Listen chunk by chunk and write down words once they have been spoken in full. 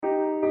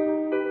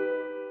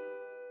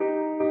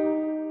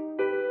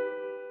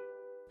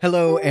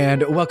Hello,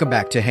 and welcome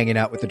back to Hanging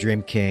Out with the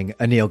Dream King,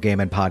 a Neil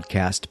Gaiman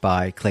podcast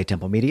by Clay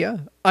Temple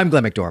Media. I'm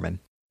Glenn McDorman.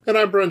 And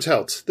I'm Brent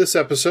Helt. This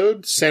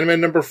episode,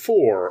 Sandman number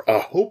 4, A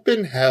Hope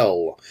in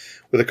Hell,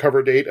 with a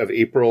cover date of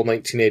April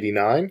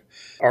 1989.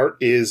 Art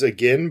is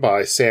again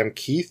by Sam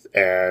Keith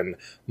and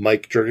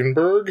Mike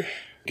Dringenberg.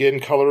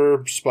 Again,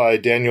 colors by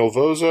Daniel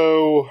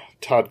Vozo,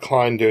 Todd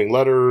Klein doing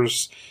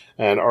letters,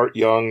 and Art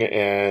Young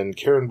and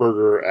Karen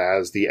Berger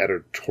as the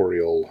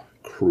editorial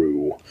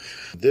crew.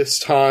 This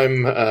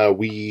time,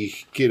 we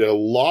get a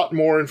lot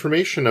more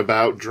information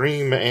about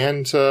Dream,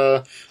 and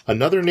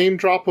another name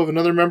drop of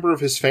another member of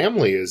his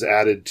family is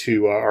added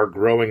to our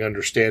growing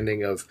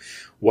understanding of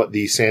what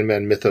the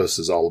Sandman mythos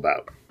is all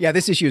about. Yeah,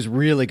 this issue is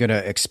really going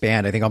to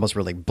expand, I think almost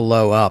really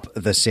blow up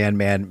the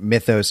Sandman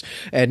mythos.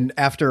 And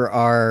after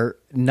our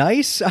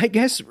nice, I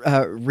guess,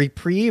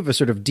 reprieve, a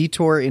sort of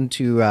detour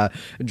into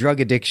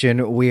drug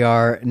addiction, we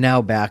are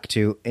now back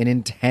to an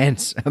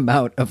intense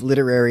amount of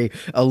literary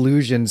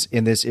allusions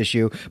in this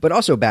issue, but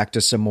also back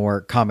to some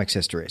more comics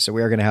history. So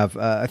we are going to have,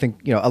 I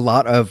think, a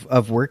lot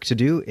of work to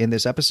do in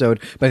this episode,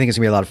 but I think it's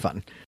going to be a lot of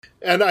fun.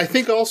 And I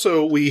think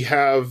also we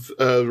have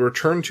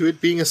returned to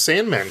it being a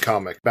Sandman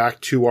comic,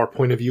 back to our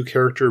point of view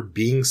character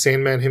being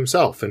Sandman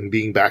himself and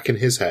being back in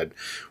his head,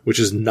 which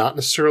is not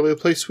necessarily a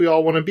place we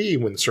all want to be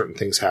when certain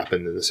things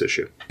happen in this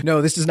issue.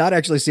 No, this does not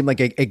actually seem like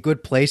a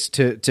good place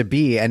to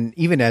be. And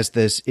even as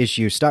this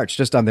issue starts,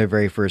 just on the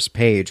very first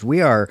page,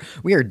 we are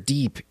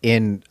deep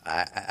in,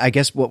 I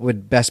guess, what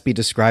would best be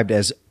described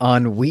as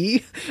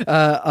ennui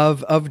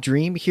of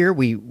Dream here.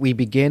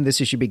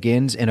 This issue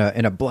begins in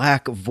a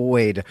black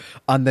void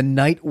on the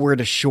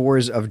nightward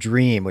shores of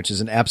Dream, which is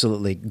an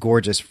absolutely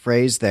gorgeous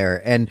phrase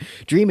there. And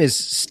Dream is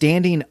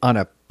standing on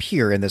a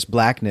pier in this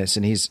blackness,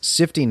 and he's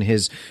sifting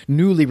his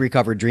newly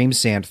recovered dream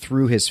sand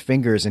through his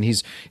fingers, and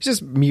he's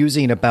just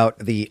musing about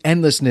the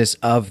endlessness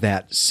of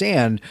that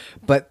sand.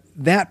 But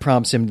that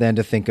prompts him then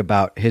to think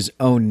about his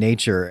own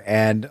nature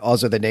and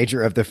also the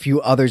nature of the few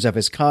others of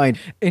his kind.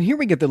 And here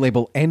we get the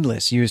label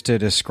endless used to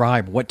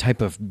describe what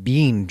type of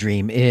being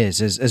Dream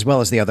is, as well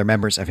as the other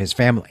members of his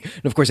family.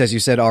 And of course, as you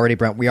said already,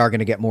 Brent, we are going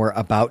to get more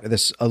about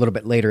this a little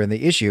bit later in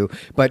the issue.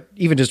 But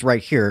even just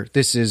right here,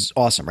 this is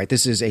awesome, right?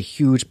 This is a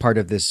huge part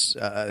of this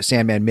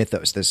Sandman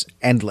mythos, this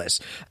endless.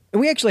 And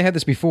we actually had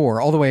this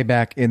before, all the way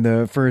back in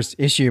the first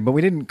issue, but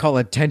we didn't call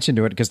attention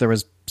to it because there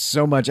was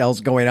so much else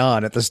going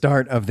on at the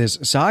start of this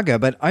saga.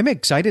 But I'm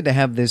excited to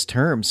have this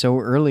term so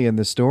early in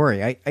the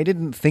story. I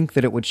didn't think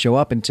that it would show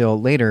up until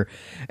later,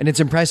 and it's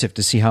impressive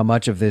to see how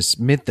much of this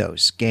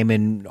mythos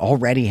Gaiman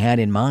already had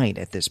in mind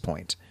at this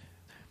point.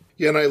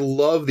 Yeah, and I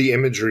love the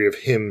imagery of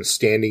him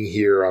standing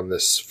here on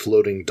this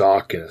floating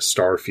dock in a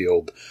star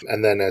field,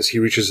 and then as he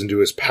reaches into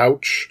his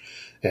pouch,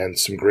 and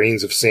some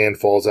grains of sand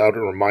falls out. It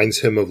reminds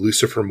him of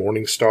Lucifer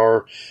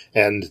Morningstar,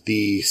 and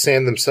the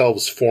sand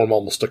themselves form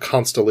almost a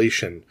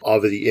constellation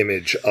of the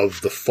image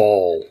of the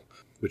fall,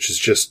 which is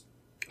just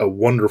a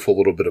wonderful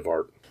little bit of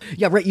art.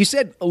 Yeah, right. You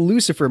said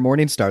Lucifer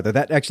Morningstar, though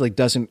that actually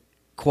doesn't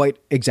quite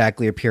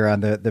exactly appear on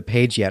the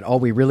page yet.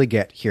 All we really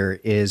get here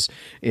is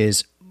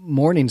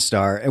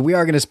Morningstar, and we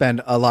are going to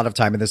spend a lot of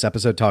time in this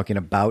episode talking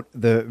about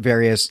the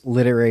various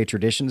literary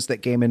traditions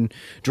that Gaiman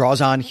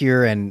draws on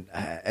here and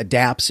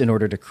adapts in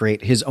order to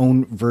create his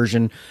own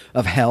version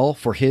of hell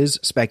for his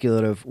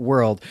speculative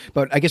world.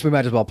 But I guess we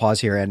might as well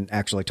pause here and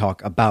actually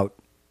talk about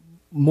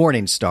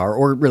Morningstar,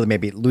 or really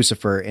maybe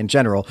Lucifer in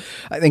general.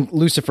 I think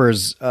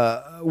Lucifer's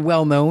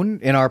well known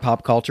in our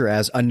pop culture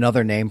as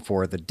another name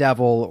for the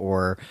devil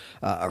or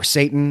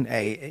Satan,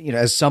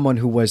 as someone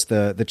who was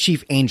the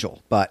chief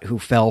angel, but who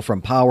fell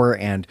from power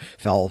and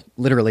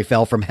literally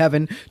fell from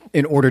heaven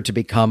in order to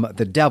become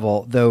the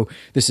devil. Though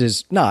this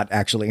is not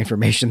actually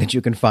information that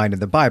you can find in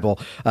the Bible.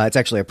 It's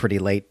actually a pretty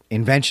late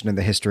invention in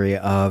the history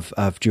of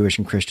Jewish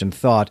and Christian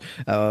thought.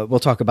 We'll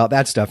talk about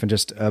that stuff in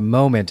just a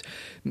moment.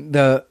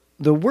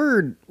 The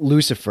word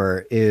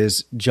Lucifer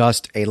is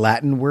just a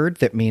Latin word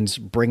that means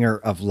bringer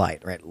of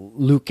light, right?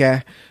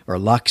 Luce or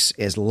lux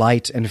is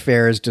light, and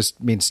fares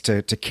just means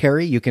to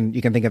carry. You can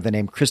think of the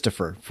name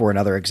Christopher for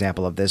another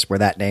example of this, where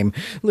that name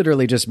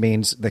literally just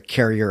means the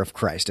carrier of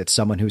Christ. It's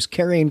someone who's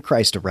carrying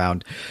Christ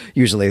around.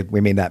 Usually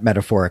we mean that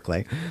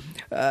metaphorically.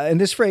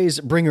 And this phrase,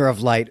 bringer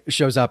of light,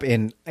 shows up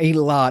in a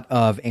lot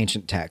of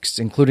ancient texts,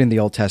 including the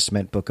Old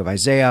Testament book of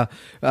Isaiah,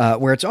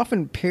 where it's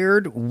often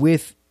paired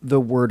with the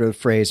word or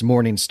phrase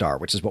morning star,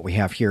 which is what we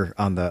have here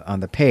on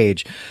the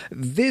page.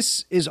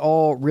 This is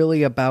all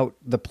really about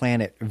the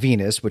planet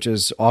Venus, which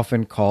is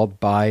often called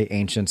by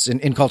ancients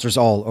in cultures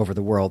all over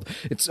the world.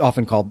 It's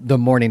often called the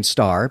morning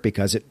star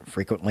because it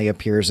frequently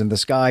appears in the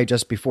sky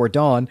just before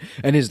dawn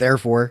and is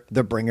therefore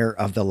the bringer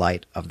of the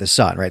light of the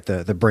sun, right?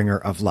 The bringer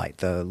of light,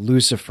 the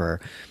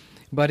Lucifer.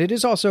 But it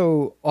is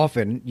also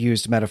often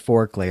used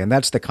metaphorically, and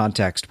that's the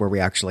context where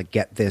we actually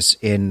get this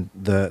in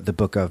the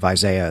book of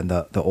Isaiah and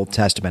the Old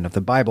Testament of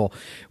the Bible,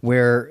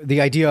 where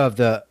the idea of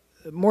the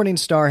morning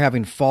star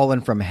having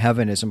fallen from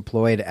heaven is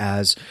employed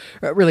as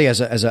really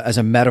as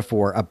a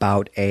metaphor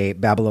about a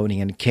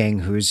Babylonian king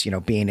who's,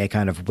 being a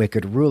kind of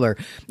wicked ruler.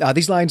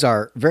 These lines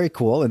are very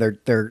cool, and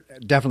they're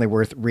definitely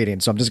worth reading.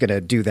 So I'm just going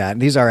to do that.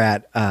 And these are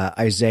at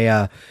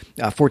Isaiah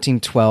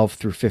 14:12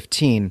 through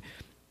 15.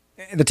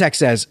 The text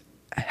says,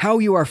 "How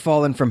you are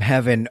fallen from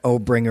heaven, O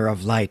bringer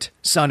of light,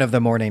 son of the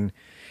morning!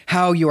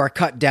 How you are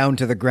cut down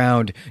to the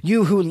ground,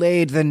 you who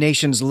laid the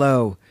nations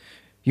low!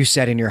 You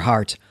said in your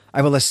heart,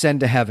 I will ascend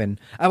to heaven.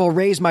 I will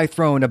raise my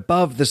throne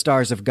above the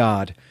stars of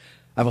God.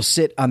 I will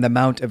sit on the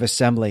mount of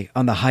assembly,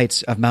 on the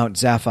heights of Mount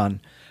Zaphon.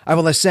 I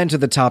will ascend to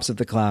the tops of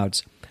the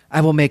clouds.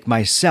 I will make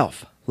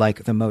myself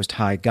like the Most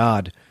High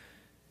God.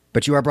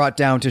 But you are brought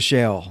down to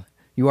Sheol.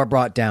 You are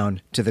brought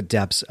down to the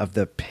depths of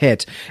the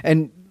pit."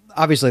 And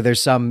obviously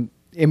there's some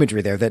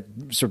imagery there that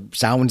sort of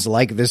sounds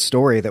like this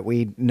story that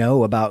we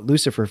know about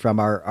Lucifer from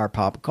our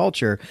pop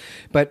culture.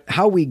 But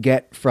how we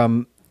get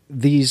from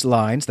these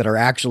lines that are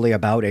actually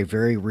about a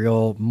very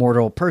real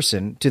mortal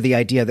person to the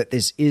idea that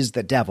this is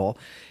the devil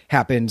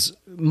happens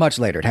much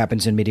later. It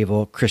happens in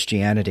medieval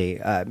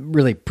Christianity,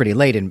 really pretty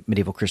late in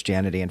medieval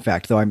Christianity, in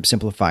fact, though I'm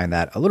simplifying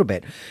that a little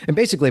bit. And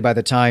basically by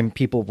the time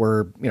people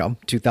were,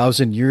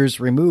 2,000 years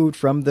removed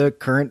from the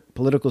current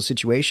political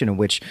situation in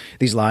which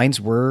these lines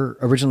were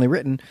originally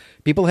written,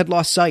 people had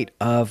lost sight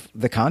of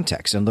the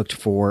context and looked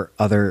for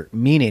other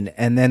meaning.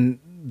 And then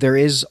there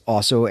is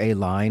also a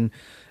line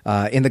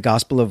in the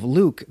Gospel of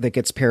Luke that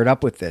gets paired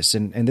up with this.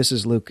 And this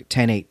is Luke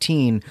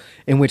 10:18,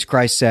 in which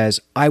Christ says,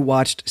 "I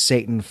watched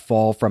Satan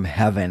fall from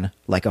heaven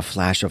like a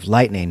flash of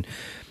lightning."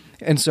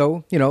 And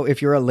so,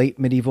 if you're a late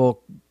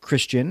medieval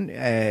Christian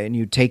and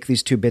you take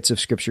these two bits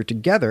of scripture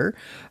together,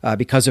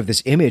 because of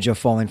this image of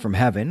falling from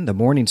heaven, the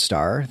morning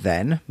star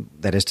then,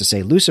 that is to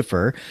say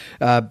Lucifer,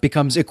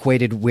 becomes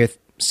equated with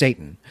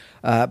Satan.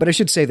 But I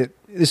should say that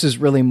this is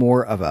really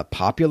more of a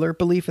popular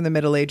belief in the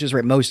Middle Ages,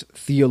 right? Most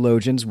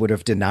theologians would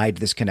have denied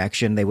this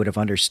connection. They would have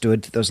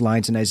understood those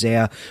lines in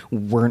Isaiah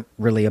weren't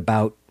really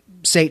about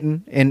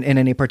Satan in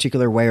any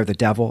particular way, or the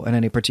devil in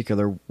any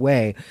particular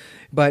way.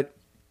 But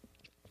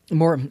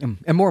more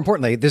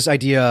importantly, this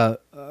idea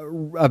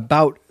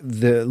about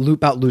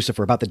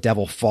Lucifer, about the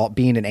devil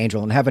being an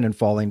angel in heaven and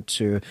falling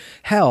to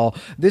hell,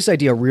 this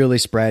idea really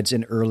spreads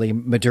in early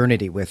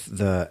modernity with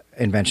the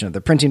invention of the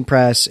printing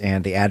press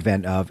and the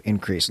advent of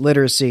increased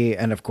literacy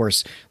and, of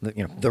course,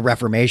 the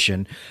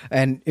Reformation.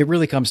 And it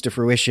really comes to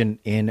fruition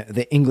in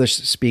the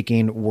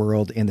English-speaking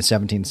world in the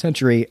 17th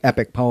century.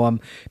 Epic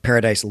poem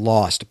Paradise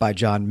Lost by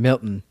John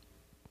Milton,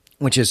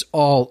 which is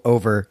all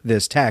over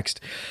this text.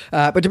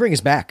 But to bring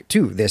us back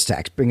to this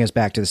text, bring us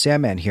back to the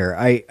Sandman here,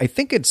 I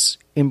think it's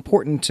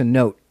important to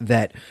note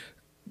that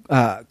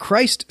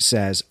Christ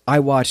says, "I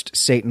watched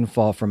Satan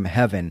fall from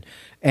heaven."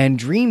 And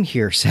Dream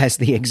here says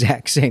the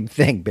exact same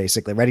thing,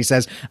 basically, right? He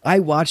says, "I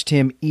watched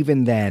him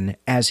even then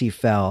as he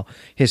fell,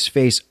 his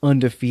face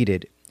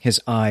undefeated, his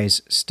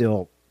eyes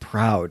still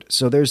proud."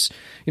 So there's,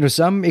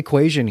 some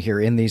equation here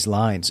in these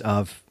lines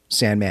of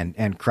Sandman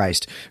and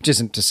Christ, which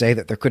isn't to say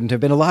that there couldn't have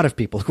been a lot of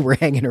people who were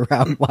hanging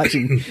around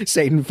watching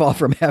Satan fall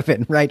from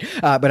heaven, right?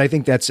 But I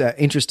think that's an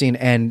interesting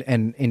and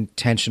an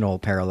intentional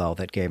parallel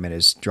that Gaiman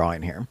is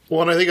drawing here.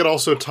 Well, and I think it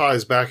also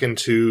ties back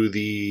into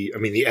the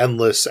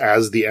endless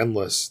as the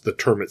endless, the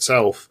term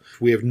itself.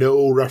 We have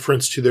no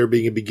reference to there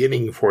being a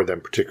beginning for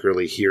them,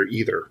 particularly here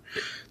either.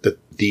 That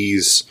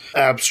these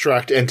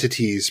abstract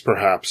entities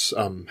perhaps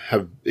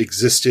have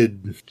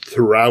existed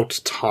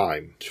throughout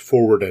time,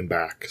 forward and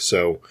back.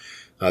 So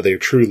they are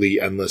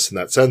truly endless in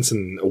that sense,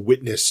 and a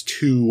witness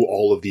to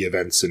all of the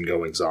events and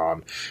goings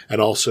on, and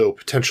also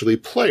potentially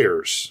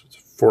players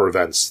for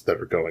events that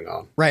are going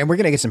on. Right, and we're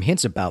going to get some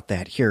hints about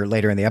that here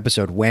later in the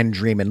episode when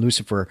Dream and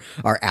Lucifer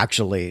are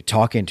actually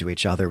talking to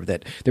each other,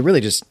 that really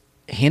just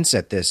hints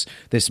at this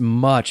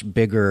much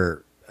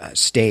bigger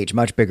stage,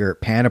 much bigger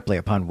panoply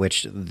upon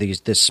which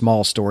this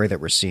small story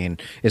that we're seeing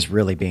is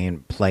really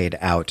being played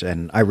out,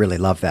 and I really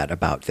love that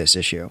about this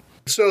issue.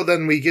 So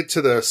then we get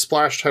to the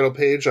splash title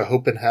page, A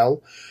Hope in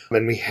Hell,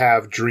 and we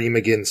have Dream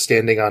again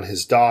standing on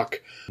his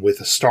dock with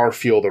a star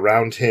field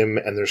around him,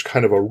 and there's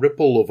kind of a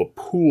ripple of a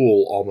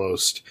pool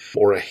almost,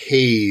 or a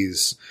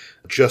haze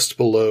just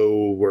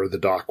below where the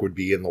dock would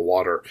be in the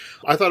water.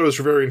 I thought it was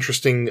very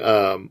interesting.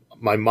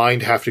 My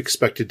mind half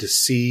expected to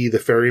see the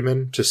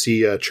ferryman, to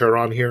see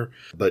Charon here,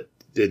 but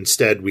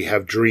instead we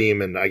have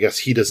Dream, and I guess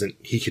he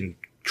can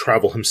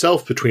travel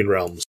himself between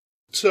realms.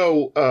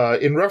 So,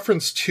 in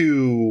reference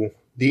to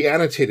the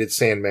annotated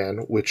Sandman,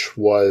 which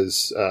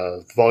was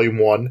Volume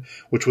 1,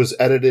 which was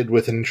edited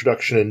with an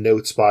introduction and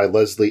notes by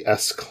Leslie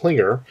S.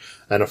 Klinger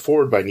and a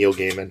foreword by Neil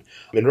Gaiman.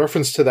 In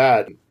reference to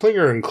that,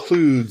 Klinger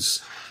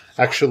includes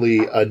actually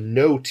a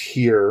note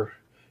here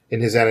in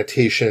his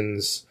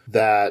annotations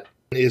that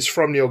is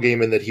from Neil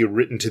Gaiman that he had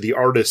written to the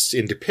artists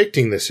in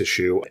depicting this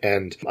issue.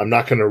 And I'm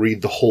not going to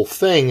read the whole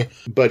thing,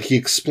 but he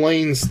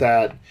explains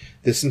that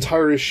this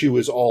entire issue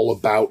is all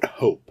about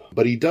hope.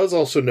 But he does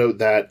also note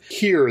that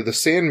here, the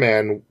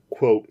Sandman,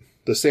 quote,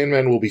 "The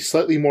Sandman will be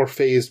slightly more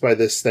fazed by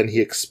this than he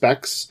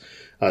expects.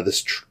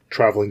 This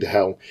traveling to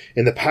hell.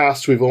 In the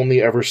past, we've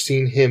only ever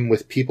seen him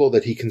with people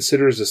that he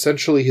considers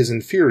essentially his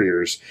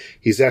inferiors.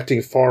 He's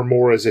acting far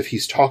more as if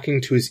he's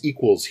talking to his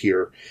equals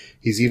here.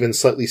 He's even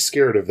slightly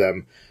scared of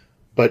them.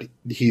 But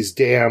he's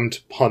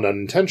damned, pun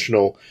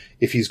unintentional,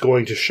 if he's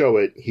going to show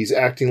it. He's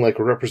acting like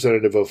a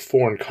representative of a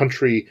foreign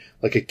country,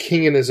 like a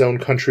king in his own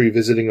country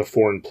visiting a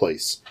foreign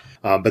place.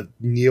 But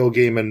Neil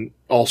Gaiman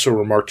also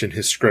remarked in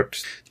his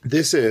script,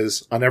 "This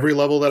is, on every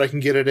level that I can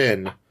get it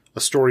in,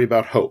 a story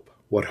about hope.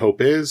 What hope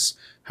is,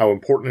 how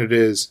important it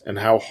is, and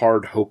how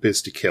hard hope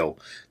is to kill."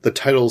 The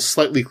title's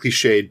slightly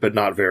cliched, but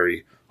not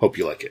very. Hope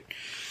you like it.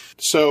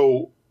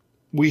 So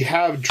we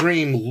have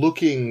Dream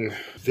looking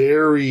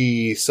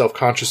very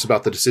self-conscious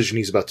about the decision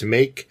he's about to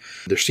make.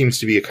 There seems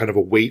to be a kind of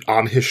a weight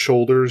on his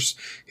shoulders.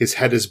 His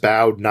head is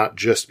bowed, not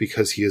just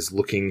because he is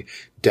looking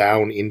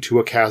down into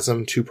a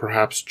chasm to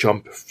perhaps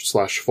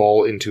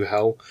jump/fall into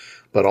hell,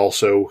 but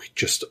also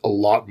just a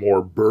lot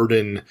more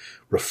burden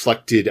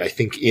reflected, I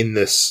think, in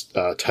this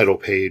title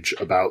page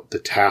about the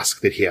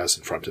task that he has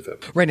in front of him.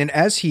 Right, and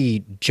as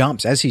he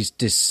jumps, as he's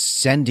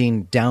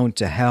descending down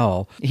to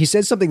hell, he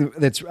says something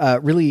that's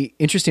really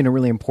interesting and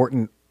really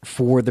important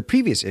for the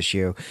previous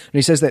issue. And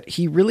he says that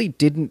he really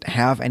didn't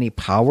have any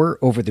power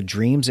over the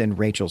dreams in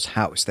Rachel's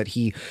house, that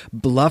he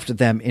bluffed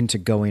them into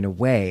going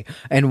away.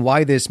 And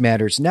why this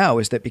matters now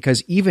is that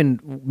because even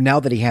now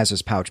that he has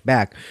his pouch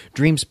back,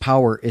 Dream's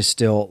power is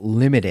still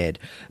limited,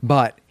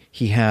 but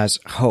he has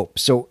hope.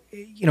 So,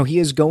 you know, he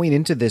is going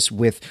into this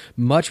with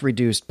much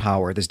reduced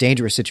power, this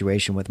dangerous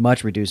situation with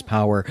much reduced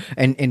power,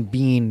 and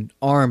being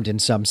armed in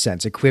some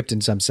sense, equipped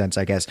in some sense,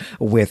 I guess,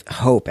 with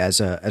hope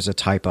as a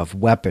type of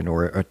weapon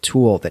or a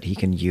tool that he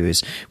can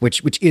use,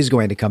 which is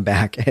going to come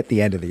back at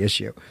the end of the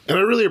issue. And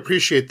I really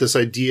appreciate this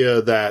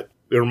idea that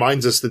it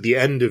reminds us that the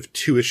end of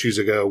 2 issues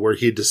ago, where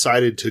he had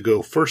decided to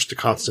go first to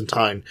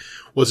Constantine,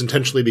 was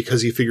intentionally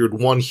because he figured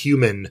one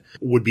human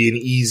would be an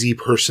easy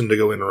person to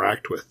go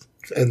interact with.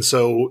 And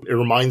so it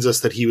reminds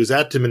us that he was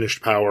at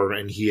diminished power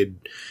and he had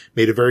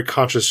made a very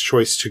conscious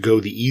choice to go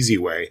the easy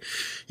way.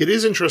 It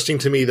is interesting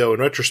to me, though,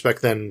 in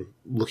retrospect, then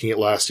looking at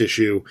last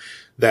issue,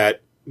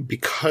 that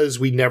because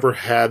we never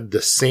had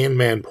the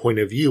Sandman point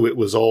of view, it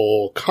was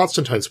all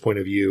Constantine's point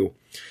of view.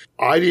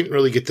 I didn't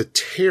really get the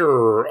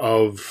terror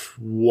of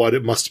what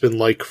it must have been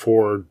like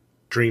for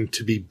Dream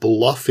to be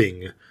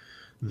bluffing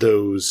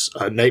those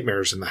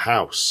nightmares in the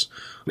house.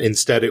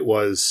 Instead, it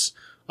was,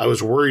 I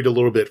was worried a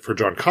little bit for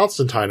John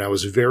Constantine. I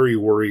was very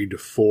worried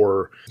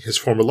for his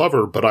former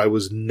lover, but I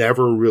was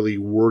never really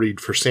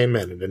worried for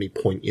Sandman at any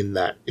point in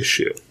that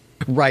issue.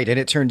 Right, and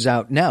it turns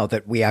out now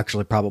that we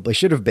actually probably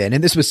should have been.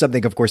 And this was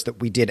something, of course, that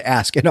we did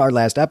ask in our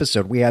last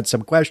episode. We had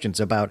some questions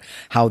about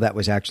how that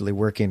was actually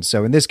working.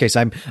 So in this case,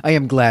 I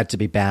am glad to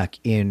be back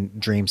in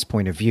Dream's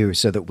point of view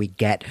so that we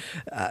get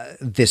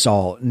this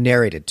all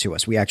narrated to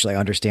us. We actually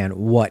understand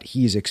what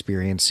he's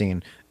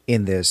experiencing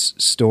in this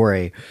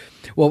story.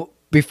 Well,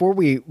 before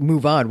we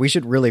move on, we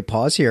should really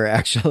pause here,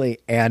 actually,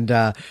 and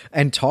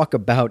talk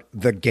about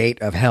the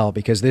Gate of Hell,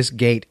 because this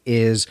gate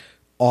is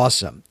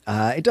awesome.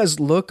 It does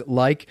look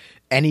like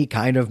any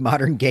kind of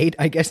modern gate,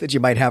 I guess, that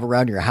you might have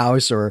around your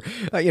house or,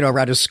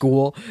 around a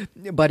school,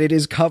 but it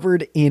is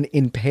covered in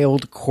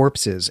impaled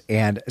corpses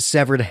and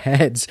severed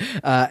heads.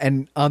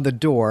 And on the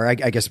door, I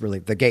guess really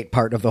the gate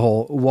part of the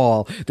whole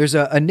wall, there's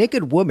a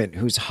naked woman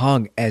who's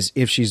hung as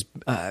if she's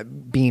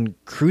being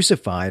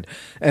crucified.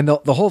 And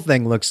the whole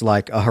thing looks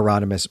like a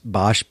Hieronymus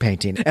Bosch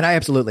painting. And I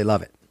absolutely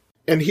love it.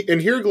 And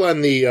here,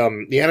 Glenn, the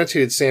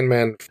annotated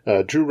Sandman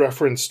drew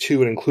reference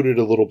to and included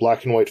a little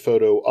black and white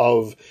photo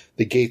of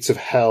the Gates of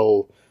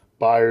Hell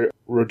by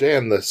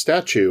Rodin, the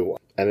statue,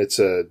 and it's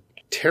a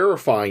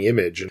terrifying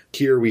image. And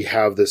here we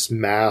have this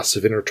mass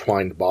of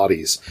intertwined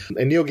bodies.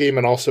 And Neil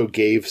Gaiman also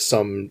gave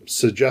some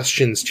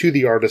suggestions to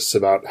the artists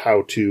about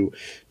how to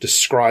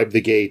describe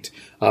the gate.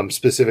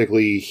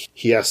 Specifically,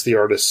 he asked the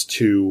artists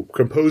to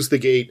compose the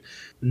gate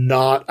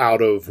not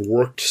out of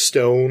worked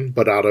stone,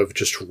 but out of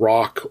just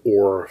rock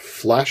or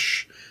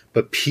flesh,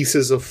 but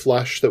pieces of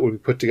flesh that would be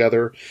put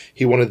together.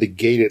 He wanted the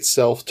gate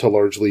itself to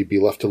largely be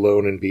left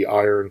alone and be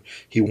iron.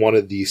 He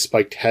wanted the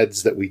spiked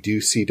heads that we do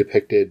see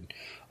depicted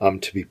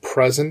to be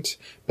present,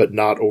 but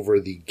not over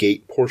the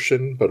gate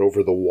portion, but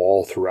over the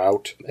wall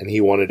throughout. And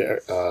he wanted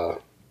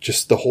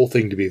just the whole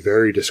thing to be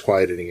very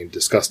disquieting and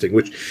disgusting,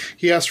 which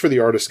he asked for the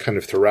artists kind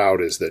of throughout,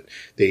 is that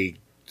they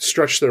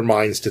stretch their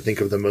minds to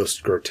think of the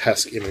most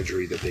grotesque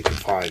imagery that they could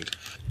find.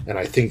 And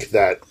I think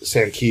that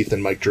Sam Keith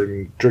and Mike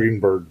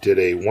Dringenberg did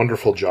a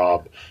wonderful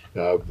job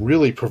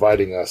really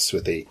providing us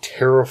with a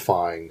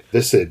terrifying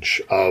visage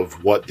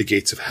of what the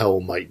Gates of Hell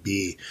might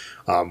be,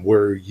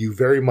 where you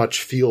very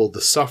much feel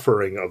the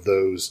suffering of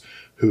those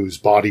whose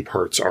body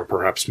parts are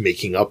perhaps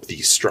making up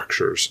these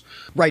structures.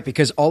 Right,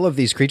 because all of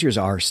these creatures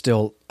are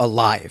still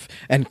alive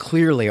and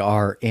clearly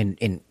are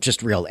in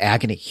just real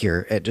agony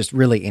here, just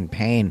really in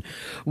pain.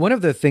 One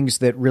of the things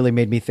that really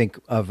made me think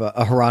of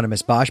a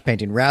Hieronymus Bosch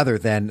painting rather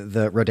than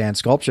the Rodin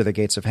sculpture, The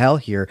Gates of Hell,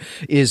 here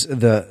is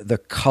the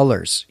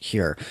colors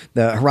here.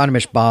 The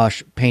Hieronymus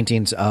Bosch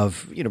paintings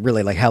of,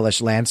 really like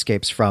hellish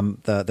landscapes from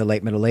the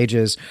late Middle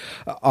Ages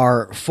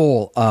are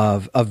full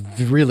of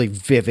really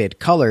vivid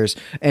colors.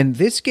 And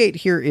this gate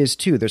here is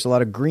too. There's a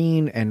lot of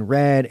green and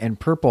red and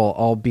purple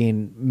all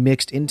being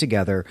mixed in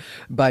together.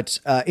 But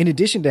in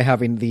addition to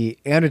having the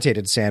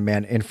annotated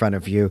Sandman in front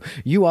of you,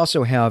 you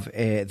also have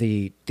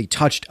the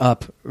touched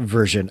up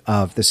version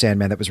of the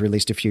Sandman that was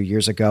released a few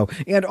years ago,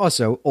 and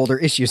also older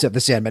issues of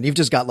the Sandman. You've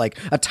just got like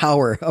a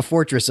tower, a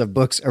fortress of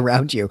books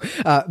around you.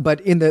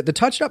 But in the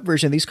touched up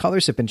version, these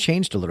colors have been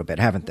changed a little bit,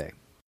 haven't they?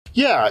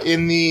 Yeah,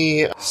 in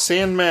the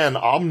Sandman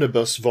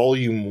Omnibus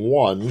Volume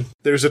 1,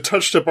 there's a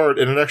touched-up art,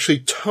 and it actually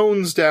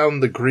tones down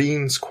the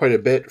greens quite a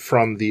bit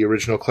from the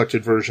original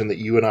collected version that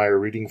you and I are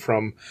reading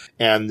from,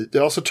 and it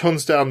also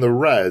tones down the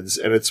reds,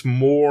 and it's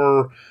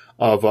more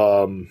of,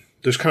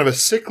 there's kind of a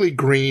sickly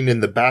green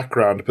in the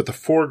background, but the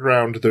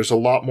foreground, there's a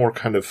lot more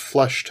kind of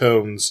flesh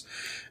tones,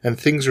 and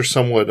things are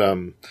somewhat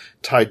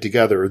tied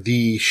together.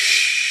 The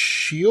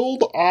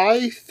shield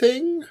eye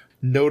thing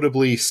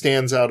notably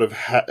stands out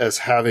as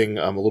having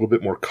a little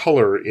bit more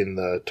color in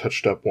the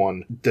touched up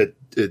one that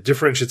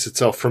differentiates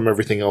itself from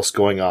everything else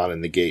going on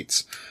in the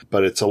gates.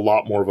 But it's a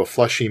lot more of a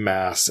fleshy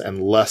mass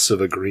and less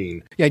of a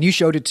green. Yeah, and you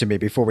showed it to me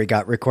before we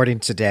got recording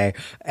today.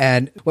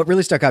 And what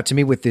really stuck out to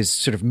me with these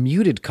sort of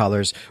muted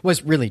colors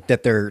was really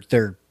that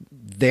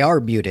they are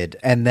muted,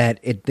 and that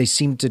they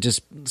seem to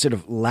just sort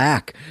of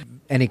lack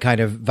any kind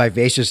of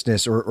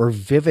vivaciousness or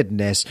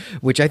vividness,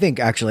 which I think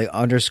actually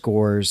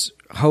underscores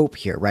hope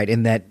here, right?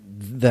 In that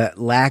the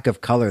lack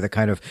of color, the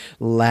kind of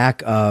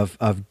lack of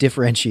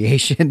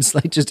differentiations,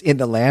 like just in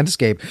the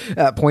landscape,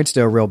 points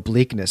to a real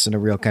bleakness and a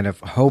real kind of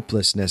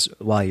hopelessness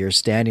while you're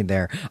standing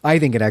there. I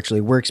think it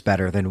actually works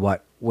better than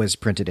what was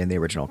printed in the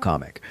original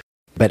comic.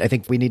 But I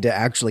think we need to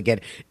actually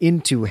get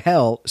into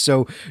hell.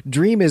 So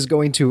Dream is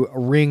going to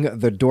ring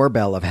the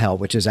doorbell of hell,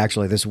 which is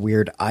actually this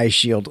weird eye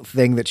shield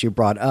thing that you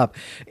brought up.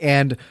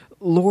 And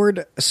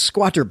Lord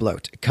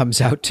Squatterbloat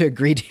comes out to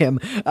greet him.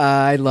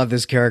 I love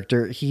this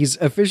character. He's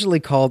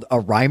officially called a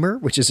rhymer,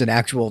 which is an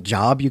actual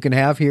job you can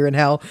have here in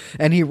hell.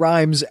 And he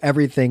rhymes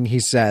everything he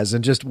says.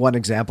 And just one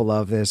example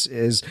of this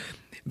is,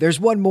 there's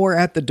one more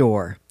at the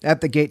door,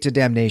 at the gate to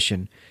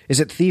damnation. Is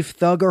it thief,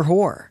 thug, or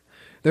whore?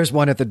 There's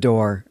one at the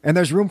door, and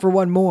there's room for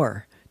one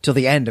more till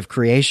the end of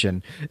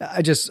creation.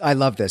 I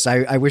love this.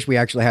 I wish we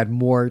actually had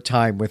more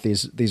time with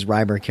these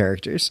rhymer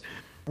characters.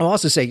 I'll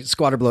also say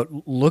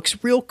Squatterbloat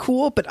looks real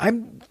cool, but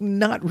I'm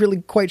not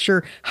really quite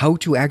sure how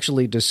to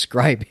actually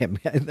describe him.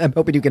 I'm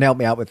hoping you can help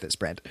me out with this,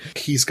 Brent.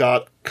 He's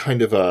got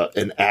kind of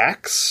an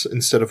axe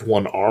instead of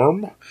one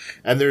arm,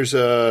 and there's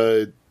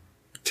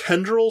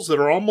tendrils that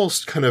are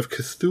almost kind of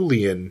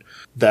Cthulian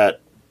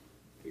that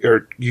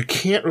you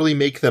can't really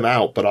make them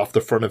out, but off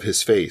the front of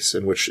his face,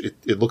 in which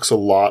it looks a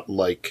lot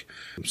like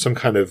some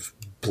kind of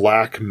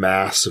black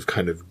mass of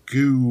kind of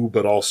goo,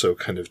 but also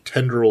kind of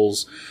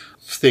tendrils.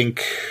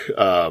 Think,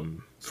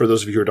 for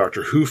those of you who are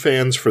Doctor Who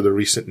fans, for the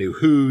recent New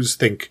Who's,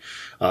 think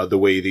the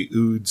way the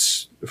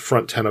Ood's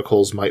front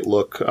tentacles might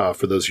look.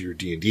 For those of you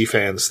D&D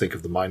fans, think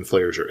of the Mind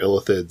Flayers or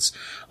Illithids,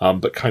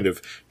 but kind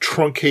of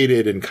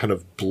truncated and kind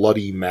of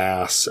bloody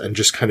mass, and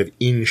just kind of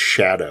in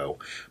shadow,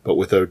 but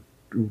with a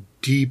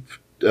deep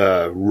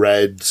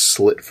red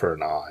slit for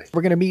an eye.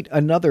 We're going to meet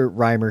another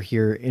rhymer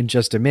here in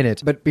just a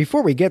minute, but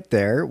before we get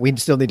there, we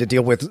still need to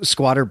deal with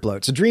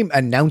Squatterbloat. So Dream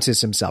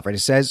announces himself, right? He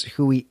says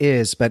who he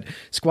is, but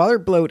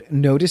Squatterbloat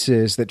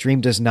notices that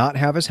Dream does not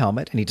have his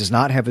helmet and he does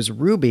not have his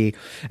ruby,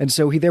 and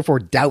so he therefore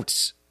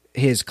doubts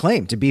his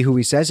claim to be who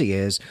he says he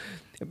is.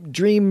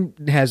 Dream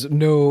has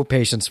no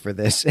patience for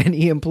this, and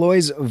he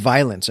employs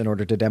violence in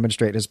order to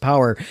demonstrate his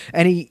power.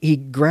 And he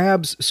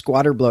grabs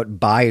Squatterbloat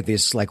by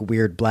this like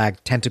weird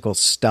black tentacle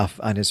stuff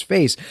on his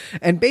face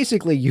and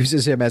basically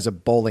uses him as a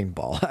bowling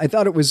ball. I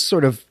thought it was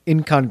sort of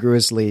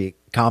incongruously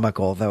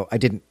comical, though I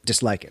didn't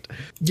dislike it.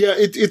 Yeah,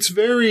 it's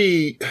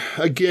very,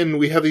 again,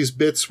 we have these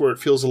bits where it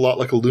feels a lot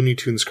like a Looney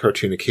Tunes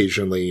cartoon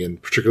occasionally, and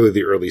particularly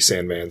the early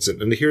Sandmans.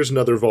 And here's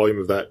another volume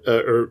of that,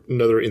 or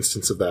another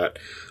instance of that.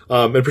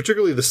 And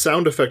particularly the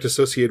sound effect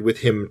associated with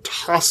him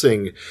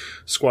tossing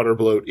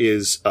Squatterbloat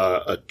is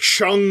a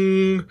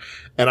chung,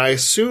 and I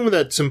assume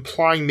that's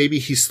implying maybe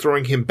he's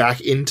throwing him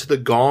back into the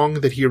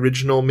gong that he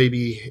originally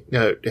maybe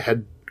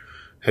had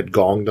had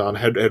gonged on,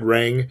 had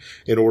rang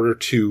in order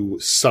to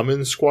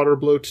summon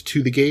Squatterbloat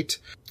to the gate.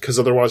 Because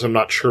otherwise I'm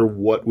not sure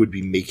what would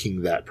be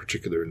making that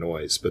particular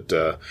noise. But,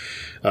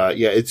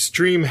 yeah, it's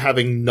Dream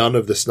having none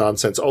of this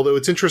nonsense. Although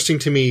it's interesting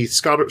to me,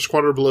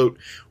 Squatterbloat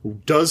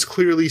does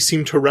clearly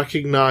seem to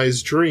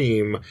recognize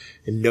Dream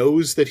and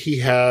knows that he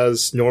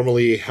has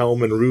normally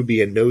Helm and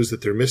Ruby and knows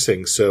that they're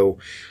missing. So,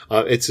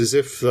 it's as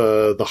if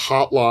the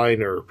hotline,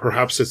 or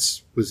perhaps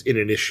was in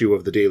an issue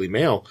of the Daily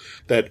Mail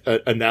that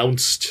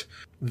announced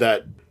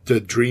that the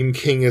Dream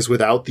King is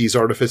without these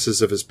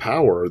artifices of his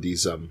power,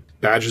 these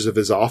badges of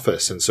his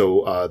office, and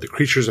so the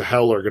creatures of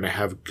hell are going to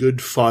have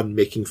good fun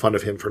making fun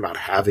of him for not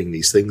having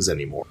these things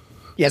anymore.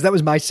 Yes, that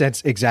was my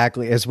sense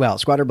exactly as well.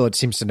 Squatterbloat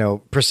seems to know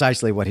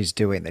precisely what he's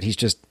doing, that he's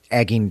just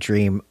egging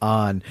Dream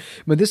on.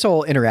 But this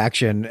whole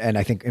interaction, and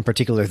I think in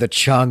particular the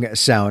chung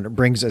sound,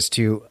 brings us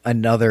to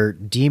another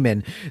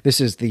demon.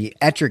 This is the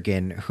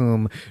Etrigan,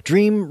 whom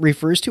Dream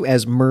refers to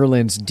as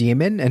Merlin's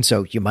demon, and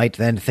so you might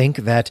then think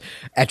that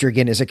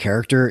Etrigan is a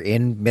character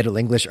in Middle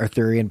English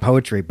Arthurian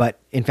poetry, but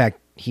in fact,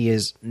 he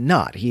is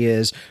not. He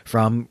is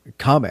from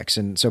comics.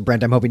 And so,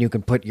 Brent, I'm hoping you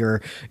can put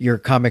your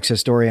comics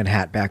historian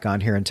hat back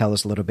on here and tell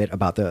us a little bit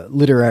about the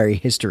literary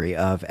history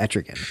of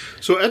Etrigan.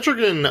 So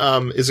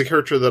Etrigan is a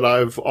character that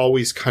I've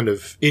always kind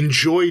of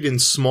enjoyed in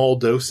small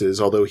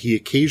doses, although he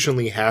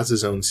occasionally has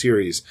his own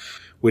series,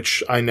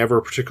 which I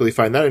never particularly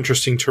find that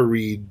interesting to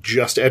read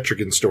just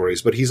Etrigan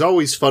stories. But he's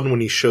always fun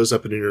when he shows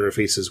up in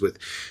interfaces with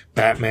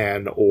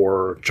Batman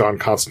or John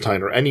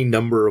Constantine or any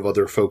number of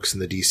other folks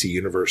in the DC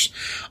universe.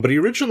 But he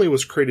originally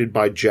was created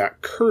by Jack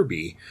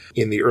Kirby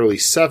in the early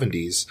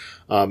 70s.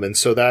 And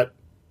so that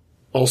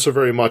also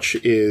very much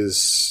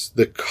is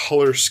the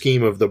color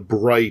scheme of the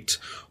bright,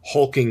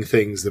 hulking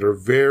things that are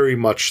very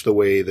much the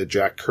way that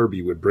Jack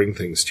Kirby would bring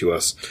things to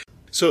us.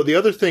 So the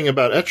other thing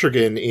about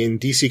Etrigan in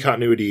DC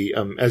continuity,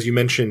 as you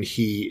mentioned,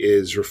 he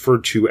is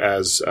referred to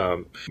as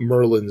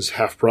Merlin's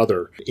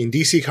half-brother. In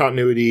DC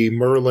continuity,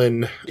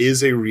 Merlin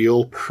is a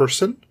real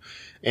person,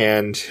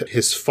 and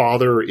his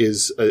father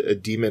is a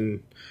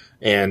demon,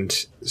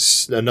 and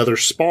another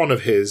spawn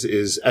of his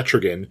is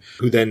Etrigan,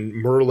 who then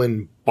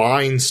Merlin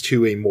binds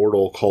to a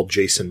mortal called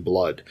Jason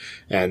Blood.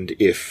 And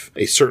if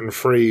a certain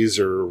phrase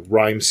or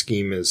rhyme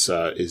scheme is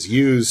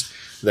used,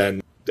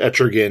 then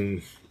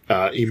Etrigan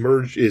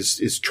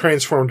is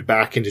transformed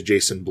back into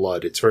Jason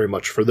Blood. It's very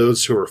much, for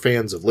those who are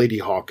fans of Lady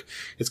Hawk,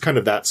 it's kind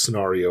of that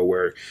scenario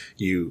where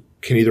you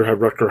can either have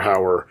Rutger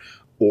Hauer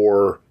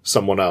or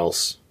someone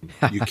else.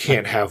 You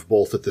can't have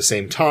both at the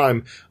same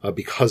time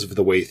because of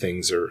the way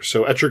things are.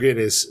 So Etrigan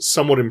is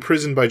somewhat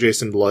imprisoned by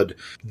Jason Blood.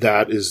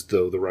 That is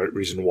the right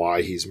reason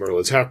why he's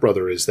Merlin's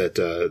half-brother, is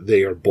that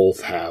they are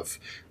both have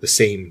the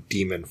same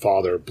demon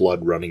father,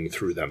 blood running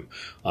through them.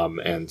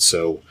 And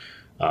so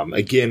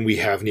again, we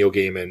have Neil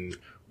Gaiman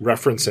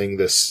referencing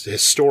this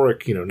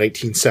historic,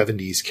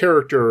 1970s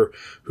character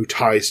who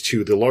ties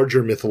to the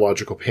larger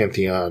mythological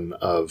pantheon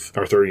of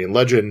Arthurian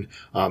legend,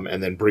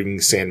 and then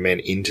bringing Sandman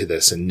into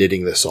this and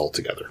knitting this all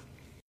together.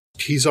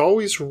 He's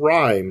always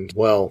rhymed.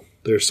 Well,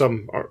 there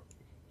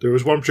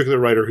was one particular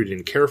writer who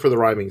didn't care for the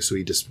rhyming, so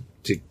he just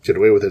did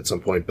away with it at some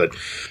point, but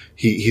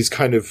he's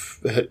kind of,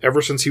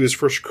 ever since he was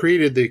first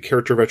created, the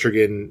character of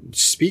Etrigan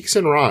speaks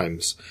in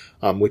rhymes,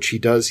 which he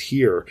does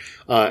here.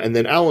 And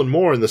then Alan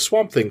Moore in the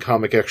Swamp Thing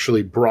comic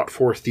actually brought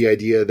forth the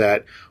idea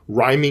that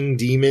rhyming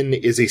demon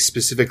is a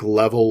specific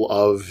level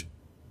of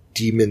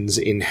demons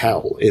in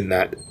hell, in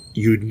that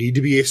you need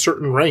to be a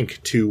certain rank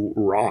to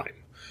rhyme.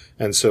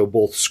 And so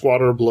both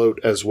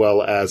Squatterbloat as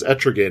well as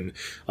Etrigan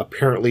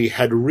apparently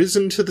had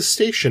risen to the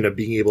station of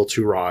being able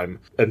to rhyme,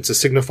 and it's a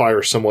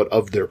signifier somewhat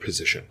of their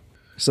position.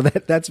 So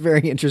that's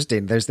very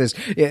interesting. There's this,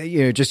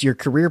 just your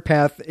career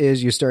path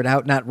is you start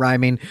out not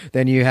rhyming,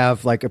 then you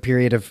have like a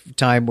period of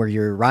time where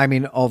you're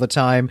rhyming all the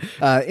time.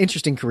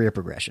 Interesting career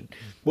progression.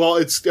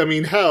 Well,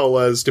 hell,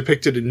 as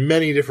depicted in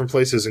many different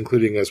places,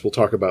 including, as we'll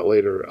talk about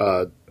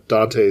later,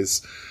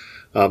 Dante's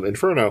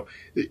Inferno,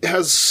 it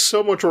has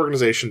so much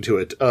organization to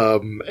it,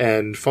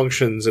 and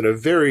functions in a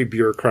very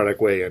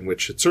bureaucratic way, in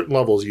which at certain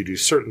levels you do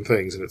certain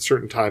things, and at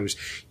certain times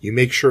you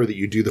make sure that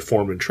you do the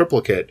form in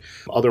triplicate.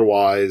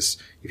 Otherwise,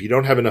 if you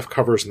don't have enough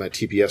covers in that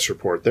TPS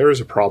report, there is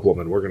a problem,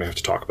 and we're going to have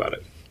to talk about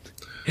it.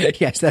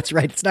 Yes, that's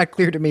right. It's not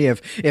clear to me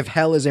if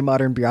hell is a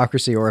modern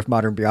bureaucracy or if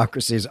modern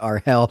bureaucracies are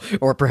hell,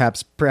 or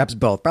perhaps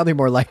both. Probably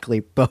more likely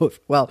both.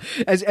 Well,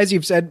 as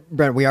you've said,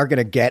 Brent, we are going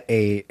to get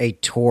a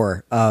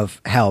tour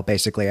of hell,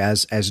 basically,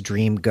 as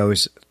Dream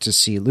goes to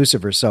see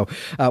Lucifer. So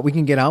we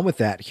can get on with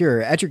that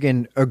here.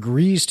 Etrigan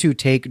agrees to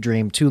take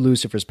Dream to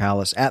Lucifer's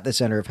palace at the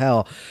center of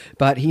hell,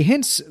 but he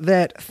hints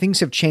that things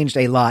have changed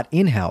a lot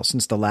in hell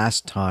since the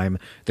last time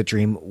the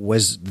Dream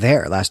was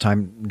there, last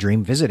time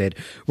Dream visited.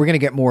 We're going to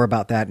get more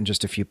about that in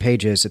just a few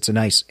pages. It's a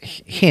nice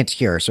hint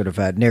here, sort of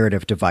a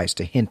narrative device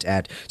to hint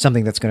at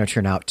something that's going to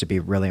turn out to be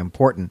really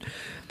important.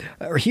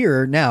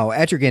 Here, now,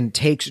 Etrigan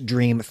takes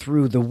Dream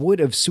through the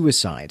Wood of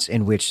Suicides,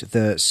 in which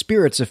the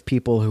spirits of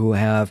people who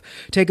have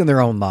taken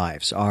their own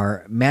lives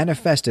are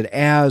manifested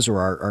as or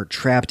are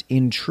trapped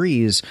in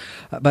trees,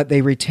 but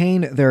they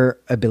retain their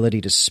ability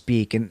to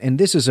speak. And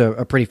this is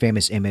a pretty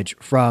famous image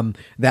from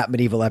that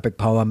medieval epic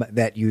poem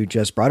that you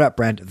just brought up,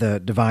 Brent, the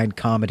Divine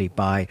Comedy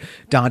by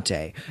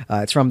Dante.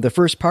 It's from the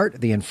first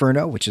part, the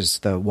Inferno, which is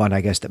the one,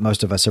 I guess, that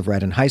most of us have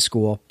read in high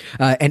school,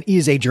 and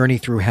is a journey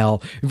through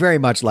hell, very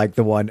much like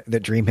the one that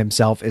Dream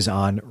himself is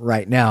on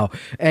right now.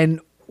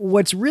 And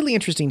what's really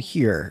interesting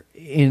here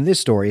in this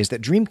story is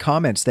that Dream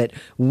comments that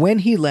when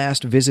he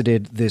last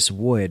visited this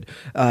wood,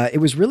 it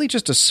was really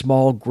just a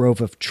small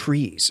grove of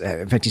trees.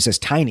 In fact, he says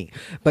tiny.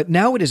 But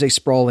now it is a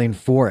sprawling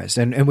forest,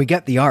 and we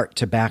get the art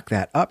to back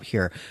that up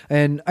here.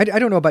 And I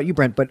don't know about you,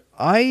 Brent, but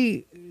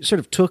I sort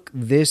of took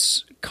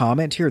this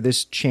comment here,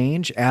 this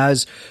change,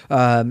 as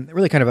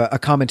really kind of a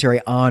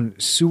commentary on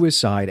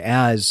suicide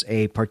as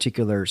a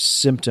particular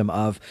symptom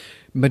of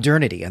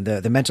modernity and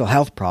the mental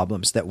health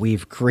problems that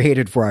we've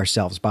created for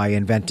ourselves by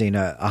inventing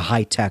a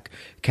high-tech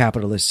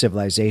capitalist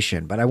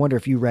civilization. But I wonder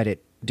if you read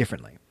it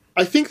differently.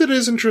 I think that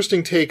is an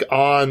interesting take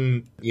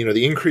on,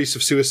 the increase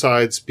of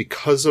suicides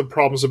because of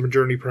problems of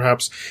modernity,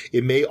 perhaps.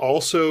 It may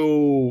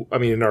also,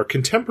 in our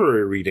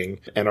contemporary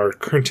reading and our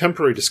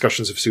contemporary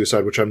discussions of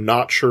suicide, which I'm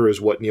not sure is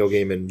what Neil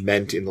Gaiman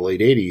meant in the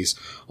late 80s,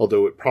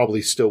 although it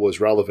probably still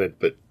was relevant,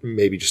 but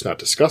maybe just not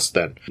discussed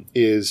then,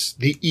 is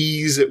the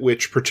ease at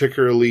which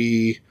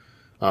particularly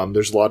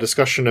there's a lot of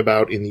discussion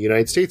about, in the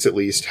United States at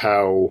least,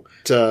 how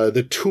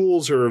the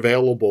tools are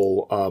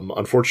available,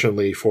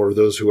 unfortunately, for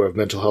those who have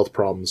mental health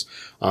problems,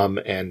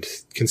 and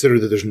consider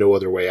that there's no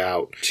other way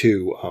out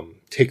to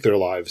take their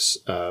lives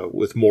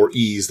with more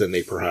ease than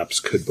they perhaps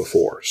could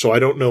before. So I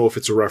don't know if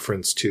it's a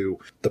reference to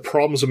the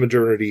problems of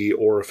modernity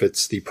or if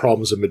it's the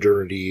problems of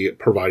modernity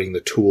providing the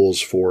tools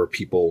for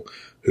people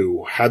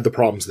who had the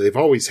problems that they've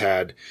always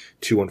had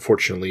to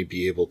unfortunately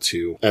be able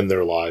to end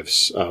their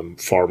lives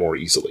far more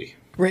easily.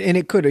 Right, and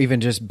it could even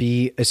just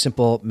be a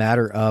simple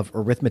matter of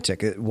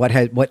arithmetic. What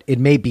it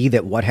may be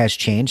that what has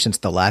changed since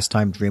the last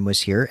time Dream was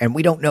here, and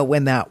we don't know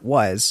when that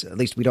was. At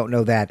least we don't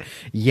know that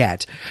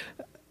yet.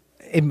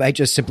 It might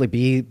just simply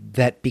be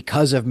that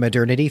because of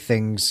modernity,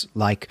 things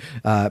like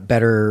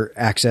better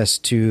access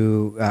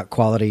to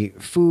quality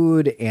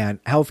food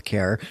and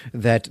healthcare,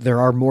 that there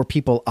are more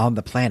people on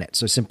the planet.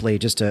 So simply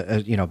just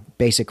a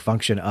basic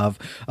function of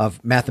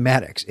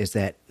mathematics is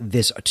that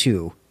this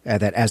too.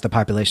 That as the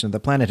population of the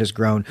planet has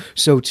grown,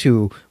 so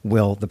too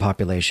will the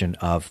population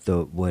of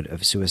the Wood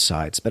of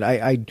Suicides. But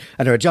I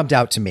don't know, it jumped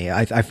out to me.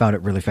 I found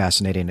it really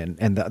fascinating.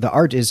 And the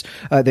art is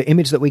the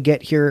image that we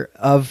get here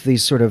of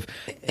these sort of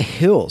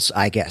hills,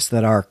 I guess,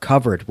 that are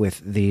covered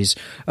with these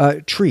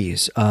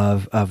trees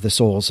of the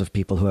souls of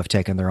people who have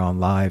taken their own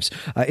lives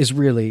is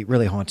really,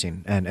 really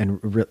haunting and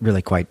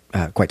really quite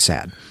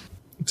sad.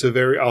 It's a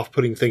very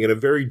off-putting thing in a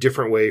very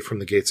different way from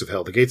the Gates of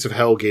Hell. The Gates of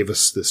Hell gave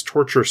us this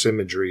torturous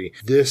imagery.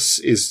 This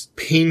is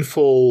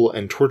painful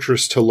and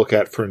torturous to look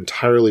at for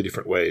entirely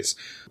different ways.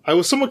 I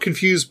was somewhat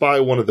confused by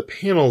one of the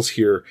panels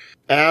here.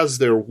 As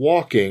they're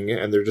walking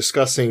and they're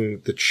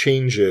discussing the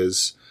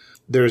changes,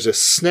 there's a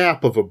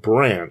snap of a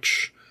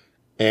branch,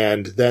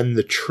 and then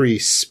the tree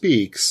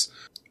speaks.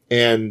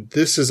 And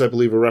this is, I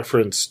believe, a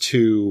reference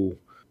to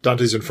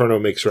Dante's Inferno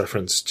makes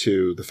reference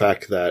to the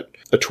fact that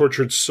a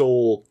tortured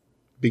soul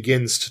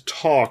begins to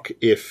talk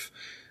if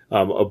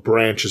a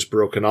branch is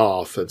broken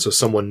off, and so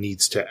someone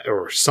needs to,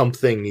 or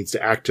something needs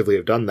to actively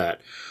have done that.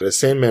 As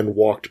Sandman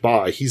walked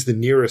by, he's the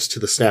nearest to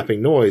the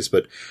snapping noise,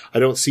 but I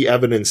don't see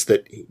evidence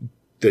that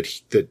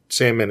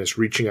Sandman is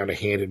reaching out a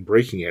hand and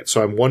breaking it.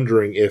 So I'm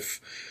wondering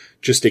if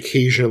just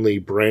occasionally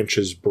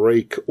branches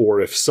break,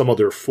 or if some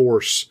other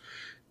force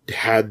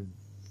had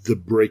the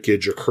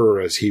breakage occur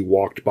as he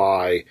walked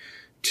by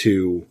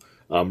to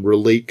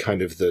relate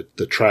kind of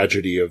the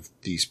tragedy of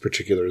this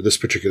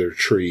particular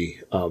tree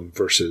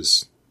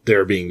versus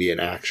there being the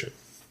inaction.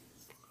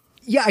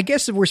 Yeah, I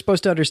guess we're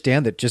supposed to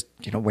understand that just,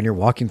 when you're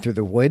walking through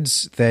the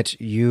woods, that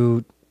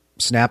you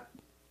snap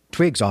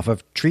twigs off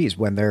of trees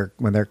when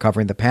they're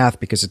covering the path,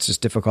 because it's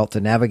just difficult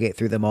to navigate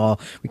through them all.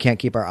 We can't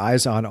keep our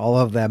eyes on all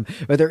of them.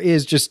 But there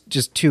is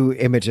just two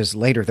images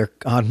later. They're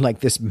on like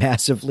this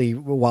massively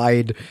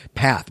wide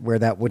path where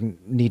that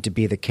wouldn't need to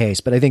be the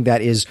case. But I think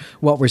that is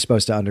what we're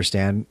supposed to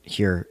understand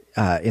here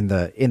in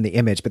the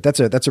image. But that's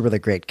a really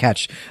great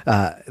catch,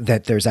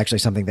 that there's actually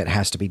something that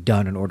has to be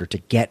done in order to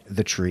get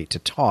the tree to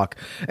talk.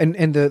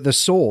 And the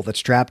soul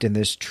that's trapped in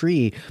this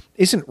tree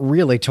isn't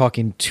really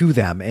talking to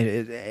them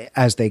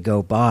as they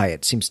go by.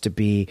 It seems to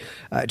be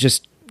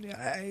just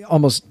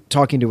almost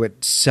talking to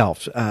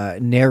itself,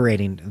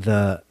 narrating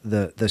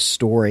the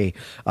story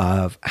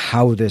of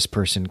how this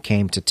person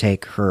came to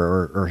take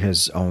her or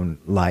his own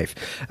life,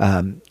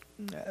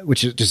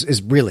 which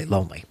is really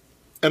lonely.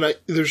 And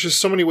there's just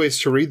so many ways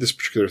to read this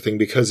particular thing,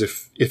 because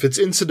if it's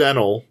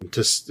incidental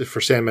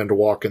for Sandman to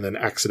walk and then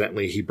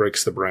accidentally he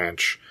breaks the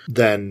branch,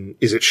 then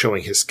is it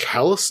showing his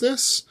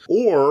callousness?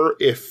 Or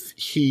if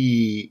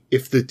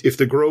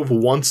the grove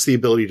wants the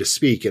ability to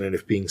speak, and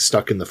if being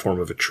stuck in the form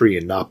of a tree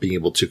and not being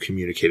able to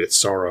communicate its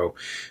sorrow,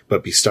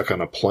 but be stuck on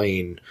a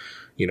plane,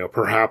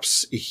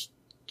 perhaps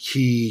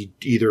he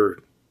either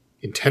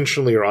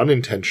intentionally or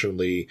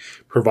unintentionally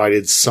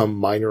provided some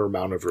minor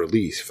amount of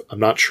relief. I'm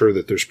not sure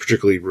that there's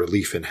particularly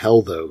relief in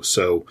hell, though,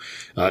 so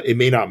it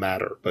may not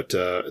matter. But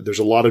there's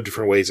a lot of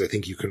different ways I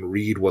think you can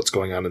read what's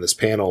going on in this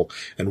panel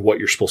and what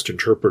you're supposed to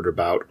interpret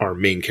about our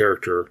main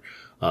character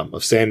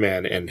of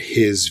Sandman and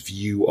his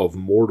view of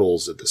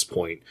mortals at this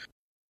point.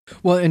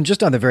 Well, and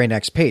just on the very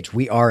next page,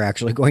 we are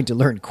actually going to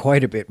learn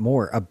quite a bit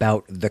more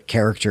about the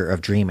character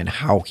of Dream and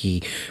how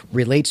he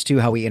relates to,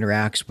 how he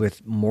interacts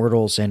with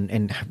mortals,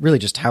 and really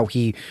just how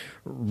he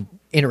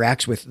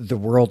interacts with the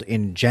world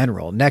in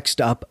general. Next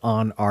up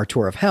on our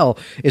tour of hell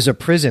is a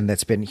prison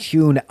that's been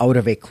hewn out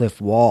of a cliff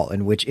wall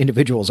in which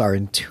individuals are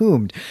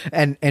entombed.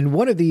 And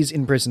one of these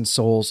imprisoned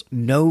souls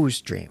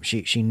knows Dream.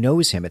 She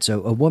knows him. It's a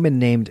woman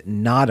named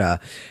Nada,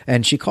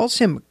 and she calls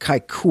him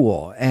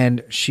Kaikul,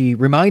 and she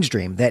reminds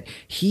Dream that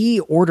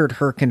he ordered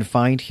her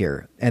confined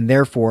here, and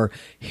therefore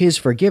his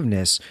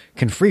forgiveness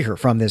can free her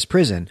from this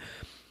prison.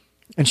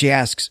 And she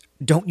asks,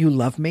 "Don't you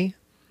love me?"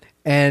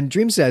 And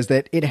Dream says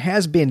that it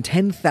has been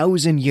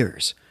 10,000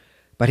 years,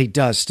 but he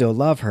does still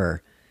love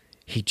her.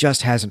 He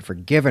just hasn't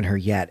forgiven her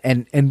yet.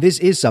 And this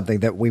is something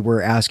that we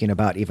were asking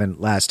about even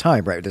last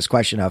time, right? This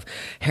question of,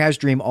 has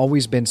Dream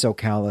always been so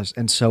callous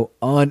and so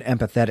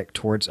unempathetic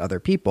towards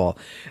other people?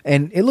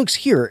 And it looks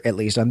here, at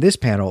least on this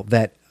panel,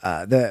 that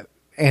the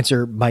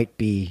answer might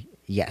be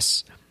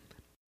yes.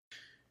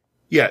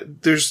 Yeah,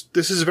 this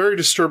is a very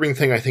disturbing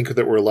thing, I think,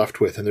 that we're left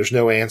with, and there's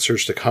no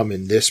answers to come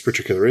in this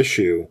particular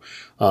issue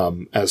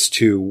as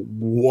to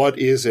what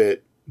is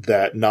it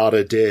that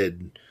Nada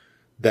did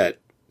that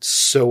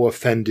so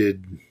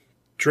offended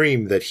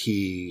Dream that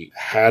he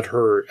has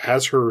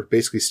her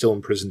basically still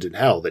imprisoned in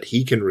hell, that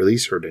he can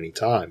release her at any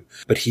time,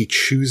 but he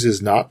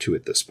chooses not to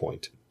at this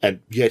point.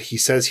 And yet he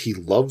says he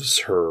loves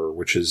her,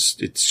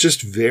 it's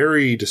just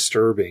very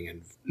disturbing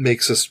and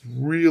makes us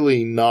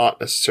really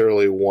not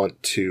necessarily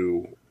want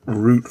to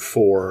root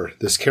for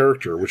this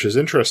character, which is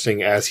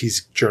interesting as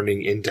he's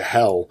journeying into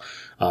hell,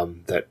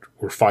 that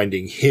we're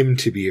finding him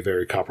to be a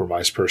very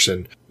compromised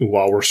person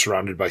while we're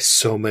surrounded by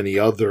so many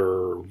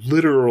other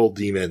literal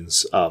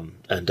demons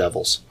and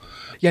devils.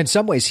 Yeah, in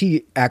some ways,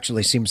 he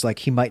actually seems like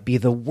he might be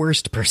the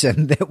worst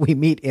person that we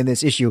meet in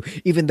this issue,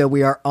 even though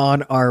we are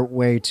on our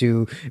way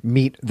to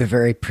meet the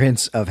very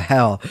Prince of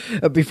Hell.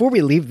 Before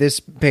we leave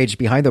this page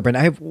behind, though, Brent,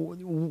 I have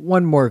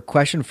one more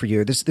question for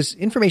you. This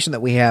information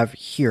that we have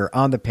here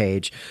on the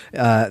page,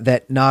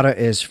 that Nada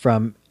is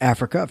from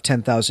Africa of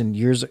 10,000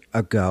 years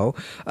ago.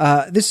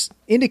 This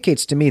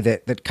indicates to me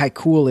that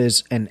Kaikul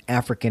is an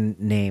African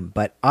name,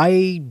 but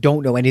I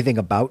don't know anything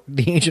about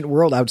the ancient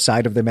world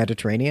outside of the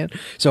Mediterranean.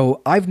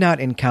 So I've not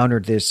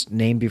encountered this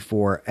name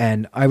before.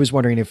 And I was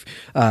wondering if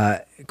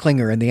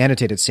Klinger and the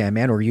Annotated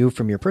Sandman, or you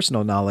from your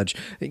personal knowledge,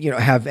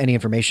 have any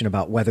information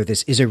about whether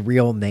this is a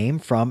real name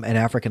from an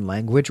African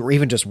language, or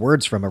even just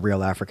words from a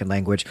real African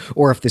language,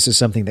 or if this is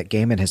something that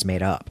Gaiman has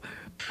made up.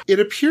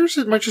 It appears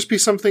it might just be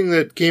something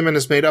that Gaiman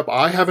has made up.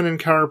 I haven't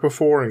encountered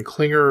before, and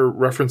Klinger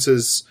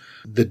references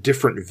the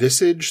different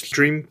visage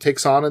Dream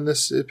takes on in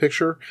this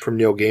picture from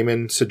Neil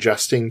Gaiman,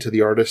 suggesting to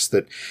the artist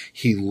that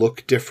he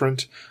look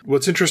different.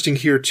 What's interesting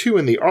here, too,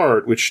 in the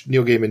art, which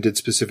Neil Gaiman did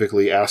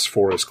specifically ask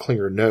for as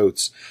Klinger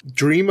notes,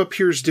 Dream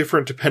appears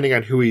different depending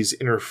on who he's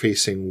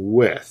interfacing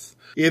with.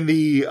 In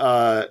the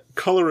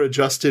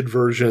color-adjusted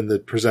version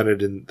that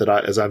presented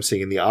as I'm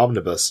seeing in the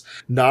omnibus,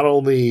 not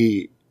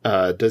only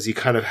does he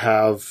kind of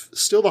have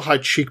still the high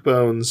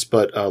cheekbones,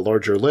 but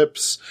larger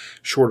lips,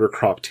 shorter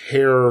cropped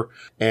hair,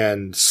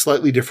 and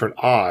slightly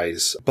different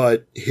eyes.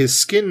 But his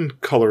skin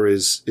color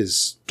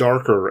is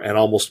darker and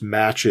almost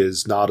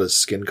matches Nada's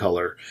skin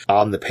color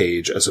on the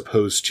page, as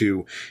opposed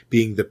to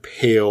being the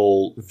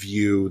pale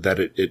view that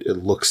it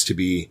looks to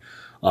be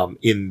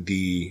in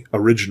the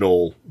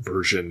original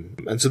version.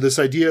 And so this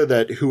idea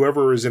that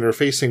whoever is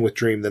interfacing with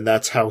Dream, then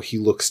that's how he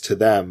looks to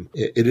them.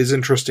 It is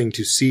interesting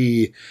to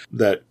see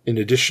that in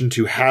addition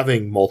to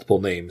having multiple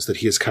names, that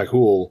he is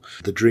Kaikul,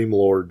 the Dream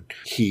Lord,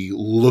 he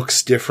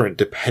looks different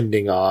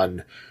depending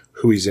on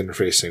who he's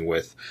interfacing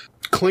with.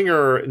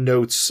 Klinger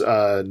notes,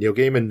 Neil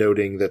Gaiman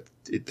noting that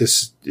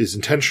this is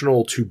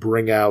intentional to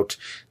bring out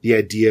the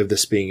idea of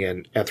this being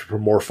an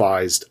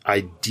anthropomorphized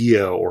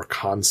idea or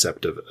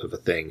concept of a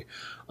thing.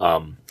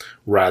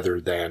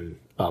 Rather than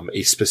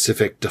a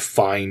specific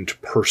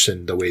defined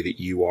person the way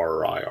that you are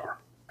or I are.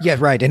 Yeah,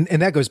 right. And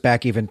that goes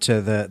back even to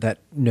that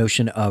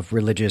notion of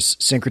religious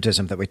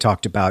syncretism that we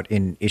talked about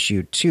in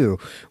issue 2,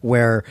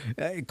 where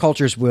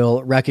cultures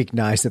will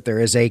recognize that there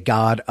is a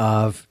god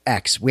of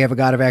X. We have a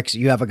god of X,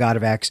 you have a god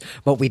of X,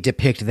 but we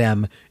depict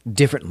them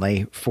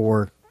differently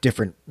for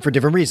different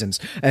reasons.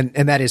 And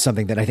that is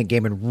something that I think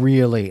Gaiman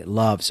really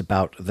loves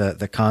about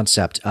the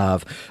concept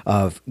of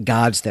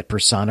gods that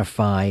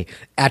personify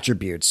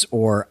attributes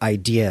or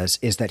ideas,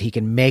 is that he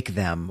can make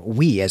them,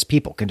 we as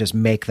people can just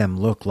make them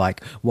look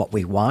like what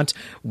we want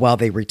while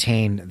they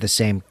retain the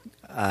same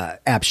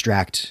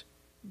abstract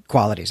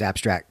qualities,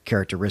 abstract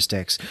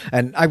characteristics.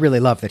 And I really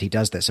love that he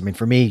does this. I mean,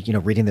 for me,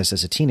 reading this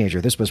as a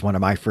teenager, this was one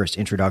of my first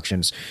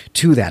introductions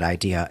to that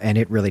idea, and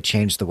it really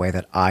changed the way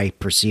that I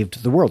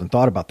perceived the world and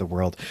thought about the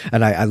world.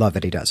 And I love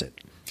that he does it.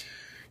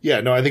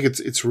 Yeah, no, I think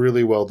it's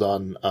really well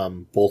done.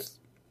 Both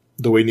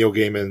the way Neil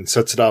Gaiman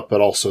sets it up, but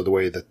also the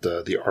way that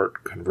the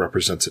art kind of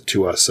represents it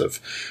to us,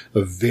 of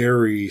a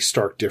very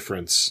stark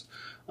difference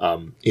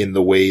in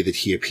the way that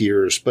he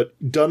appears, but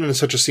done in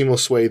such a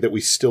seamless way that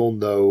we still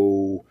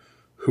know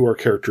who our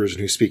character is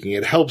and who's speaking.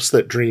 It helps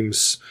that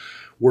Dream's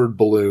word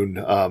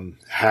balloon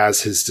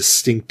has his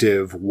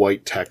distinctive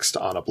white text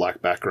on a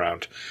black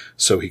background,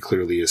 so he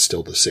clearly is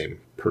still the same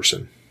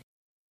person.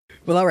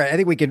 Well, all right. I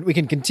think we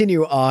can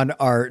continue on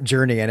our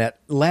journey, and at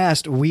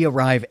last we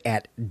arrive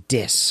at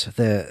Dis,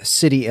 the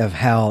city of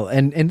hell,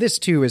 and this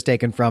too is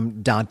taken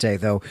from Dante,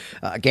 though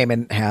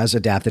Gaiman has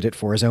adapted it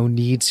for his own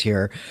needs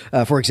here.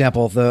 For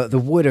example, the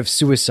Wood of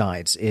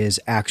Suicides is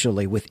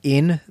actually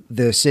within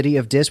the city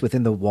of Dis,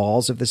 within the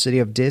walls of the city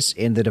of Dis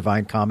in the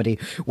Divine Comedy,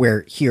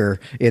 where here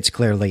it's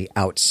clearly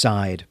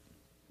outside.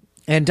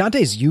 And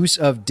Dante's use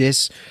of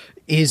Dis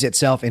is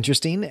itself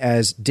interesting,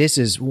 as Dis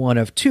is one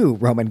of two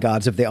Roman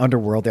gods of the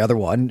underworld. The other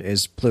one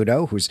is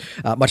Pluto, who's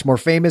much more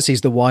famous. He's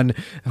the one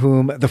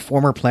whom the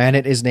former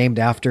planet is named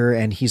after,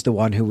 and he's the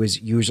one who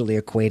is usually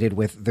equated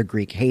with the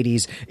Greek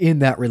Hades in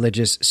that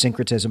religious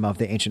syncretism of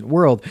the ancient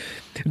world.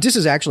 Dis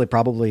is actually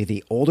probably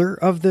the older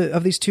of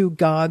these two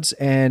gods,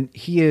 and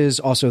he is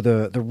also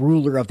the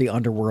ruler of the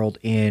underworld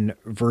in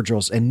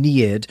Virgil's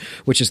Aeneid,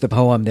 which is the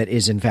poem that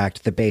is in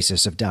fact the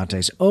basis of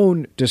Dante's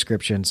own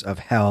descriptions of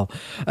hell.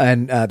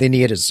 And the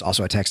Aeneid is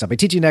also a text I'll be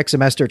teaching next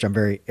semester, which I'm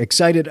very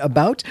excited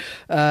about.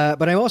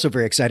 But I'm also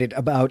very excited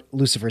about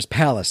Lucifer's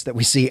Palace that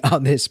we see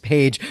on this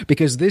page,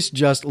 because this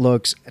just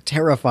looks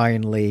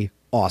terrifyingly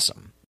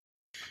awesome.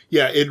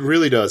 Yeah, it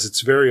really does.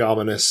 It's very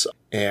ominous,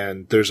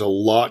 and there's a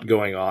lot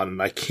going on,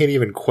 and I can't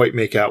even quite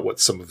make out what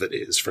some of it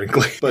is,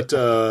 frankly. But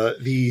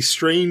the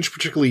strange,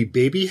 particularly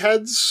baby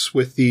heads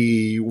with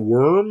the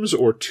worms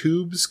or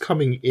tubes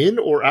coming in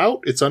or out,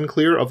 it's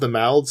unclear, of the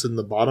mouths in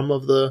the bottom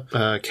of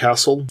the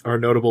castle are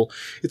notable.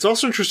 It's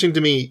also interesting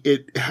to me,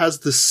 it has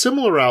the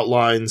similar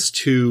outlines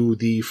to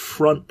the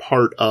front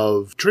part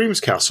of Dream's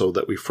Castle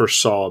that we first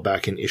saw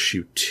back in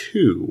issue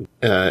 2.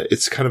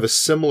 It's kind of a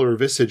similar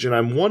visage, and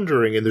I'm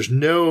wondering, and there's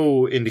no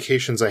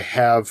indications I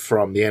have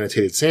from the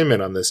annotated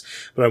Sandman on this,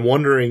 but I'm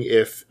wondering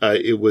if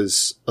it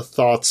was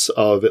thoughts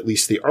of at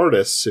least the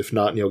artists, if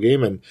not Neil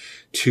Gaiman,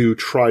 to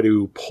try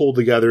to pull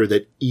together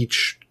that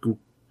each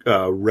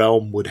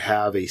realm would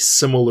have a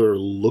similar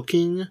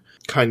looking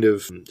kind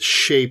of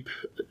shape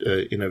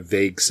in a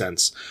vague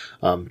sense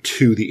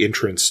to the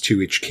entrance to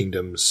each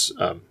kingdom's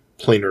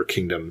planar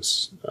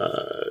kingdom's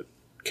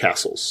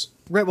castles.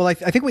 Right. Well, I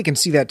think we can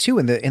see that too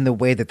in the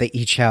way that they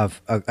each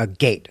have a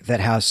gate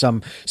that has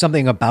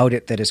something about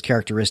it that is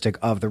characteristic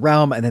of the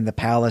realm, and then the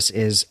palace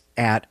is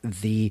at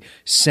the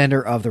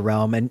center of the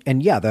realm.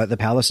 And yeah, the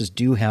palaces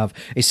do have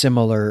a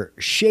similar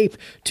shape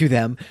to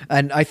them.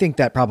 And I think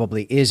that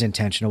probably is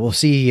intentional. We'll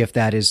see if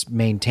that is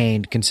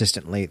maintained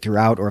consistently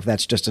throughout, or if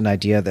that's just an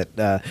idea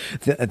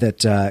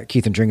that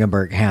Keith and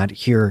Dringenberg had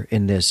here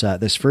in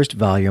this first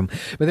volume.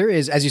 But there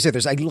is, as you said,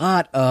 there's a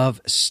lot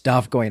of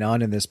stuff going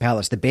on in this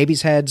palace. The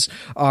babies' heads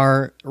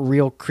are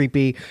real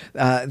creepy.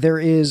 There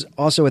is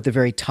also at the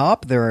very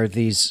top, there are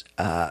these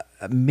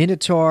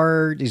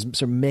minotaur, these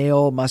sort of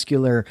male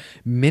muscular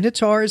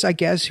minotaurs, I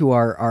guess, who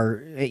are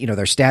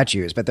they're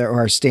statues, but they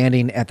are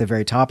standing at the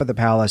very top of the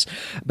palace.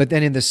 But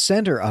then in the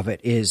center of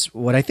it is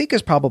what I think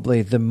is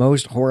probably the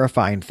most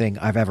horrifying thing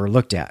I've ever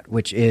looked at,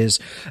 which is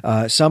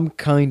some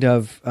kind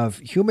of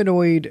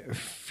humanoid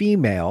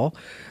female.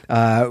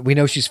 We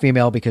know she's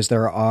female because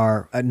there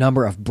are a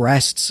number of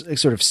breasts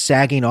sort of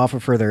sagging off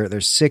of her.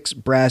 There's 6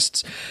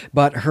 breasts,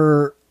 but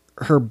her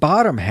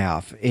bottom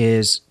half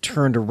is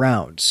turned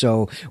around.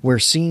 So we're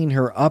seeing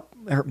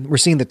we're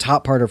seeing the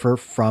top part of her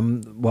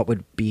from what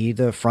would be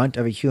the front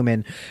of a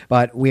human,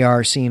 but we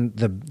are seeing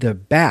the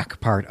back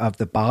part of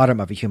the bottom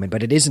of a human,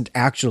 but it isn't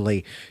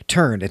actually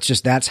turned. It's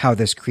just, that's how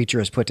this creature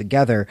is put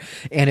together.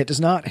 And it does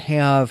not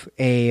have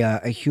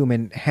a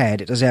human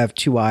head. It does have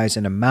 2 eyes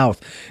and a mouth,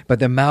 but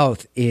the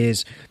mouth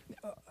is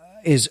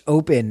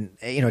open,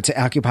 to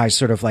occupy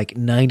sort of like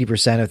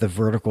 90% of the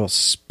vertical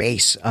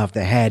space of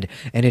the head.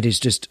 And it is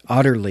just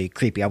utterly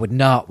creepy. I would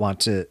not want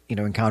to,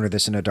 encounter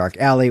this in a dark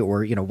alley,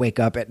 or, wake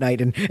up at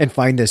night and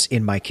find this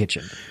in my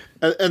kitchen.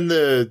 And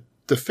the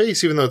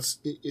face, even though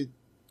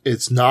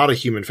it's not a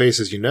human face,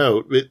 as you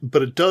know,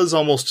 but it does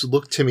almost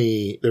look to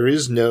me, there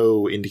is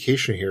no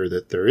indication here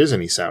that there is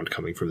any sound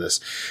coming from this,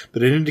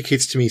 but it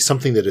indicates to me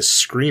something that is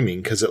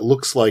screaming, because it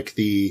looks like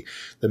the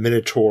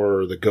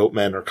Minotaur or the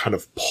Goatmen are kind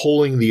of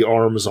pulling the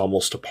arms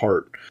almost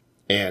apart.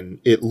 and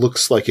it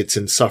looks like it's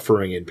in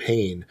suffering and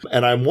pain.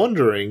 And I'm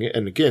wondering,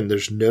 and again,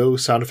 there's no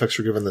sound effects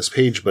were given on this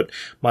page, but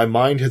my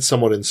mind had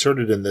somewhat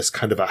inserted in this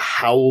kind of a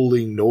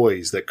howling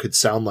noise that could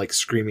sound like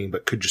screaming,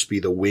 but could just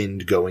be the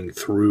wind going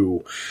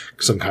through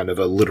some kind of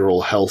a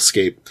literal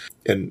hellscape.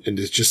 And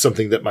it's just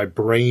something that my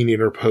brain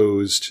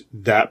interposed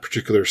that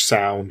particular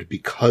sound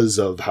because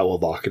of how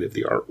evocative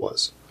the art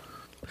was.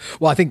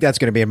 Well, I think that's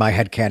going to be in my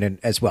headcanon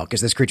as well,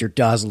 because this creature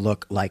does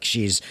look like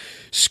she's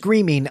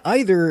screaming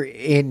either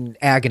in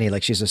agony,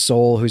 like she's a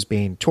soul who's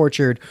being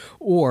tortured,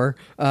 or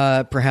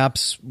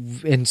perhaps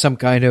in some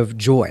kind of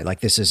joy,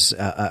 like this is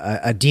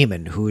a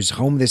demon whose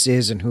home this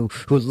is and who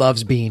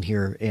loves being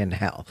here in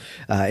hell.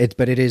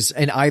 But it is,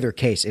 in either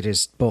case, it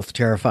is both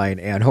terrifying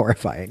and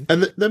horrifying.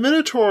 And the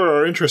Minotaur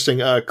are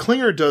interesting.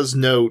 Klinger does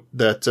note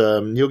that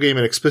Neil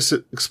Gaiman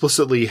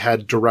explicitly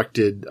had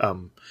directed...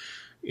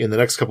 in the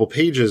next couple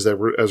pages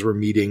as we're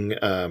meeting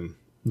the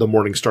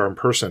Morningstar in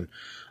person,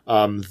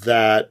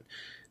 that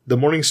the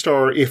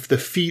Morningstar, if the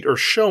feet are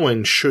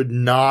shown, should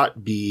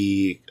not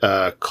be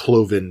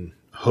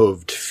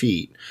cloven-hooved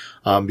feet,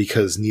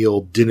 because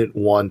Neil didn't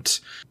want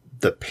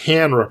the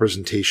Pan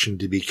representation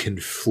to be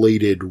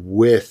conflated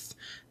with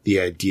the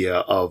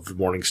idea of the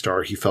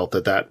Morningstar. He felt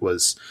that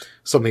was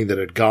something that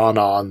had gone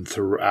on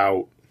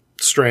throughout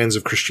strands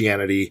of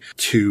Christianity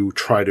to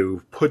try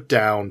to put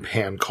down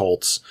Pan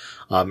cults,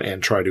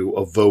 and try to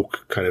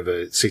evoke kind of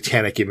a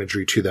satanic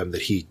imagery to them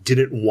that he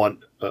didn't want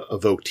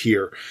evoked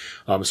here.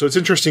 So it's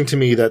interesting to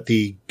me that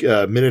the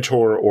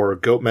Minotaur or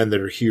Goatmen that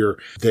are here,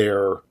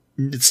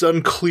 it's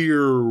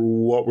unclear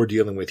what we're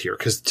dealing with here.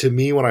 Because to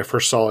me, when I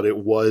first saw it, it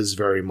was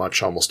very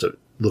much almost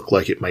looked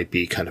like it might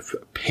be kind of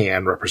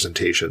Pan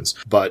representations.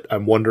 But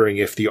I'm wondering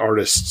if the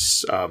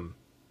artists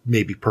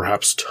maybe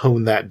perhaps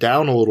tone that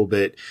down a little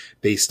bit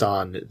based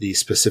on the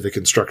specific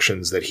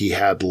instructions that he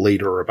had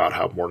later about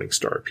how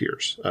Morningstar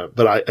appears.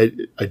 But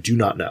I do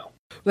not know.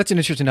 That's an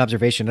interesting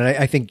observation. And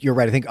I think you're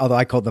right. I think, although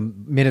I call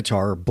them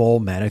Minotaur or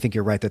bull-men, I think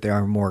you're right that they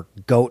are more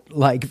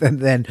goat-like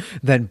than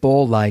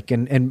bull-like.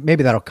 And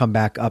maybe that'll come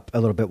back up a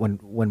little bit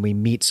when we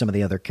meet some of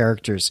the other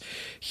characters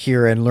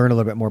here and learn a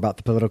little bit more about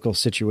the political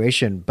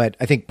situation. But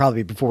I think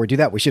probably before we do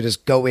that, we should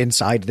just go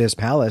inside this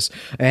palace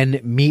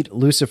and meet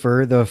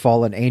Lucifer, the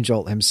fallen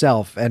angel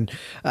himself. And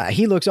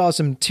he looks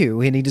awesome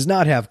too. And he does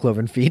not have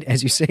cloven feet,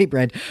 as you say,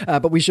 Brent.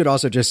 But we should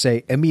also just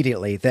say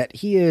immediately that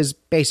he is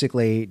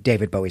basically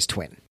David Bowie's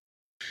twin.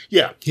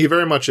 Yeah, he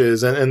very much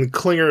is. And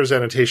Klinger's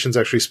annotations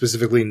actually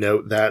specifically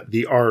note that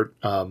the art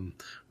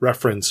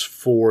reference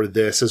for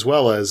this, as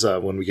well as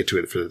when we get to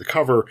it for the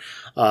cover,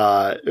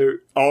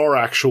 are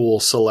actual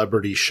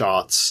celebrity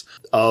shots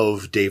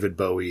of David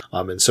Bowie.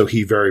 And so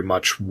he very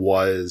much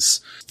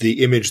was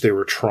the image they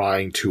were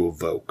trying to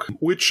evoke,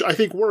 which I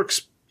think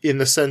works in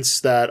the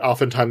sense that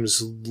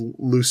oftentimes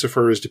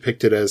Lucifer is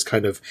depicted as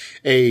kind of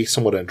A,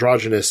 somewhat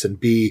androgynous, and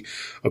B,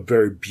 a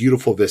very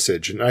beautiful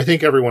visage. And I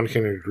think everyone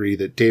can agree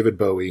that David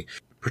Bowie,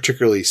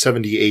 particularly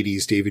 70s,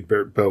 80s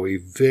David Bowie,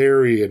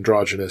 very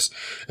androgynous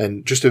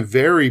and just a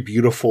very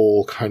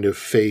beautiful kind of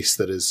face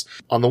that is,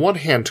 on the one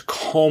hand,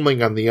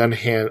 calming. On the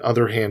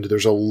other hand,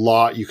 there's a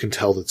lot you can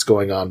tell that's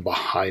going on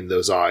behind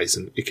those eyes,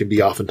 and it can be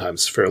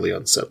oftentimes fairly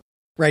unsettling.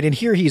 Right, and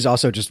here he's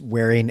also just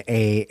wearing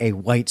a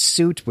white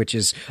suit, which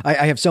is, I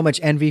have so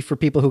much envy for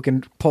people who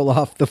can pull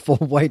off the full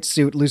white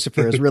suit.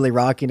 Lucifer is really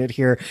rocking it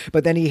here,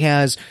 but then he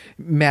has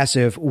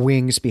massive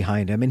wings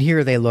behind him, and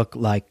here they look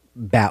like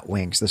bat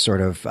wings, the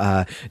sort of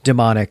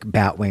demonic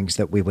bat wings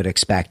that we would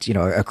expect,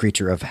 a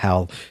creature of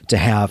hell to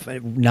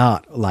have,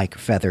 not like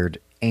feathered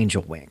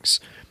angel wings.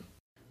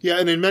 Yeah,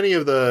 and in many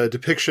of the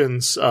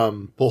depictions,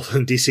 both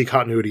in DC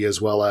continuity as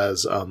well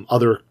as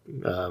other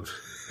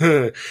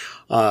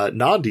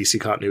non-DC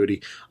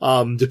continuity,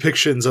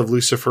 depictions of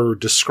Lucifer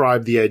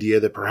describe the idea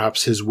that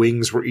perhaps his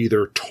wings were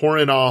either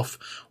torn off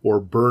or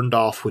burned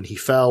off when he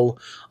fell,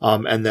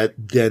 and that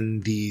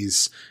then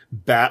these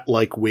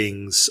bat-like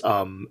wings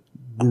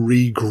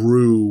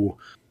regrew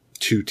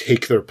to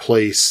take their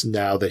place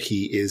now that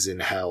he is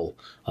in hell,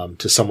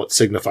 to somewhat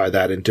signify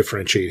that and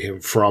differentiate him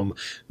from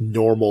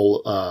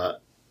normal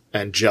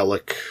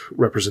angelic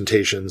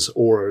representations,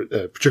 or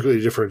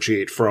particularly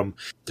differentiate from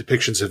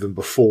depictions of him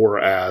before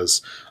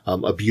as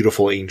a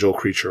beautiful angel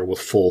creature with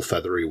full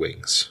feathery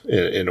wings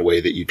in a way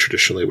that you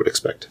traditionally would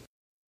expect.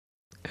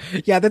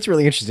 Yeah, that's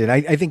really interesting.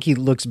 I think he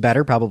looks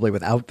better probably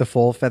without the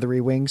full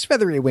feathery wings.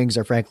 Feathery wings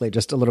are frankly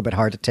just a little bit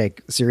hard to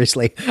take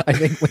seriously. I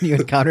think when you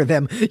encounter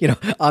them,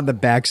 on the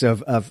backs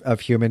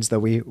of humans, though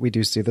we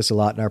do see this a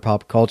lot in our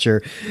pop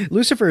culture.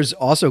 Lucifer's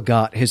also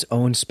got his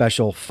own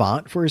special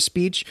font for his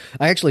speech.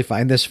 I actually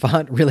find this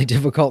font really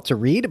difficult to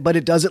read, but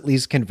it does at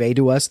least convey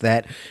to us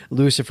that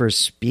Lucifer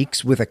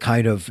speaks with a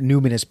kind of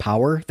numinous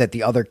power that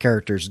the other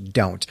characters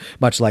don't,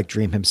 much like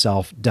Dream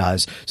himself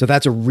does. So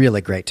that's a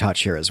really great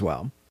touch here as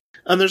well.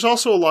 And there's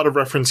also a lot of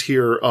reference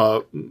here.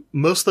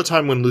 Most of the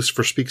time when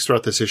Lucifer speaks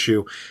throughout this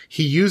issue,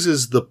 he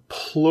uses the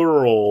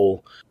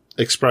plural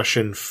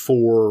expression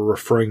for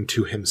referring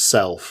to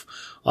himself.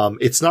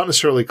 It's not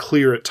necessarily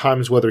clear at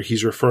times whether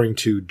he's referring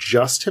to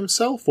just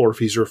himself or if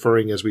he's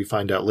referring, as we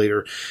find out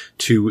later,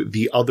 to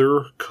the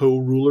other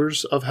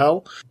co-rulers of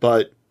Hell.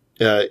 But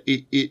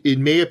it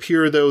may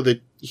appear, though,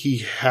 that he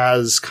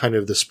has kind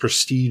of this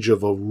prestige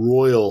of a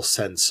royal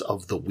sense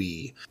of the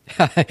we.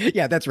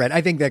 Yeah, that's right.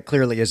 I think that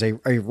clearly is a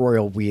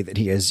royal we that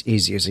he's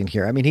using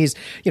here. I mean, he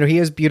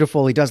is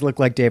beautiful. He does look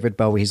like David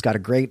Bowie. He's got a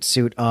great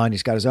suit on.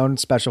 He's got his own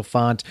special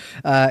font.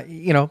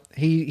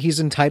 He's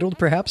entitled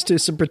perhaps to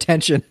some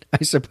pretension,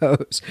 I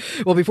suppose.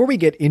 Well, before we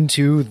get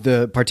into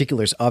the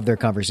particulars of their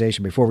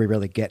conversation, before we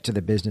really get to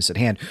the business at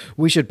hand,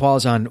 we should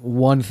pause on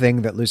one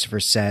thing that Lucifer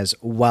says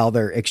while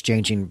they're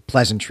exchanging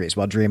pleasantries,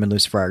 while Dream and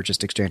Lucifer are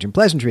just exchanging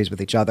pleasantries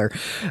with each other,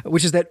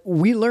 which is that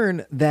we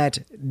learn that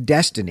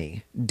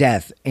destiny,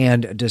 death,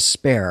 and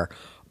despair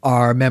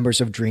are members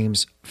of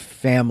Dream's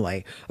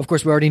family. Of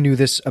course, we already knew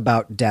this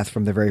about death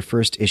from the very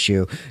first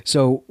issue.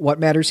 So what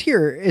matters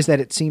here is that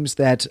it seems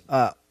that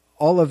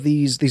all of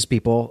these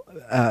people,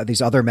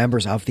 these other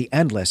members of the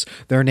Endless,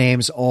 their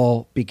names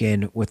all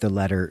begin with the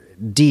letter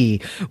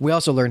D. We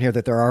also learn here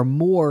that there are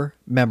more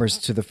members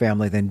to the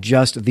family than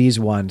just these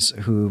ones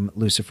whom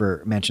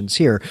Lucifer mentions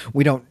here.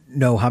 We don't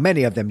know how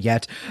many of them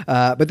yet,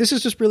 but this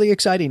is just really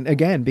exciting,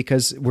 again,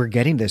 because we're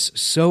getting this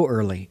so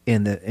early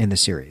in the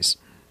series.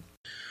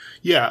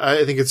 Yeah,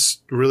 I think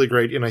it's really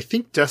great. And I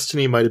think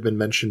Destiny might have been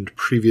mentioned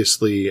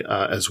previously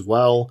as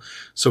well.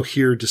 So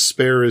here,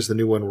 Despair is the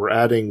new one we're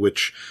adding,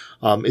 which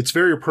it's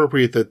very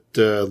appropriate that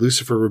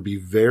Lucifer would be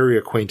very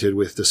acquainted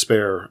with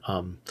Despair,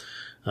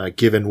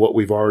 given what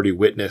we've already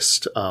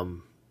witnessed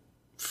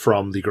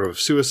from the Grove of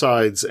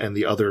Suicides and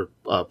the other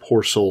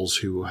poor souls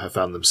who have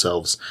found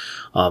themselves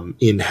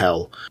in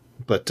Hell.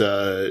 But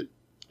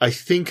I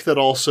think that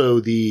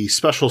also the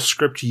special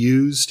script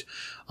used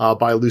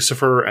by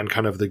Lucifer and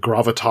kind of the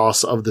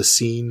gravitas of the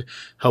scene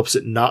helps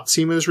it not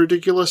seem as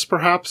ridiculous,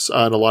 perhaps,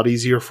 and a lot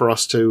easier for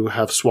us to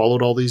have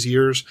swallowed all these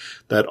years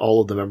that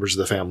all of the members of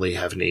the family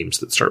have names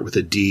that start with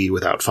a D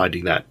without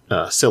finding that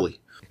silly.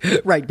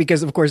 Right,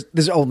 because of course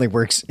this only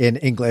works in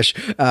English.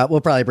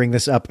 We'll probably bring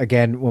this up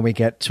again when we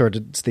get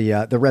towards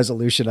the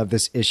resolution of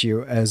this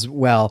issue as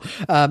well.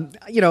 I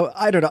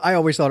don't know. I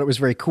always thought it was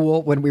very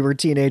cool when we were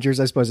teenagers.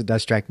 I suppose it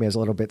does strike me as a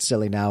little bit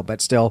silly now, but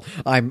still,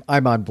 I'm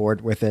on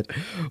board with it.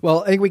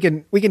 Well, I think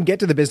we can get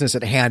to the business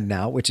at hand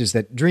now, which is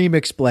that Dream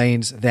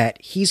explains that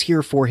he's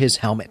here for his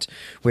helmet,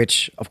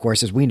 which, of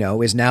course, as we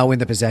know, is now in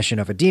the possession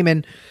of a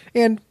demon,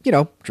 and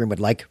Dream would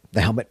like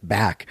the helmet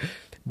back,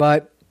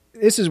 but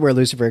this is where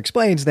Lucifer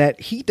explains that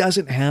he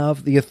doesn't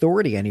have the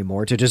authority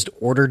anymore to just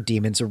order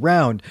demons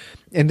around.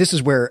 And this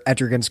is where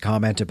Etrigan's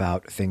comment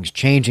about things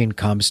changing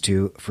comes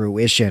to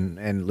fruition.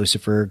 And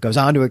Lucifer goes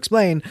on to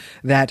explain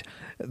that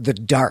the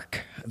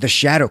dark, the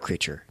shadow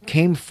creature,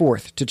 came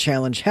forth to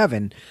challenge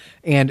heaven,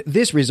 and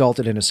this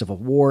resulted in a civil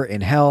war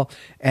in Hell,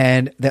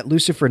 and that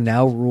Lucifer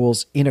now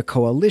rules in a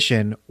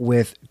coalition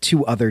with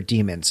two other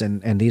demons,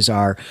 and these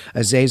are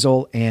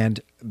Azazel and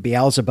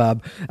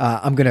Beelzebub.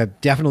 I'm going to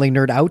definitely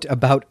nerd out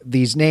about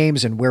these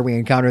names and where we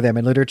encounter them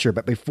in literature,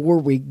 but before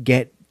we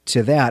get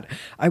to that,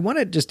 I want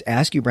to just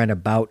ask you, Brent,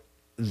 about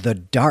the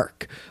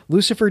dark.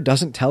 Lucifer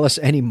doesn't tell us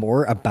any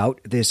more about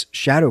this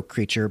shadow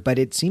creature, but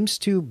it seems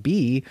to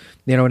be,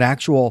 an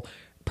actual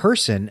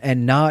person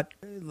and not,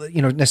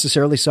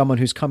 necessarily someone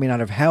who's coming out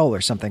of hell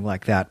or something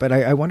like that. But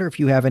I wonder if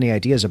you have any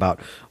ideas about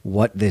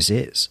what this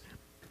is.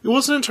 It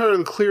wasn't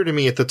entirely clear to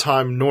me at the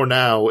time, nor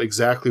now,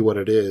 exactly what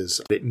it is.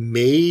 It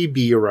may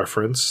be a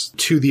reference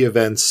to the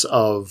events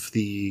of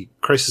the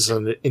Crisis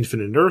on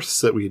Infinite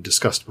Earths that we had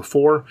discussed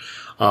before,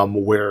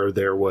 where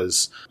there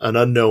was an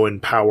unknown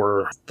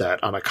power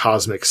that on a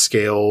cosmic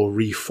scale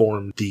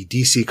reformed the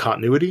DC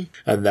continuity,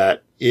 and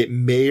that it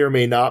may or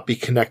may not be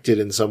connected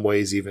in some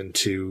ways even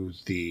to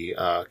the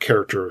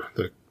character,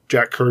 the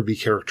Jack Kirby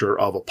character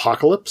of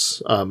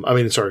Apocalypse.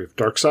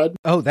 Darkseid.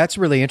 Oh, that's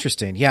really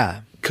interesting.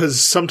 Yeah.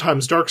 Because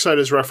sometimes Darkseid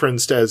is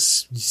referenced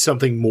as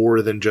something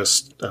more than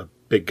just a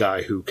big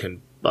guy who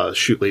can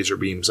shoot laser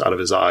beams out of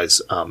his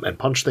eyes and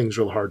punch things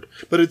real hard.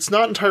 But it's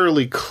not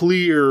entirely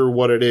clear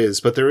what it is.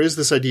 But there is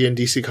this idea in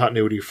DC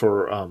continuity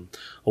for a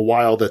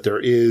while that there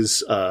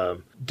is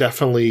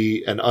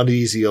definitely an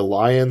uneasy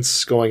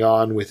alliance going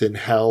on within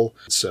Hell.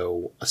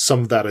 So some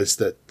of that is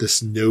that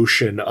this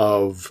notion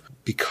of,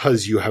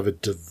 because you have a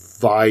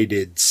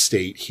divided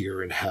state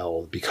here in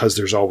Hell, because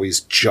there's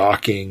always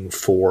jockeying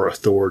for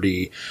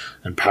authority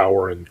and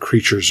power, and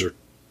creatures or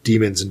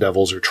demons and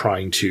devils are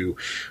trying to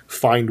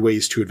find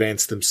ways to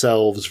advance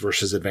themselves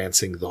versus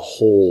advancing the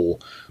whole,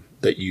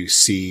 that you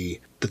see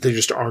that they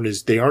just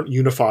aren't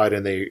unified,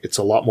 and it's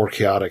a lot more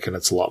chaotic and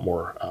it's a lot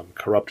more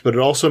corrupt. But it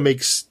also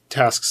makes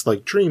tasks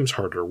like Dreams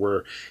harder,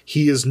 where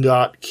he is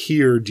not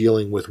here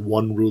dealing with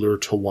one ruler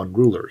to one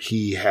ruler.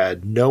 He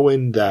had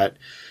known that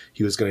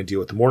he was going to deal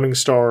with the Morning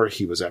Star.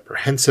 He was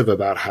apprehensive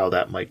about how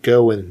that might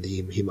go and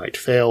he might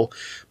fail.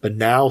 But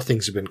now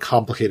things have been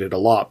complicated a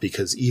lot,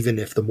 because even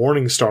if the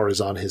Morning Star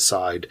is on his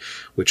side,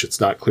 which it's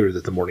not clear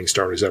that the Morning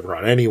Star is ever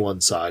on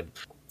anyone's side,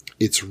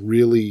 it's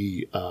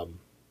really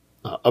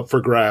up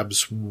for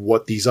grabs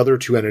what these other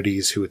two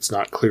entities, who it's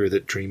not clear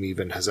that Dream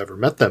even has ever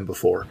met them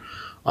before,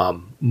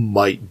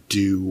 might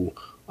do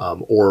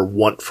or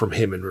want from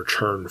him in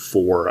return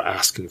for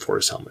asking for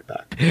his helmet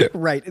back.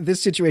 Right.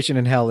 This situation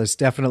in hell is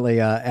definitely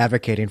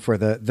advocating for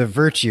the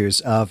virtues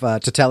of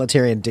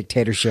totalitarian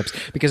dictatorships,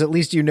 because at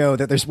least you know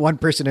that there's one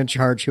person in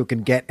charge who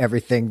can get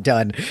everything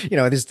done. You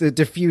know, this, the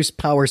diffuse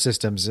power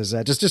systems is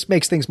just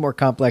makes things more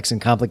complex and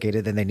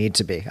complicated than they need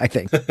to be, I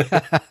think.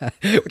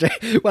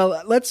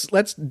 Well,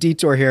 let's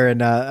detour here,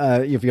 and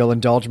if you'll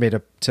indulge me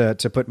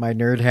to put my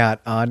nerd hat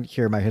on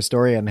here, my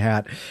historian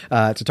hat,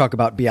 to talk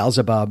about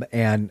Beelzebub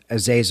and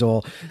Azazel.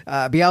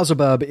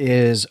 Beelzebub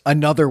is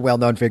another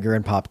well-known figure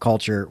in pop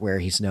culture, where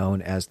he's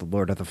known as the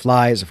Lord of the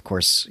Flies. Of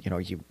course, you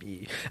know,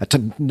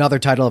 another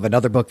title of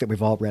another book that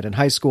we've all read in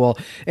high school.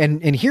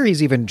 And here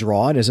he's even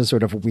drawn as a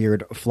sort of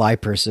weird fly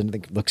person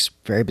that looks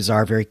very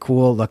bizarre, very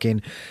cool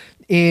looking.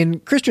 In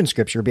Christian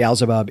scripture,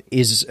 Beelzebub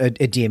is a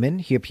demon.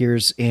 He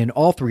appears in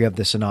all three of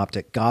the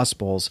synoptic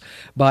gospels,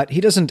 but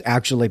he doesn't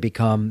actually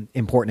become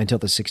important until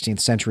the 16th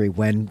century,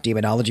 when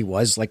demonology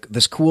was like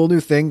this cool new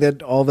thing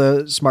that all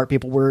the smart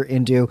people were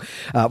into.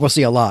 We'll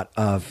see a lot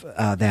of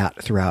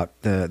that throughout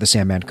the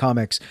Sandman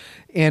comics.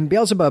 And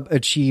Beelzebub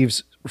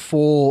achieves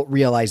full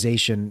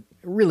realization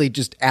really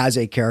just as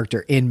a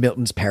character in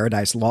Milton's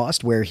Paradise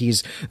Lost, where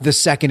he's the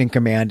second in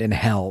command in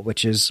hell,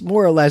 which is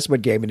more or less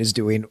what Gaiman is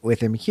doing with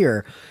him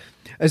here.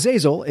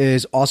 Azazel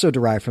is also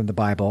derived from the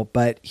Bible,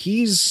 but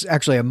he's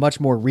actually a much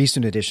more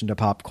recent addition to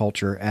pop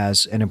culture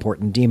as an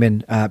important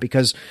demon,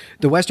 because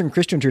the Western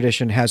Christian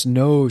tradition has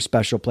no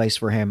special place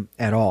for him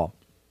at all.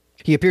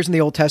 He appears in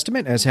the Old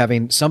Testament as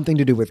having something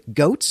to do with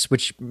goats,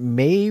 which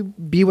may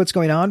be what's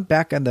going on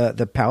back on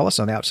the palace,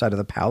 on the outside of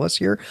the palace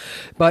here.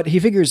 But he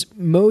figures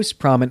most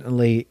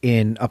prominently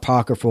in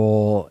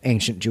apocryphal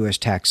ancient Jewish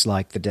texts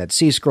like the Dead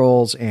Sea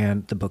Scrolls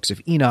and the books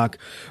of Enoch,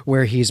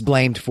 where he's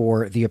blamed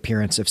for the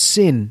appearance of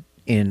sin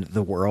in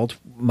the world,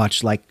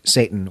 much like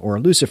Satan or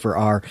Lucifer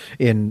are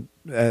in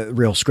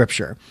real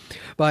scripture.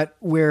 But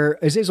where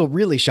Azazel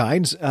really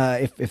shines,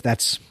 if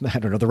that's, I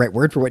don't know, the right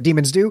word for what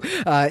demons do,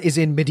 is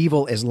in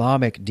medieval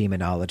Islamic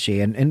demonology.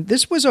 And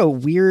this was a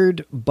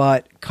weird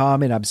but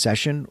common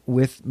obsession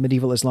with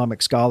medieval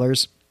Islamic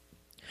scholars.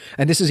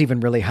 And this is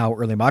even really how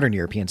early modern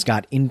Europeans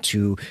got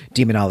into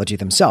demonology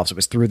themselves. It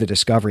was through the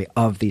discovery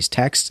of these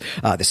texts.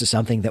 This is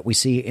something that we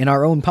see in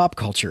our own pop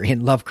culture,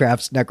 in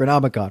Lovecraft's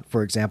Necronomicon,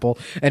 for example,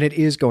 and it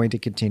is going to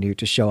continue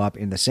to show up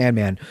in the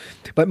Sandman.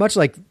 But much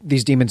like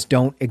these demons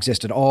don't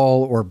exist at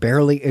all or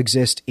barely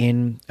exist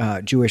in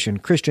Jewish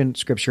and Christian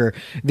scripture,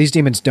 these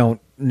demons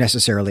don't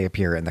necessarily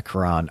appear in the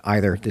Quran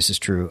either. This is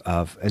true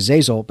of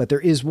Azazel, but there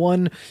is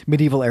one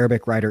medieval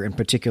Arabic writer in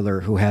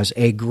particular who has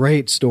a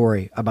great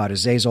story about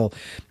Azazel,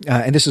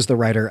 and this is the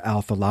writer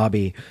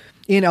Al-Thalabi.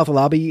 In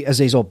Al-Thalabi,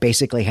 Azazel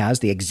basically has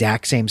the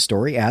exact same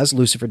story as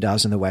Lucifer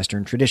does in the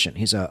Western tradition.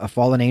 He's a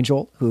fallen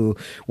angel who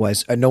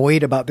was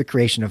annoyed about the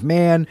creation of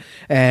man,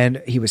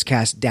 and he was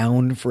cast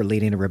down for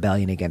leading a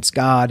rebellion against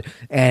God,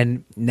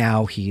 and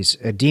now he's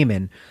a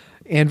demon.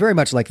 And very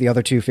much like the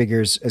other two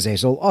figures,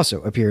 Azazel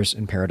also appears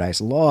in Paradise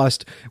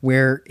Lost,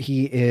 where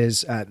he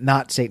is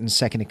not Satan's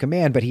second in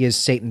command, but he is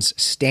Satan's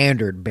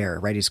standard bearer,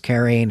 right? He's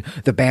carrying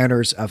the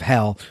banners of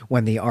hell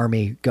when the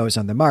army goes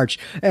on the march.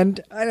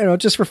 And I don't know,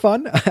 just for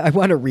fun, I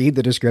want to read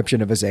the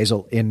description of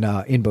Azazel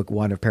in Book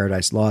 1 of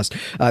Paradise Lost.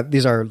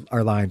 These are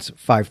our lines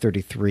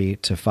 533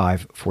 to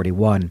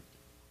 541.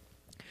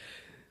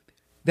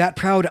 That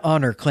proud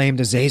honor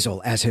claimed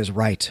Azazel as his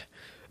right.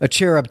 A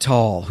cherub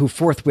tall, who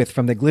forthwith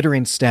from the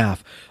glittering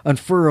staff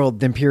unfurled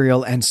the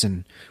imperial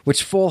ensign,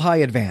 which full high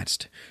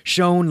advanced,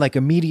 shone like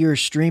a meteor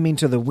streaming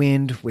to the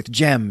wind with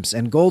gems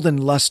and golden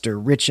luster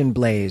rich and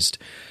blazed.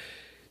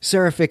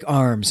 Seraphic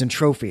arms and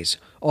trophies,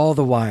 all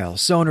the while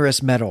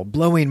sonorous metal,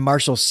 blowing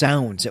martial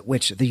sounds at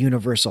which the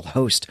universal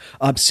host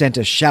upsent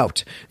a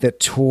shout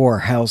that tore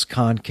hell's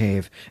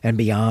concave and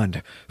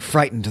beyond,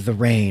 frightened the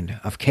reign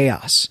of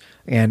chaos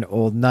and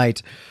old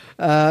night.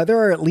 There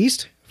are at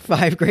least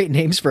 5 great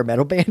names for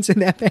metal bands in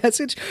that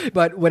passage.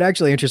 But what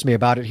actually interests me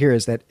about it here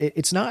is that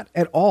it's not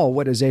at all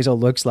what Azazel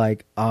looks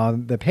like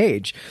on the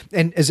page.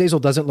 And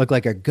Azazel doesn't look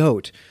like a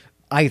goat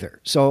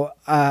either. So,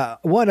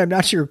 one, I'm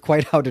not sure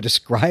quite how to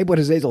describe what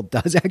Azazel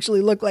does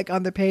actually look like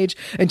on the page.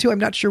 And 2, I'm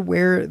not sure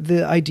where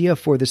the idea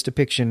for this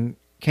depiction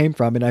came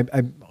from. And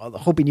I'm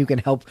hoping you can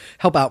help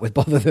out with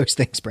both of those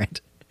things,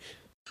 Brent.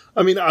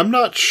 I mean, I'm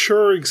not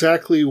sure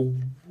exactly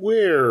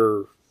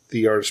where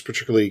the artist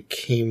particularly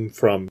came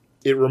from.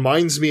 It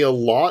reminds me a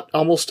lot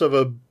almost of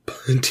a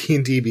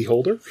D&D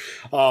Beholder,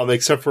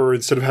 except for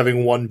instead of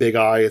having one big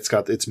eye, it's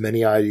got its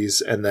many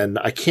eyes, and then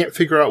I can't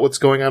figure out what's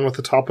going on with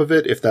the top of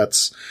it, if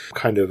that's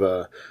kind of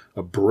a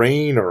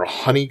brain or a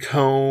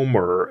honeycomb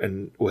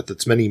and with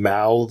its many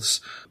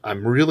mouths.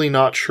 I'm really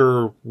not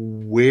sure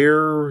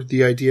where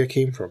the idea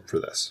came from for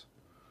this.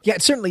 Yeah,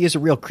 it certainly is a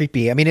real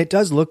creepy. I mean, it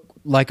does look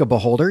like a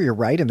beholder, you're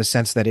right, in the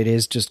sense that it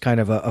is just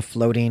kind of a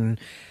floating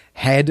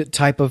head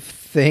type of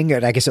thing.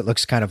 And I guess it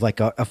looks kind of like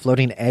a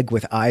floating egg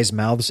with eyes,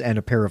 mouths, and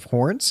a pair of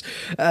horns.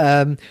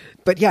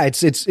 But yeah,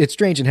 it's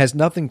strange and has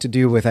nothing to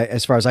do with,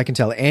 as far as I can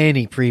tell,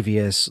 any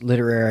previous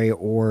literary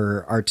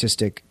or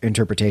artistic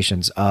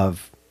interpretations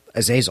of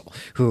Azazel,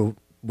 who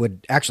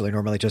would actually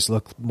normally just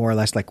look more or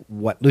less like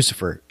what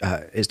Lucifer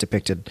is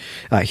depicted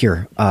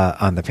here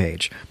on the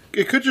page.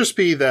 It could just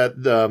be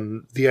that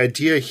the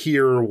idea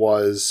here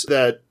was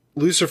that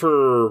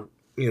Lucifer,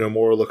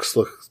 more looks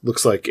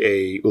like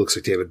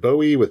David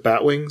Bowie with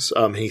bat wings.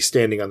 He's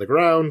standing on the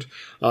ground,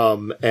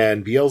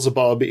 and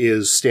Beelzebub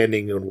is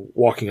standing and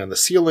walking on the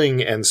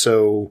ceiling, and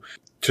so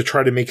to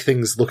try to make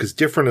things look as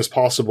different as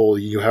possible,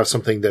 you have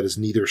something that is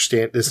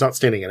it's not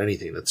standing on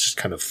anything. That's just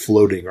kind of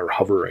floating or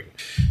hovering.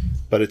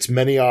 But its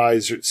many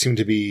eyes seem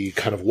to be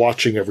kind of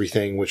watching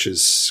everything, which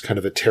is kind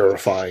of a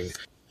terrifying,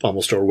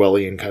 almost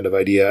Orwellian kind of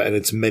idea. And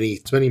its many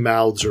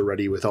mouths are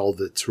ready with all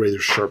of its razor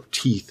sharp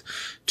teeth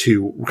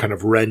to kind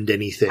of rend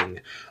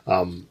anything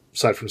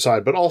side from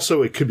side. But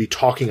also it could be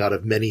talking out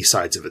of many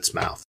sides of its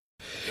mouth.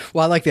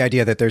 Well, I like the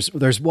idea that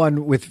there's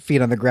one with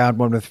feet on the ground,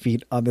 one with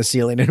feet on the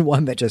ceiling, and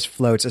one that just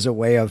floats as a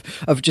way of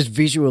just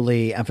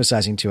visually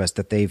emphasizing to us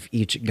that they've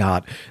each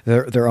got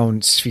their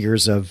own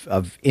spheres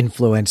of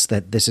influence,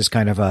 that this is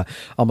kind of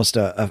almost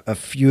a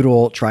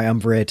feudal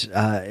triumvirate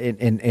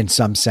in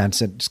some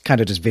sense. It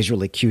kind of just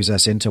visually cues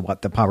us into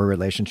what the power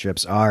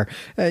relationships are.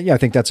 I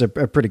think that's a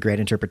pretty great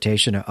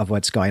interpretation of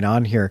what's going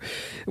on here.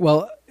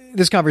 Well,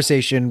 this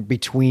conversation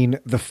between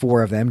the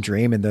four of them,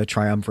 Dream and the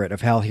Triumvirate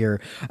of Hell here,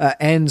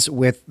 ends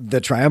with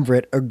the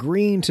Triumvirate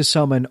agreeing to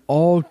summon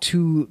all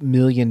 2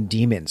 million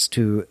demons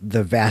to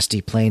the vasty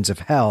plains of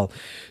Hell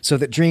so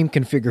that Dream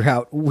can figure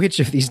out which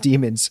of these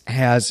demons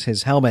has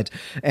his helmet.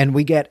 And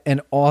we get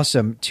an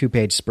awesome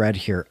 2-page spread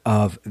here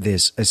of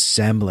this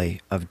assembly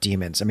of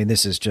demons. I mean,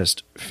 this is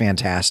just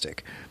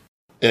fantastic.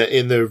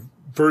 In the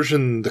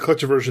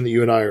collector version that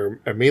you and I are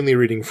mainly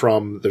reading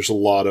from, there's a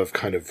lot of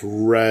kind of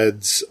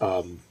reds,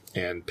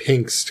 and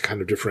pinks to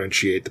kind of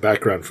differentiate the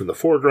background from the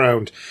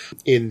foreground.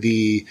 In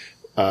the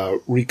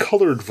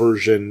recolored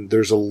version,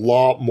 there's a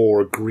lot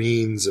more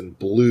greens and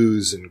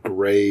blues and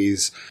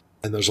grays,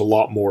 and there's a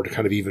lot more to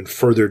kind of even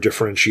further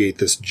differentiate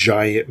this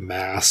giant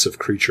mass of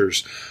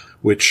creatures,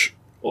 which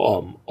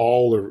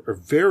all are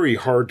very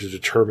hard to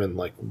determine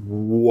like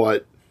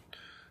what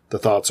the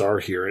thoughts are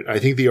here. And I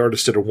think the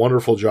artist did a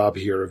wonderful job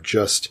here of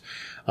just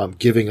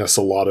giving us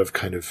a lot of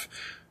kind of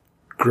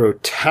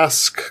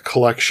grotesque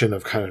collection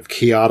of kind of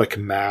chaotic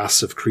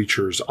mass of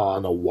creatures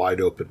on a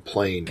wide open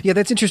plain. Yeah,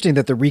 that's interesting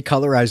that the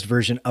recolorized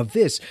version of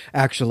this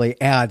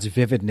actually adds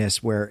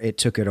vividness where it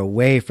took it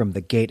away from the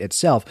gate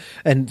itself.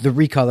 And the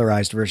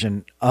recolorized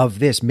version of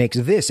this makes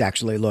this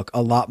actually look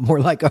a lot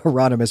more like a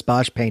Hieronymus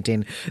Bosch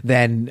painting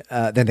than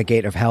the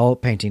Gate of Hell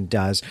painting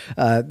does.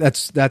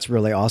 That's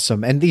really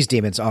awesome. And these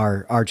demons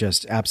are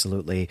just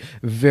absolutely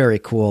very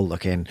cool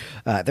looking.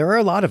 There are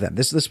a lot of them.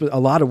 This was a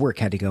lot of work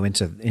had to go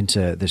into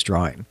this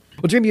drawing.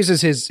 Well, Dream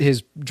uses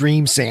his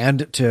dream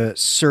sand to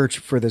search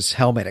for this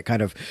helmet. It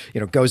kind of,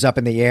 goes up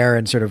in the air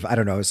and sort of, I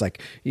don't know, it's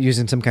like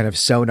using some kind of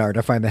sonar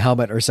to find the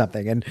helmet or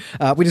something. And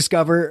we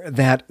discover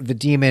that the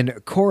demon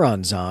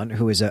Choronzon,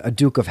 who is a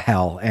Duke of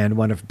Hell and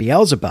one of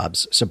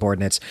Beelzebub's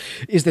subordinates,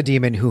 is the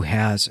demon who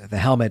has the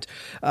helmet.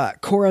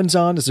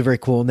 Choronzon is a very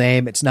cool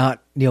name. It's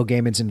not Neil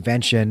Gaiman's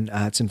invention.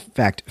 It's in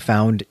fact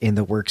found in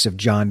the works of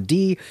John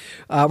Dee.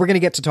 We're going to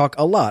get to talk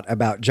a lot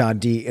about John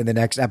Dee in the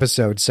next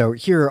episode. So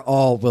here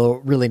all we'll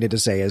really need to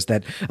say is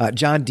that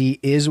John Dee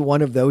is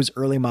one of those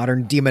early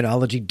modern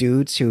demonology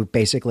dudes who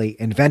basically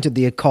invented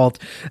the occult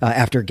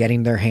after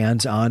getting their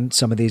hands on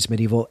some of these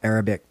medieval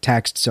Arabic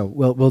texts. So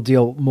we'll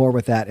deal more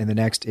with that in the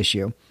next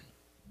issue.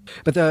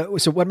 But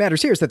so what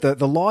matters here is that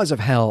the laws of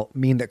hell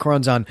mean that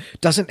Choronzon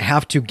doesn't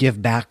have to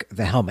give back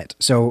the helmet.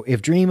 So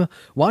if Dream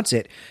wants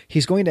it,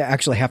 he's going to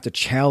actually have to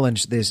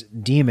challenge this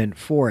demon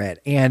for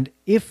it. And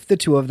if the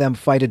two of them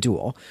fight a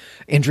duel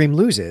and Dream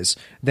loses,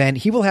 then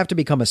he will have to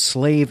become a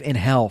slave in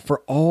hell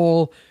for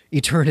all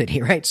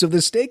eternity, right? So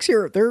the stakes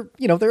here, they're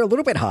a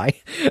little bit high,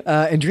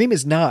 and Dream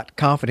is not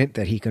confident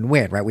that he can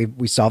win, right?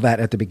 We saw that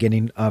at the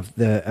beginning of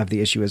the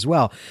issue as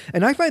well.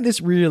 And I find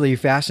this really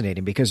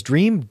fascinating because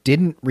Dream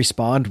didn't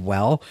respond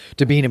well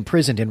to being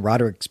imprisoned in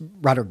Roderick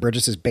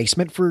Burgess's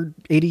basement for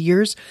 80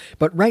 years,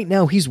 but right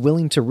now he's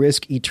willing to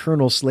risk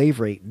eternal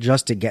slavery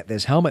just to get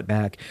this helmet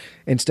back,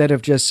 instead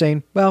of just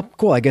saying, well,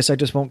 cool, I guess I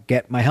just won't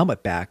get my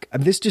helmet back. I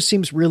mean, this just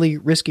seems really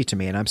risky to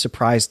me, and I'm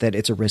surprised that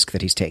it's a risk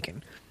that he's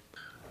taking.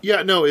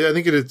 Yeah, no, I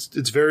think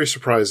it's very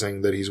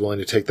surprising that he's willing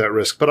to take that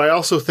risk. But I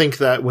also think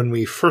that when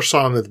we first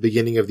saw him at the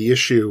beginning of the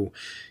issue,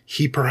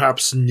 he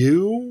perhaps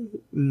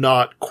knew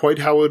not quite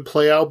how it would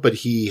play out, but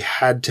he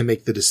had to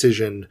make the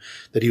decision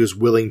that he was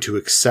willing to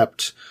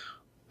accept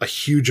a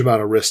huge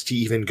amount of risk to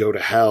even go to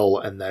hell,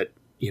 and that,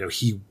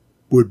 he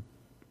would,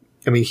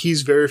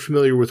 he's very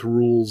familiar with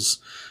rules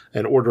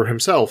and order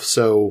himself.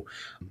 So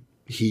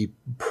he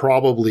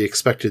probably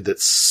expected that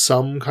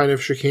some kind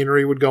of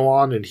chicanery would go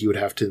on and he would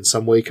have to in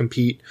some way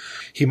compete.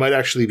 He might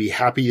actually be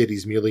happy that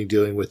he's merely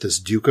dealing with this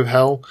Duke of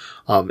Hell,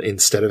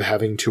 instead of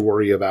having to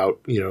worry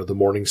about, the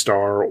Morning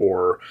Star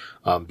or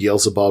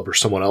Beelzebub or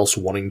someone else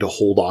wanting to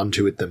hold on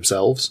to it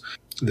themselves.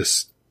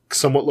 This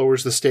somewhat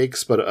lowers the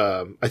stakes, but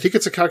I think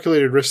it's a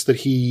calculated risk that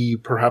he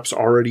perhaps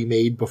already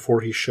made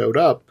before he showed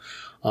up.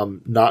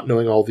 Not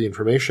knowing all the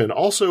information.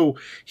 Also,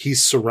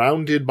 he's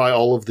surrounded by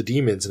all of the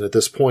demons, and at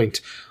this point,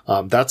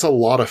 that's a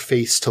lot of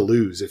face to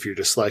lose if you're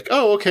just like,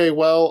 oh, okay,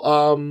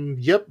 well,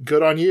 yep,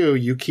 good on you,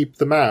 you keep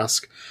the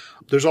mask.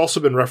 There's also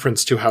been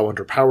reference to how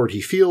underpowered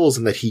he feels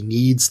and that he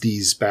needs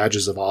these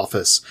badges of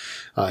office,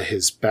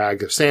 his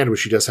bag of sand,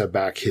 which he does have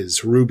back,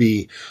 his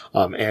ruby,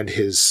 and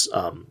his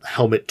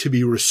helmet to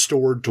be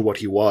restored to what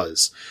he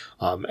was.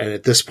 And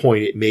at this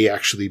point, it may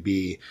actually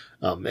be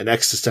an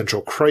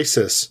existential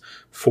crisis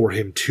for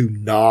him to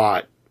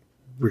not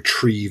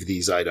retrieve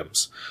these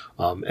items.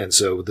 And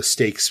so the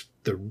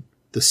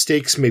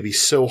stakes may be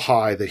so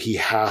high that he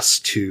has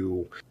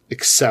to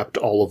accept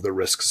all of the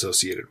risks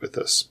associated with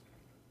this.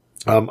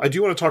 I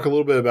do want to talk a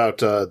little bit about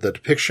the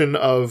depiction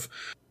of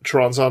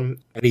Choronzon,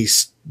 and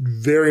he's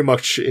very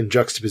much in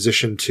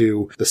juxtaposition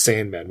to the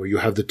Sandman, where you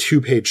have the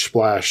 2-page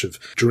splash of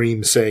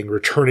Dream saying,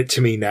 "Return it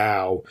to me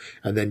now,"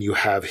 and then you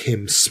have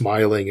him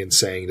smiling and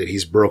saying that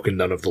he's broken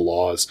none of the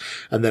laws.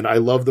 And then I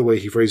love the way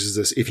he phrases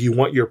this: "If you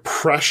want your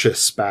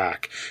precious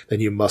back,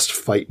 then you must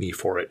fight me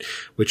for it,"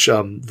 which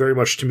very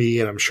much to me,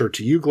 and I'm sure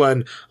to you,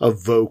 Glenn,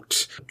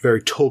 evoked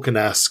very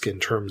Tolkien-esque in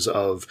terms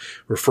of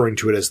referring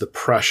to it as the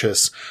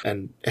precious,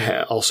 and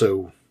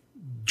also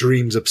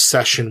Dream's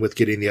obsession with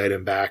getting the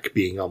item back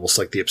being almost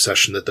like the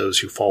obsession that those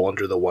who fall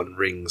under the One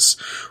Ring's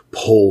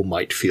pull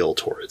might feel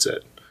towards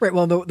it. Right.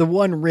 Well, the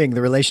One Ring,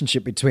 the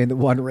relationship between the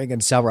One Ring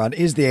and Sauron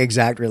is the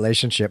exact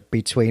relationship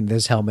between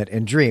this helmet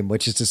and Dream,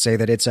 which is to say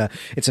that it's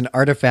an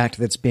artifact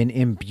that's been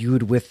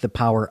imbued with the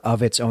power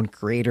of its own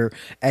creator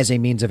as a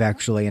means of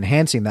actually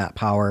enhancing that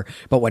power.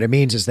 But what it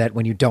means is that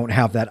when you don't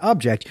have that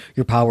object,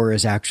 your power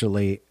is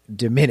actually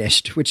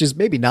diminished, which is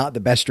maybe not the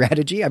best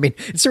strategy. I mean,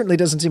 it certainly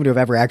doesn't seem to have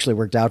ever actually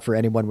worked out for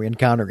anyone we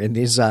encounter in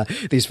these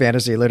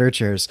fantasy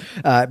literatures.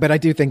 But I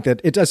do think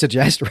that it does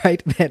suggest,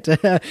 right,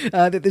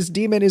 that this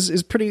demon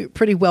is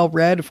pretty well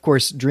read. Of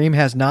course, Dream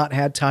has not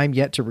had time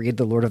yet to read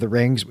The Lord of the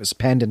Rings. It was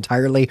penned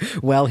entirely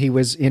while he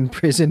was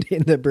imprisoned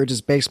in the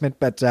Burgess basement.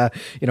 But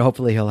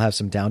hopefully he'll have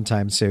some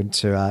downtime soon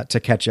to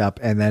catch up,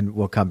 and then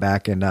we'll come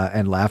back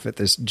and laugh at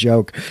this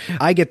joke.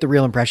 I get the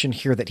real impression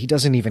here that he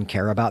doesn't even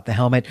care about the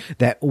helmet.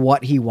 That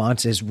what he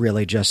wants is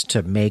really just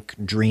to make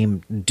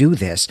Dream do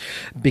this,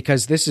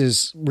 because this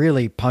is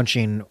really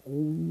punching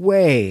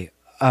way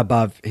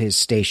above his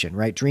station,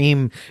 right?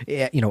 Dream,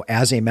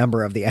 as a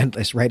member of the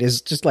Endless, right,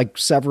 is just like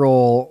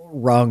several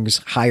rungs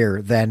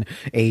higher than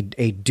a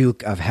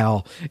Duke of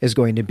Hell is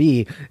going to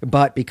be.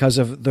 But because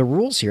of the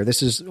rules here,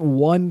 this is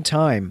one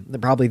time,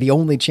 probably the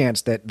only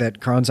chance that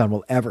Choronzon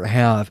will ever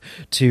have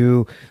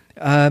to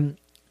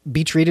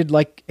be treated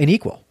like an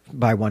equal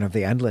by one of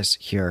the Endless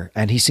here,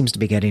 and he seems to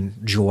be getting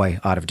joy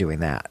out of doing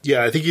that.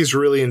 Yeah, I think he's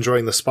really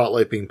enjoying the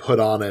spotlight being put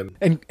on him.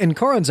 And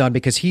Choronzon,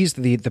 because he's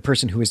the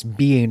person who is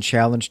being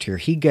challenged here,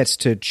 he gets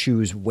to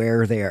choose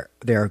where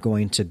they're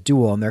going to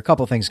duel, and there are a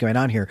couple of things going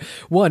on here.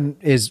 One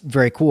is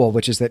very cool,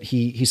 which is that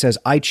he says,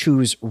 "I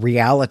choose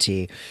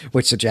reality,"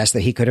 which suggests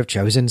that he could have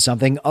chosen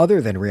something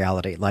other than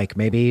reality, like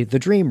maybe the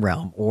Dream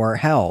Realm or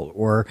Hell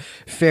or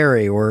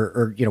Fairy,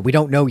 or we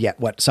don't know yet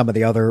what some of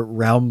the other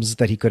realms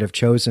that he could have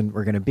chosen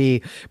were going to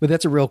be. But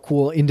that's a real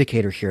cool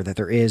indicator here that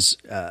there is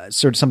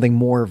sort of something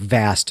more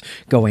vast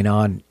going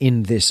on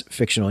in this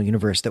fictional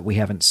universe that we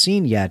haven't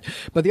seen yet.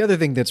 But the other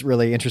thing that's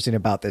really interesting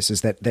about this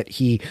is that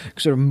he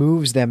sort of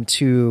moves them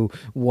to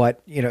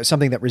what,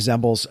 something that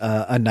resembles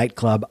a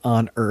nightclub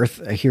on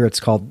Earth. Here it's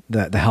called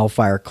the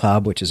Hellfire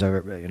Club, which is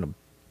a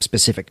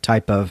specific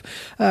type of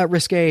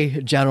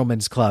risque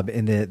gentleman's club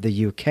in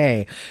the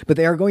UK. But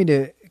they are going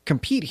to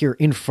compete here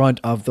in front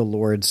of the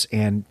lords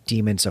and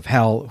demons of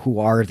hell, who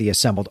are the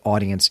assembled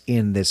audience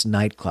in this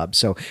nightclub.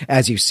 So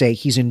as you say,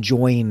 he's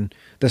enjoying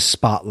the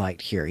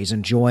spotlight here. He's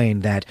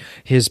enjoying that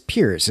his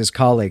peers, his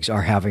colleagues,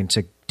 are having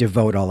to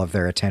devote all of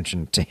their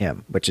attention to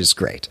him, which is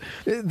great.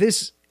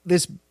 This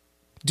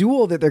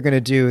duel that they're going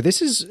to do,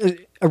 this is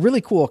a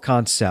really cool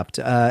concept.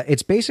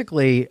 It's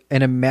basically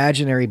an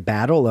imaginary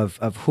battle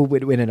of who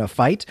would win in a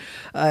fight,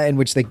 in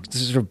which they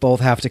sort of both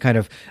have to kind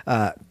of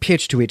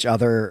pitch to each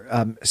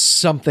other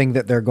something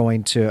that they're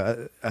going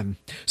to,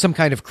 some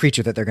kind of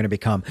creature that they're going to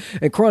become.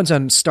 And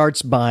Choronzon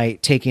starts by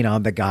taking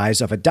on the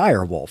guise of a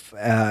dire wolf.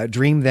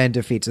 Dream then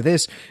defeats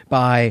this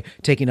by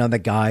taking on the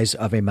guise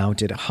of a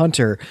mounted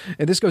hunter.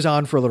 And this goes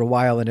on for a little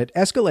while, and it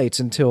escalates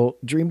until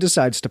Dream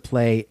decides to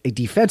play a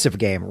defensive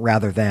game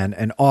rather than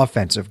an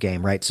offensive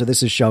game, right? So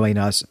this is just showing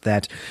us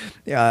that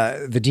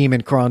the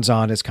demon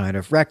Kronzon is kind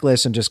of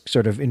reckless and just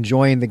sort of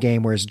enjoying the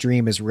game, whereas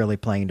Dream is really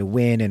playing to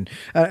win and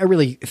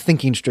really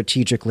thinking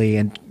strategically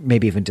and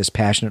maybe even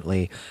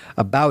dispassionately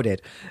about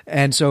it.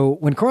 And so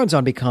when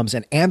Kronzon becomes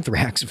an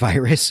anthrax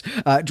virus,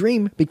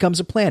 Dream becomes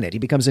a planet. He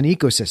becomes an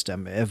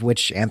ecosystem of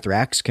which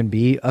anthrax can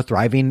be a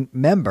thriving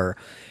member.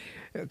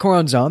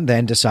 Kronzon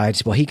then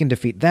decides, well, he can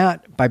defeat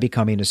that by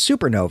becoming a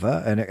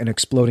supernova, an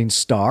exploding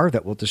star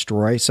that will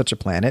destroy such a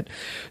planet.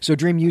 So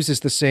Dream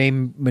uses the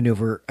same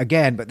maneuver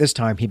again, but this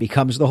time he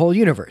becomes the whole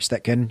universe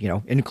that can,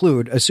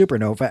 include a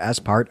supernova as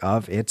part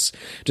of its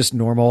just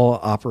normal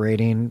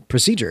operating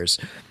procedures.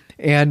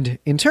 And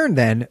in turn,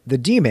 then, the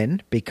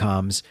demon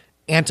becomes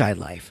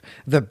anti-life,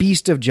 the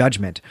beast of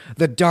judgment,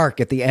 the dark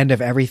at the end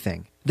of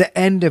everything, the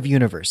end of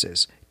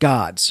universes,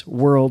 gods,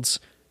 worlds,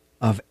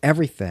 of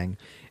everything.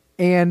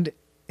 And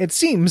it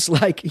seems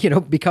like,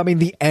 becoming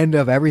the end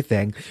of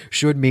everything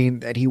should mean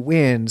that he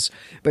wins.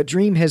 But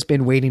Dream has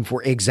been waiting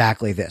for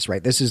exactly this,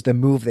 right? This is the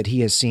move that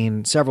he has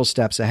seen several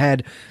steps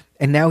ahead.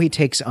 And now he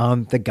takes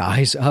on the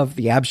guise of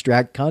the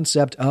abstract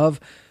concept of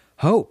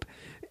hope.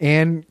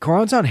 And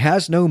Kronzon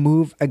has no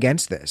move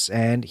against this,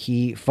 and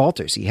he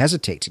falters. He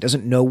hesitates. He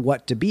doesn't know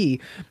what to be,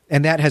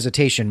 and that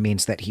hesitation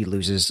means that he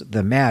loses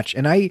the match.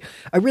 And I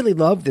really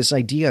love this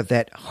idea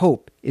that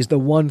hope is the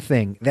one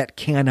thing that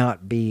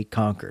cannot be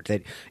conquered,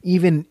 that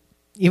even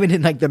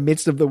in like the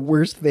midst of the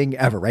worst thing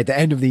ever, right, the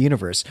end of the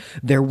universe,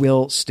 there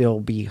will still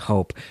be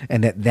hope,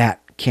 and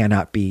that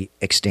cannot be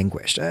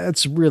extinguished.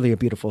 It's really a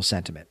beautiful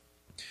sentiment.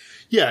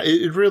 Yeah,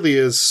 it really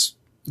is.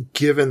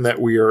 Given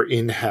that we are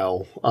in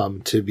hell,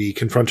 to be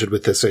confronted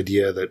with this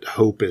idea that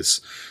hope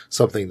is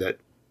something that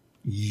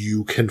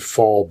you can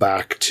fall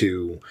back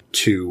to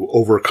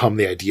overcome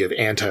the idea of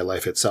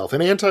anti-life itself.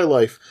 And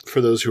anti-life,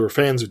 for those who are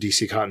fans of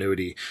DC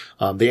continuity,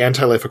 the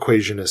anti-life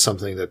equation is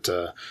something that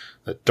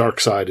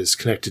Darkseid is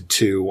connected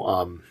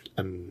to,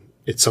 and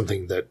it's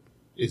something that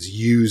is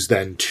used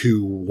then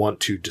to want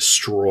to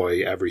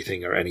destroy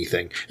everything or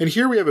anything. And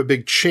here we have a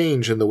big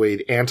change in the way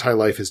the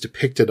anti-life is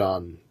depicted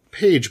on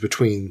page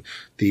between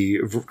the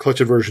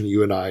collected version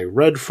you and I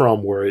read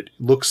from, where it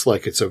looks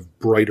like it's a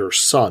brighter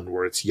sun,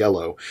 where it's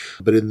yellow.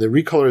 But in the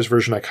recolors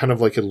version, I kind of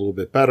like it a little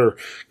bit better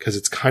because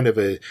it's kind of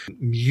a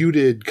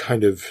muted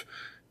kind of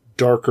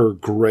darker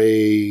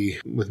gray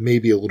with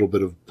maybe a little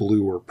bit of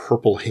blue or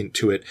purple hint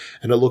to it.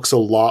 And it looks a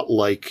lot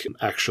like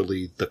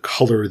actually the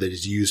color that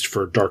is used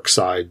for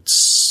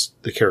Darkseid's,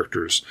 the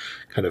character's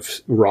kind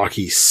of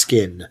rocky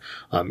skin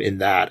in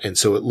that. And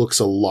so it looks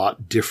a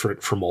lot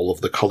different from all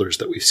of the colors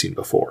that we've seen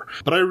before.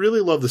 But I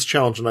really love this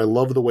challenge, and I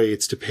love the way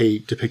it's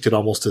depicted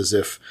almost as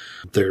if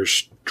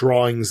there's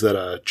drawings that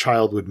a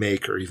child would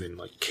make, or even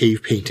like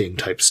cave painting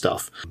type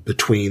stuff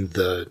between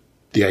the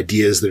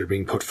ideas that are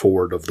being put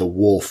forward of the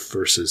wolf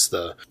versus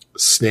the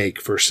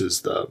snake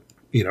versus the,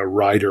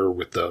 rider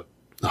with the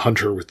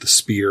hunter with the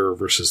spear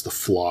versus the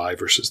fly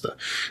versus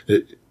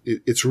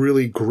it's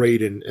really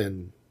great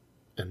and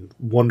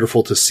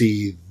wonderful to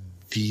see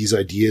these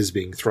ideas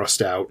being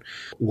thrust out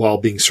while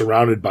being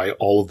surrounded by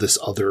all of this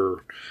other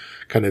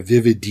kind of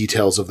vivid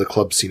details of the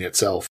club scene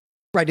itself.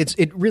 Right.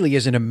 It really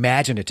is an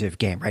imaginative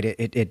game, right?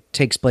 It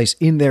takes place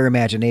in their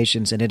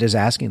imaginations, and it is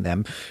asking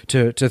them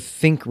to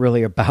think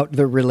really about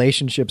the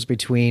relationships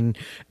between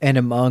and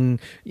among,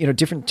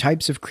 different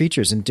types of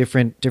creatures and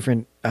different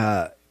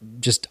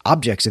just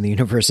objects in the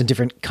universe and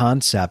different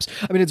concepts.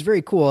 I mean, it's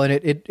very cool. And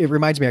it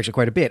reminds me actually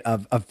quite a bit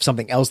of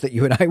something else that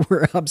you and I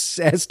were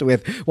obsessed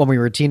with when we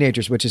were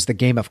teenagers, which is the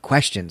game of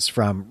questions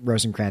from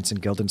Rosencrantz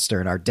and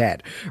Guildenstern Are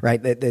Dead,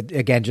 right? That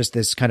again, just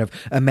this kind of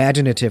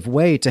imaginative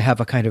way to have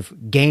a kind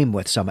of game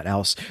with someone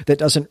else that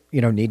doesn't,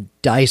 need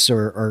dice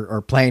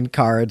or playing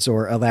cards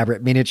or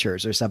elaborate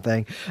miniatures or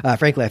something.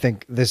 Frankly, I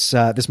think this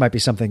might be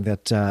something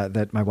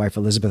that my wife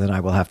Elizabeth and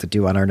I will have to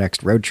do on our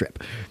next road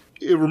trip.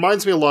 It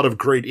reminds me a lot of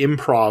great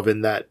improv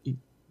in that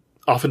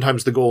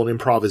oftentimes the goal in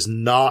improv is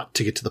not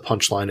to get to the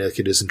punchline like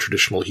it is in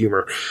traditional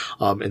humor.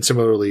 And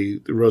similarly,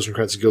 the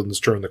Rosencrantz and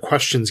Guildenstern, the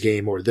questions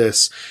game, or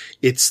this,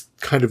 it's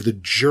kind of the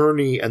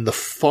journey and the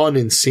fun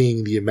in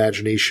seeing the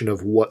imagination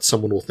of what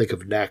someone will think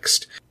of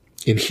next.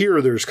 In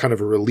here, there's kind of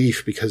a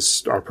relief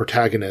because our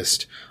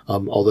protagonist,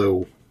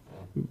 although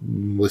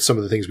with some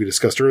of the things we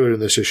discussed earlier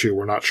in this issue,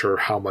 we're not sure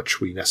how much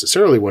we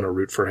necessarily want to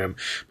root for him,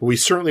 but we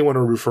certainly want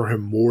to root for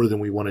him more than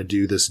we want to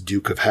do this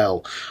Duke of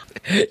Hell.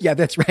 Yeah,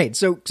 that's right.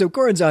 So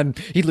Kronzon,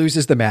 he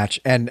loses the match,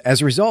 and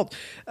as a result,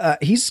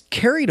 he's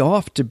carried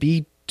off to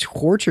be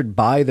tortured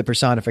by the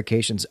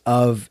personifications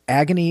of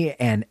agony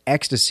and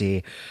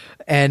ecstasy.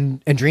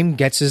 And Dream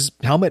gets his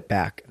helmet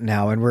back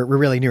now, and we're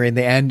really nearing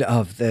the end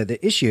of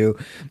the issue.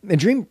 And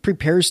Dream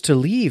prepares to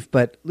leave,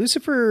 but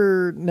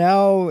Lucifer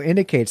now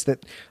indicates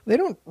that they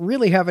don't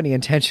really have any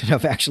intention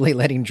of actually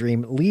letting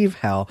Dream leave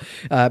hell,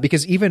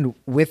 because even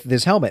with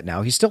this helmet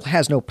now, he still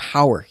has no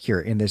power here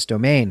in this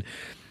domain.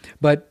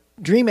 But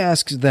Dream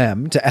asks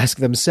them to ask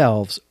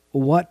themselves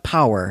what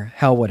power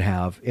hell would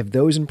have if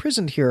those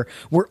imprisoned here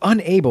were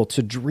unable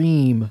to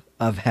dream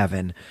of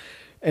heaven.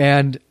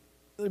 And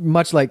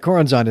much like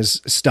Corazon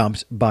is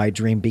stumped by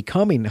Dream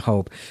becoming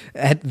Hope,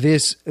 at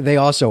this, they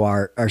also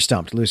are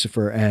stumped,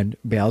 Lucifer and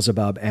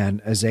Beelzebub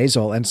and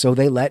Azazel. And so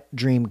they let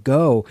Dream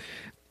go.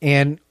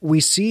 And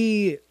we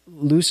see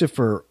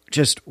Lucifer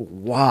just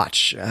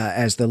watch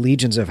as the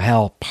legions of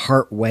hell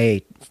part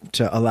way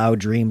to allow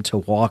Dream to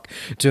walk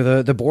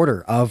to the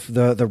border of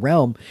the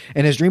realm.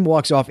 And as Dream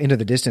walks off into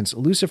the distance,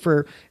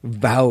 Lucifer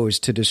vows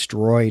to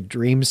destroy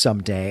Dream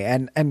someday.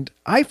 And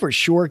I for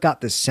sure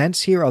got the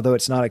sense here, although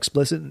it's not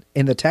explicit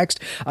in the text,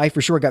 I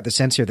for sure got the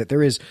sense here that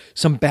there is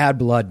some bad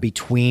blood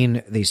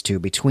between these two,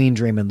 between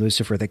Dream and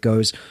Lucifer, that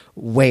goes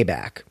way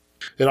back.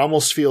 It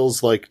almost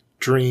feels like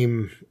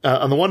Dream,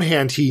 on the one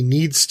hand, he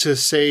needs to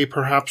say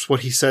perhaps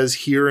what he says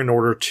here in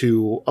order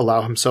to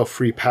allow himself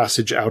free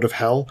passage out of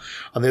hell.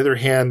 On the other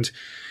hand,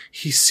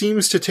 he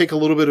seems to take a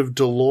little bit of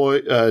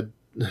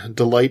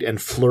delight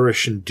and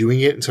flourish in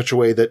doing it in such a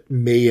way that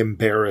may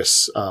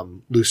embarrass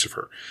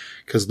Lucifer.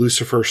 Because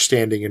Lucifer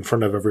standing in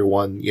front of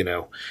everyone,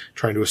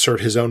 trying to assert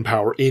his own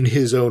power in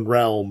his own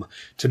realm,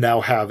 to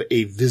now have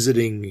a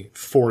visiting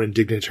foreign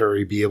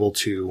dignitary be able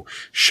to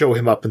show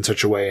him up in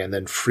such a way and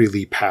then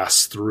freely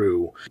pass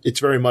through. It's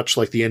very much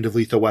like the end of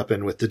Lethal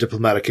Weapon with the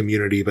diplomatic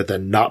immunity, but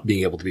then not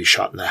being able to be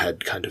shot in the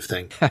head kind of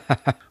thing.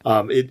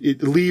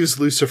 It leaves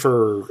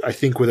Lucifer, I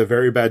think, with a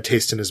very bad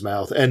taste in his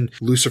mouth. And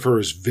Lucifer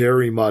is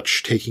very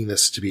much taking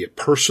this to be a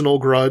personal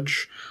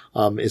grudge.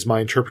 Is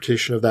my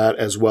interpretation of that,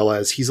 as well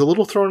as he's a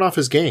little thrown off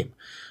his game.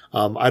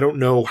 I don't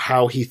know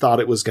how he thought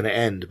it was going to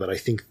end, but I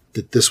think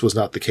that this was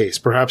not the case.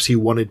 Perhaps he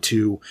wanted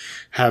to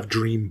have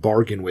Dream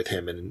bargain with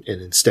him, and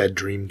instead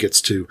Dream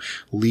gets to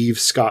leave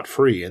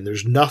scot-free. And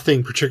there's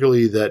nothing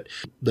particularly that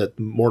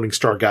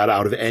Morningstar got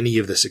out of any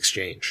of this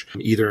exchange,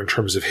 either in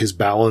terms of his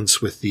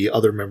balance with the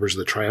other members of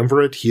the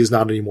Triumvirate. He is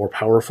not any more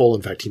powerful.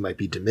 In fact, he might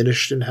be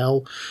diminished in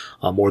hell,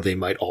 or they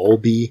might all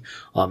be.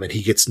 And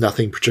he gets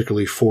nothing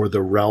particularly for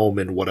the realm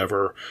in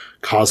whatever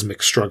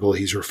cosmic struggle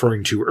he's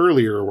referring to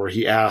earlier, where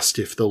he asked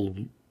if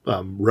the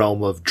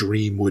realm of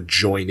Dream would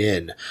join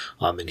in,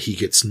 and he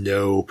gets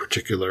no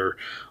particular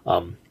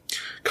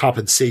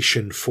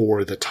compensation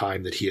for the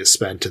time that he has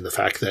spent, and the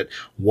fact that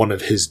one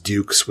of his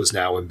dukes was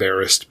now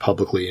embarrassed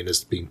publicly and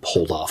is being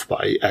pulled off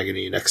by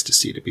Agony and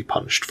Ecstasy to be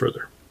punished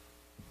further.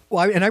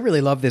 Well, and I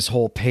really love this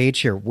whole page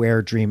here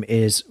where Dream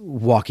is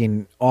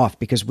walking off,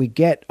 because we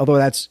get, although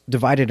that's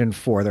divided in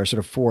four, there are sort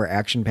of four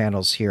action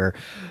panels here,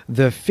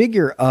 the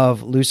figure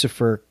of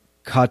Lucifer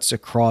cuts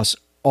across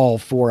all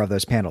four of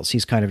those panels.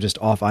 He's kind of just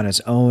off on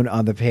his own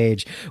on the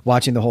page,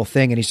 watching the whole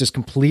thing, and he's just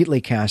completely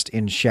cast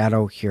in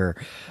shadow here.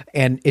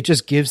 And it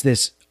just gives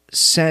this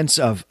sense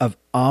of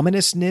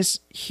ominousness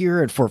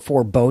here, and for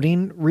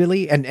foreboding,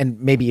 really, and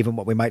maybe even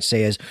what we might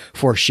say is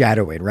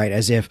foreshadowing, right?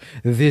 As if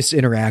this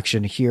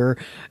interaction here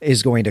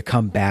is going to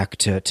come back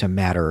to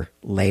matter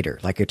later.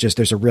 Like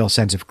there's a real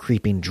sense of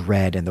creeping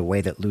dread in the way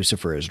that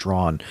Lucifer is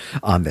drawn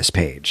on this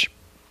page.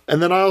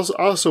 And then I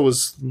also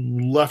was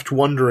left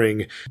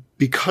wondering,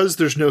 because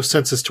there's no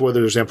sense as to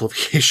whether there's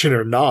amplification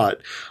or not,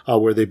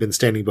 where they've been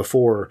standing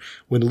before,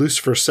 when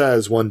Lucifer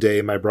says, "One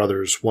day, my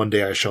brothers, one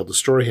day I shall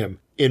destroy him,"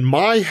 in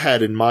my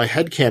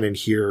headcanon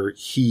here,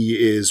 he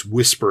is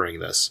whispering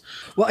this.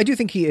 Well, I do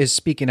think he is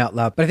speaking out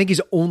loud, but I think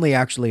he's only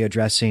actually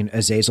addressing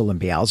Azazel and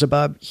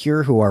Beelzebub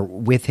here, who are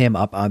with him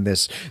up on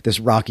this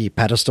rocky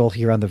pedestal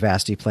here on the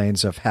vasty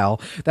plains of hell.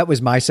 That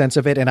was my sense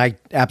of it, and I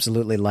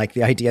absolutely like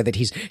the idea that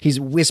he's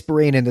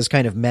whispering in this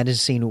kind of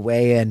menacing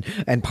way,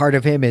 and part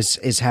of him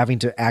is having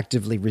to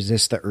actively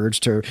resist the urge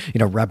to,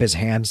 rub his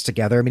hands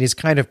together. I mean, he's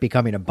kind of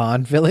becoming a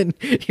Bond villain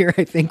here,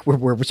 I think, where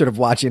we're sort of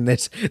watching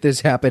this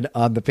happen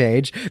on the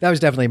page. That was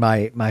definitely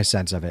my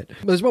sense of it.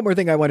 There's one more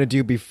thing I want to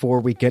do before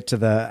we get to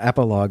the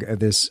epilogue of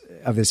this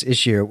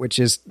issue, which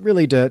is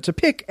really to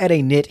pick at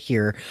a nit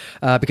here,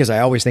 because I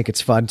always think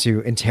it's fun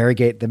to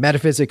interrogate the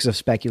metaphysics of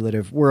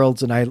speculative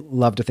worlds, and I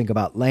love to think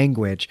about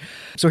language.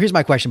 So here's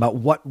my question about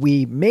what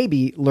we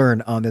maybe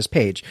learn on this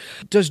page.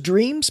 Does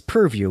Dream's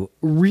purview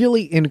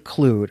really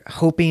include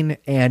hoping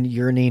and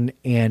yearning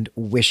and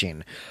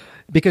wishing?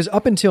 Because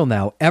up until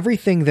now,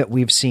 everything that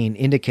we've seen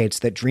indicates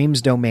that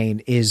Dream's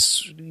domain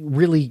is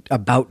really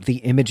about the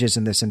images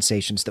and the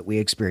sensations that we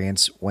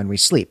experience when we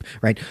sleep,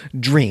 right?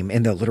 Dream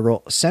in the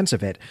literal sense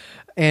of it.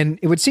 And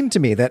it would seem to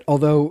me that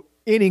although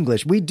in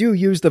English we do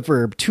use the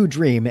verb to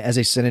dream as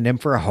a synonym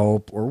for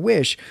hope or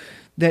wish,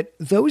 that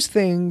those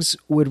things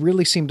would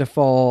really seem to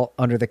fall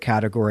under the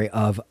category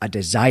of a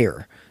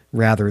desire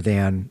rather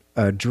than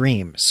a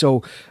dream.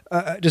 So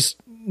just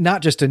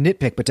not just to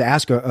nitpick, but to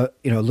ask a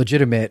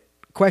legitimate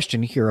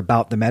question here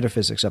about the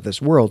metaphysics of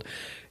this world.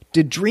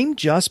 Did Dream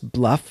just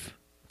bluff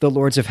the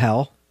Lords of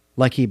Hell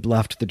like he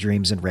bluffed the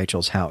dreams in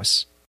Rachel's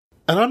house?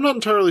 And I'm not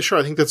entirely sure.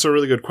 I think that's a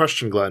really good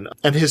question, Glenn.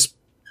 And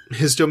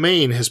his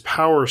domain, his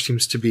power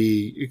seems to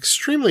be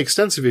extremely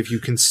extensive if you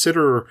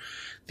consider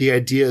the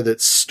idea that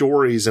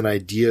stories and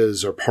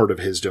ideas are part of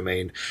his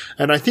domain.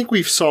 And I think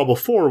we've saw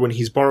before when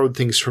he's borrowed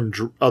things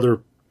from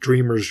other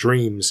dreamers'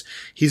 dreams,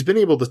 he's been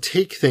able to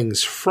take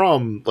things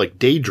from like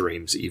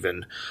daydreams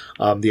even.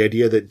 The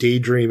idea that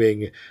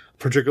daydreaming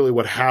particularly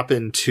what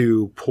happened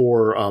to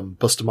poor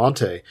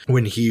Bustamante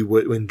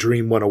when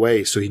Dream went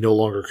away, so he no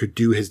longer could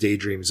do his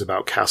daydreams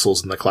about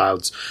castles in the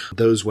clouds.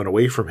 Those went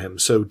away from him.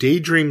 So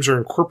daydreams are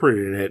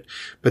incorporated in it,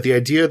 but the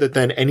idea that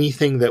then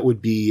anything that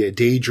would be a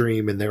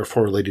daydream and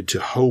therefore related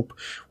to hope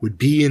would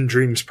be in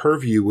Dream's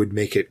purview would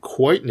make it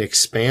quite an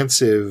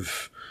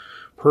expansive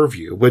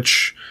purview,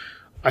 which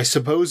I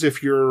suppose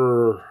if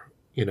you're,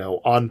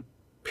 on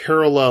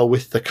parallel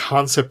with the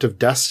concept of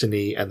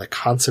destiny and the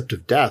concept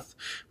of death,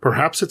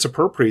 perhaps it's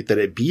appropriate that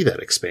it be that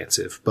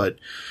expansive, but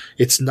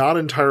it's not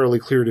entirely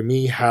clear to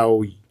me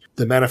how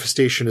the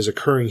manifestation is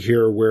occurring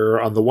here, where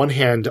on the one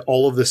hand,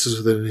 all of this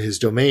is within his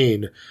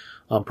domain.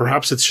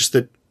 Perhaps it's just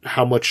that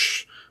how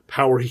much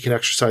power he can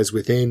exercise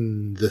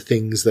within the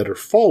things that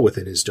fall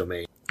within his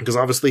domain. Because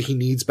obviously he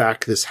needs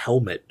back this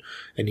helmet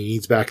and he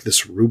needs back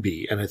this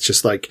ruby. And it's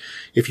just like,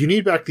 if you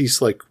need back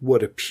these,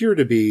 what appear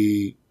to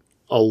be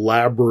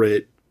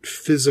elaborate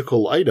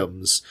physical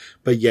items,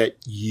 but yet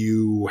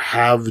you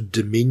have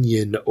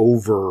dominion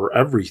over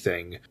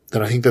everything,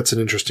 then I think that's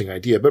an interesting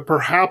idea. But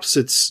perhaps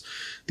it's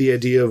the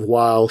idea of,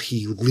 while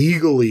he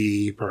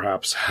legally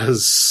perhaps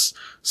has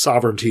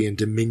sovereignty and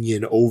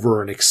dominion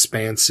over an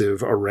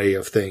expansive array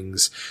of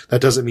things,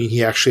 that doesn't mean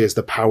he actually has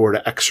the power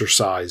to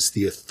exercise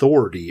the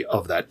authority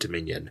of that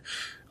dominion.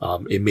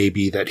 It may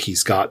be that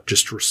he's got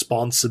just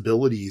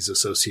responsibilities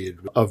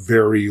associated with a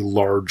very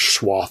large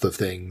swath of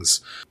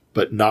things,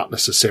 but not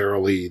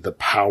necessarily the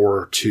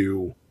power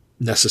to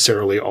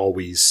necessarily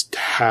always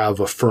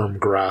have a firm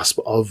grasp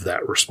of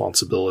that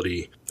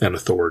responsibility and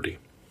authority.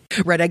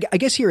 Right. I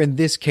guess here in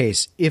this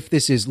case, if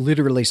this is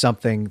literally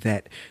something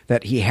that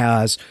he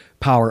has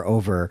power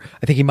over,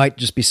 I think he might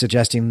just be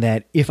suggesting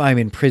that if I'm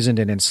imprisoned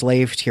and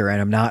enslaved here and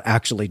I'm not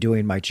actually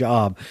doing my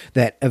job,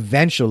 that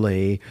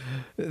eventually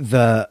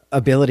the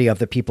ability of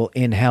the people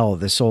in hell,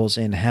 the souls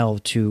in hell,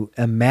 to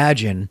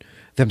imagine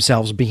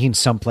themselves being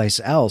someplace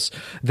else,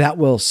 that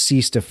will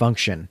cease to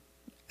function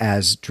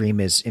as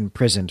Dream is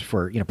imprisoned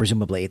for,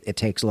 presumably it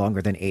takes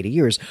longer than 80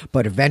 years,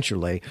 but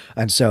eventually.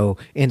 And so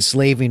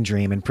enslaving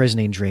Dream,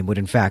 imprisoning Dream would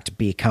in fact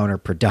be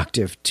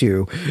counterproductive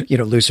to,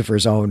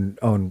 Lucifer's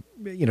own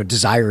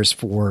desires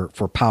for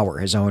power,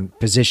 his own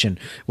position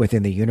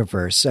within the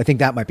universe. I think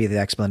that might be the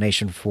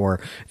explanation for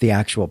the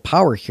actual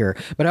power here.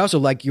 But I also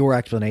like your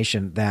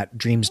explanation that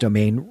Dream's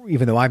domain,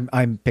 even though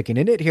I'm picking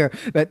in it here,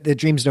 but the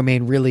Dream's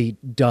domain really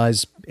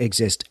does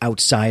exist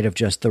outside of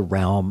just the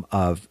realm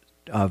of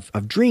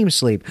dream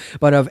sleep,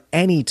 but of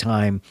any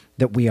time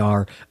that we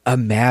are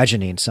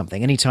imagining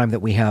something, any time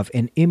that we have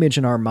an image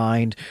in our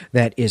mind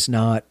that is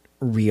not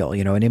real,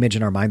 an image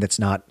in our mind that's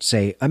not,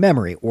 say, a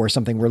memory or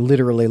something we're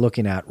literally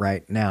looking at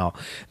right now,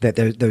 that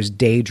those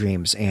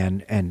daydreams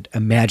and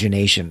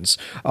imaginations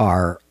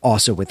are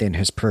also within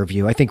his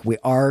purview. I think we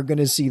are going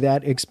to see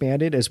that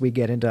expanded as we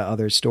get into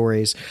other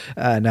stories.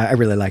 And I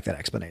really like that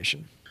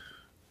explanation.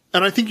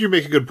 And I think you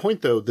make a good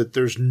point, though, that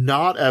there's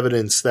not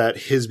evidence that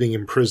his being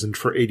imprisoned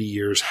for 80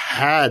 years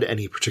had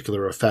any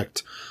particular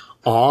effect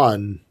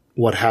on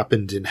what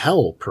happened in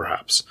hell,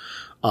 perhaps.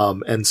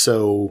 And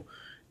so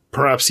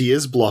perhaps he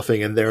is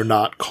bluffing and they're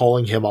not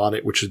calling him on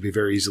it, which would be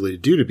very easily to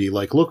do, to be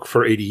like, look,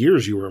 for 80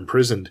 years you were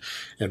imprisoned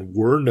and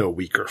we're no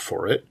weaker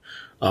for it.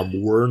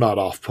 We're not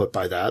off put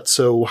by that.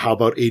 So how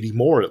about 80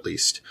 more at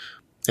least?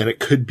 And it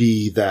could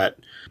be that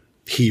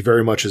he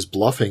very much is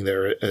bluffing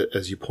there,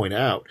 as you point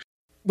out.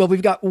 Well,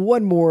 we've got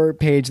one more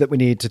page that we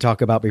need to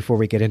talk about before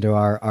we get into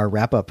our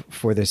wrap-up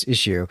for this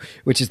issue,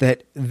 which is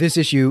that this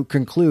issue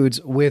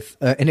concludes with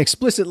an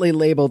explicitly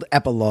labeled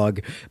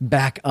epilogue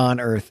back on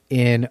Earth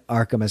in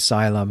Arkham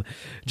Asylum.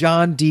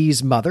 John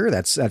Dee's mother,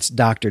 that's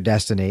Dr.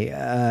 Destiny,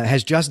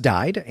 has just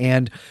died,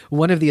 and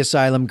one of the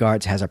asylum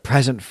guards has a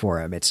present for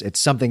him. It's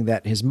something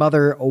that his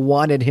mother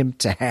wanted him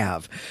to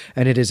have,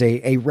 and it is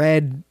a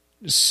red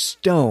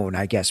stone,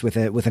 I guess, with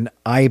an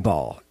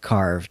eyeball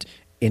carved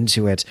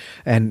into it.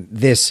 And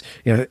this,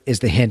 is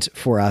the hint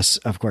for us,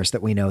 of course,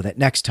 that we know that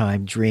next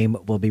time Dream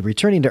will be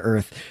returning to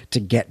Earth to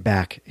get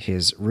back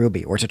his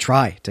ruby, or to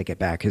try to get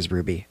back his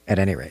ruby at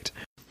any rate.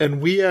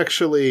 And we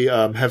actually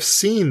have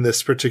seen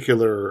this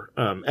particular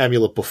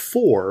amulet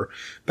before,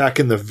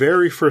 back in the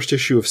very first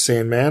issue of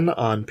Sandman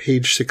on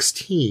page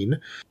 16.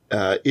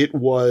 It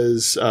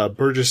was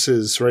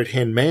Burgess's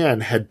right-hand man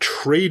had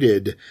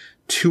traded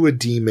to a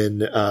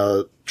demon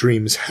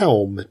Dream's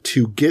helm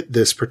to get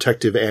this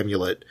protective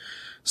amulet,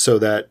 so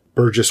that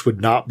Burgess would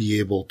not be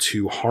able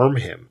to harm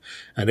him.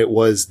 And it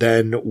was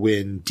then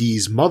when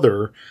Dee's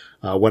mother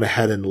went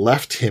ahead and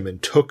left him and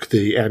took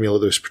the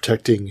amulet that was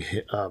protecting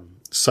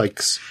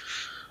Sykes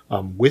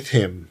with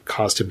him,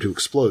 caused him to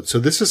explode. So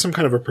this is some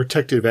kind of a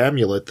protective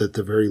amulet that at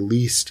the very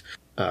least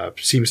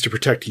seems to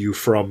protect you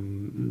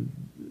from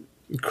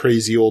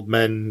crazy old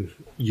men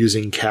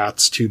using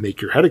cats to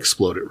make your head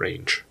explode at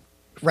range.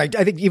 Right.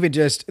 I think even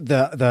just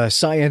the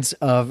science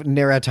of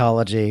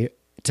narratology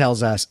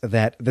tells us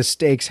that the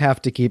stakes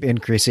have to keep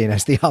increasing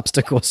as the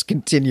obstacles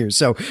continue.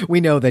 So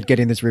we know that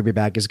getting this ruby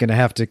back is going to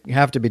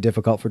have to be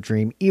difficult for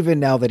Dream, even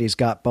now that he's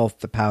got both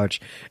the pouch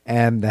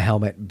and the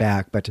helmet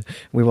back. But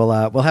we'll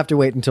have to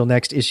wait until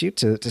next issue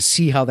to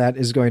see how that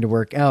is going to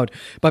work out.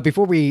 But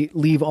before we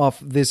leave off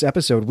this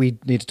episode, we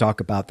need to talk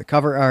about the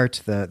cover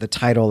art, the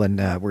title,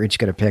 and we're each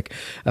going to pick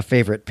a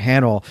favorite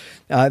panel.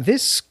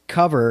 This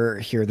cover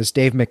here, this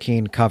Dave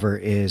McKean cover,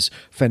 is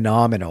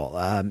phenomenal.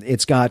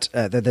 It's got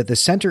the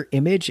center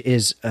image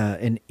is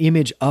an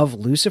image of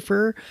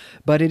Lucifer,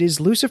 but it is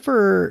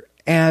Lucifer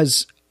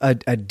as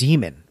a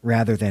demon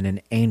rather than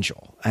an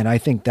angel. And I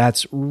think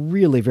that's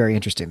really very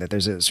interesting, that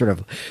there's a sort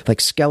of like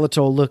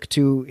skeletal look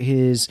to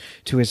his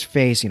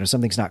face.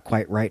 Something's not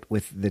quite right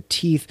with the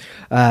teeth.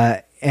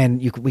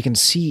 And we can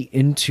see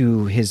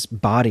into his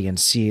body and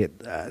see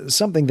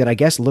something that I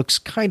guess looks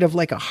kind of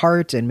like a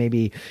heart, and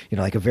maybe,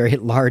 like a very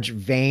large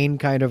vein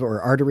kind of,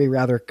 or artery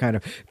rather, kind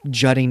of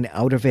jutting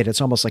out of it. It's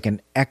almost like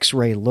an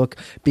X-ray look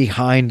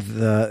behind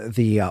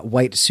the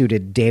white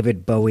suited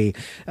David Bowie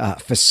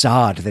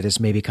facade that is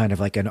maybe kind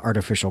of like an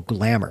artificial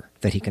glamour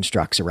that he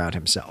constructs around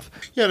himself.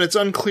 Yeah, and it's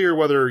unclear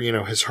whether,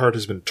 his heart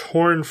has been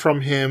torn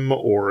from him,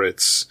 or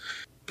it's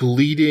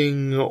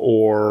bleeding,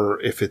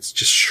 or if it's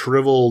just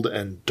shriveled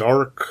and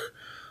dark.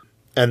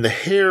 And the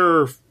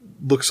hair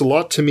looks a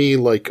lot to me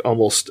like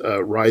almost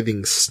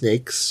writhing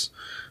snakes.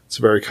 It's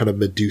a very kind of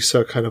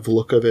Medusa kind of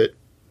look of it,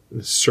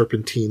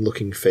 serpentine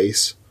looking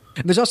face.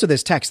 And there's also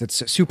this text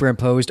that's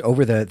superimposed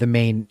over the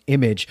main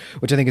image,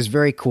 which I think is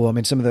very cool. I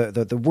mean, some of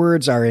the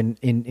words are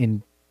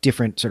in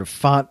different sort of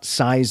font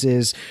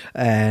sizes,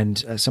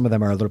 and some of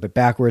them are a little bit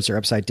backwards or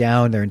upside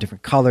down. They're in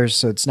different colors,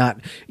 so it's not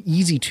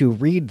easy to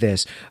read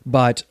this,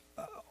 but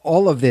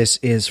all of this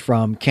is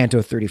from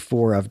Canto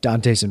 34 of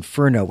Dante's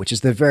Inferno, which is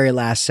the very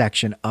last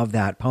section of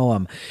that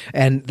poem.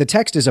 And the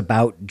text is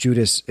about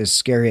Judas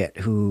Iscariot,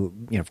 who,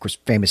 of course,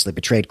 famously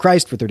betrayed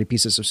Christ for 30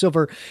 pieces of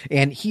silver.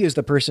 And he is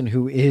the person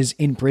who is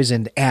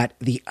imprisoned at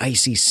the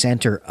icy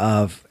center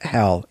of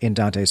hell in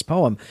Dante's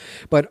poem.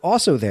 But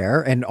also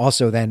there, and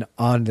also then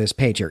on this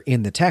page, or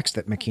in the text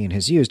that McKean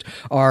has used,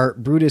 are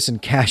Brutus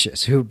and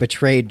Cassius, who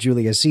betrayed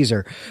Julius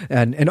Caesar.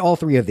 And all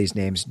three of these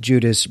names,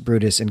 Judas,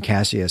 Brutus, and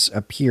Cassius,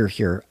 appear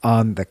here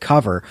on the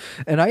cover.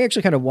 And I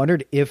actually kind of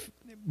wondered if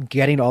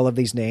getting all of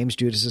these names,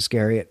 Judas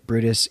Iscariot,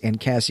 Brutus, and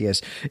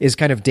Cassius, is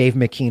kind of Dave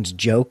McKean's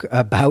joke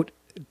about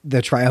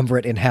the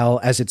triumvirate in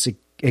hell as it's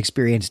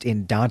experienced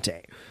in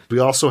Dante. We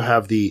also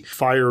have the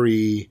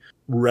fiery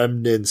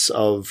remnants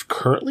of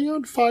currently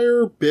on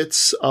fire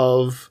bits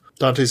of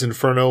Dante's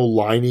Inferno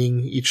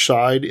lining each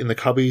side in the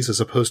cubbies, as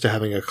opposed to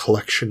having a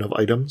collection of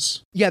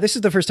items. Yeah, this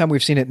is the first time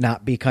we've seen it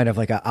not be kind of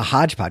like a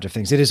hodgepodge of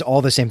things. It is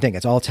all the same thing.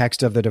 It's all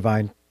text of the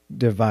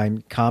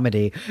Divine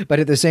Comedy, but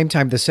at the same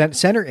time, the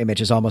center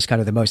image is almost kind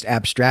of the most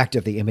abstract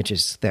of the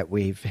images that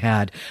we've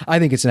had. I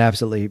think it's an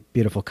absolutely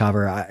beautiful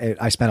cover.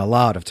 I spent a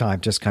lot of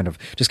time just kind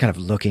of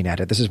looking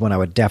at it. This is one I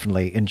would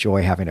definitely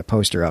enjoy having a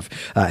poster of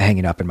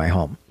hanging up in my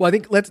home. Well, I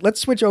think let's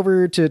switch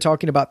over to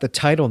talking about the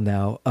title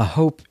now, A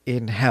Hope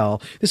in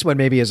Hell. This one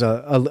maybe is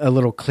a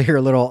little clear,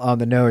 a little on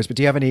the nose, but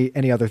do you have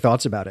any other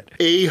thoughts about it?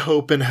 A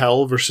Hope in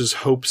Hell versus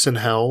Hopes in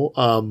Hell.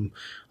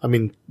 I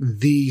mean,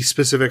 the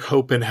specific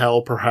hope in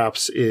hell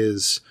perhaps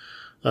is,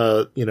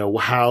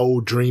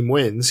 how Dream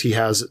wins. He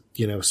has,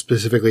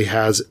 specifically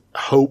has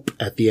hope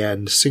at the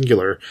end,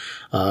 singular,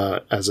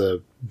 as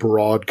a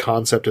broad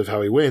concept of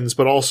how he wins.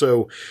 But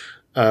also,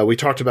 we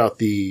talked about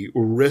the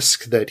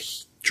risk that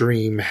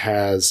Dream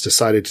has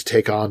decided to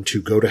take on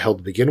to go to hell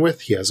to begin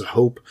with. He has a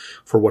hope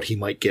for what he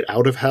might get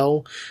out of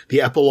hell.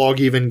 The epilogue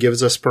even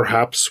gives us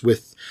perhaps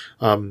with,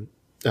 John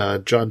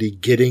Dee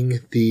getting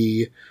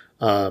the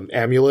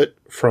amulet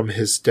from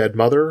his dead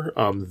mother,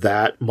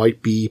 that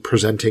might be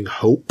presenting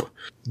hope.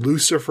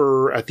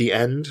 Lucifer at the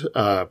end,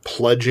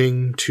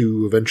 pledging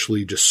to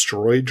eventually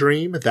destroy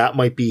Dream. That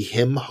might be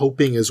him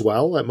hoping as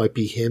well. That might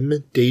be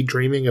him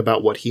daydreaming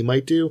about what he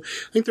might do.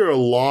 I think there are a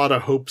lot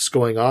of hopes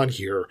going on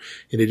here,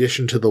 in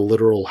addition to the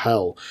literal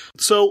hell.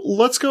 So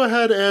let's go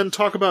ahead and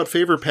talk about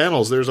favorite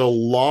panels. There's a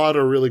lot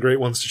of really great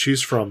ones to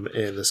choose from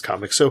in this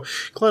comic. So,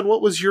 Glenn,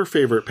 what was your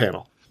favorite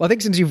panel? Well, I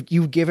think since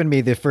you've given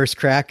me the first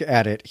crack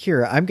at it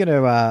here, I'm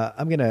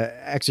gonna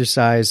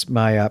exercise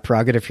my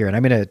prerogative here, and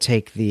I'm gonna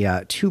take the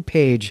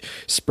 2-page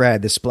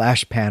spread, the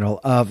splash panel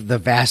of the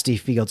vasty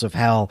fields of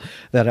hell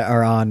that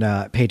are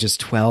on pages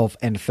 12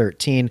 and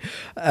 13.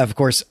 Of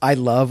course, I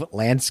love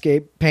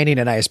landscape painting,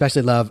 and I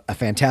especially love a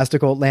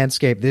fantastical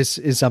landscape. This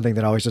is something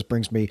that always just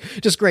brings me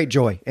just great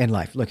joy in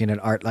life, looking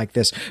at art like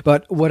this.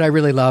 But what I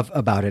really love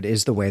about it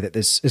is the way that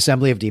this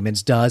Assembly of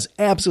Demons does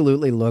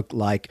absolutely look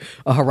like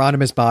a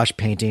Hieronymus Bosch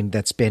painting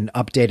that's been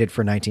updated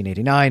for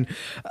 1989.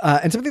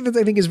 And something that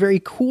I think is very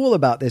cool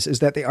about this is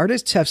that the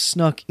artists have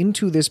snuck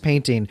into this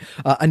painting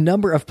a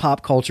number of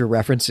pop culture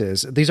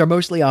references. These are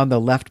mostly on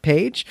the left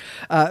page.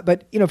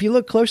 But, if you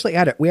look closely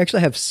at it, we actually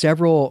have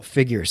several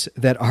figures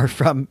that are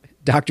from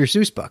Dr.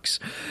 Seuss books.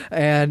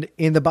 And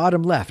in the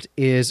bottom left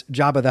is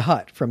Jabba the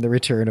Hutt from The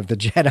Return of the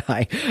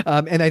Jedi.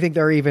 And I think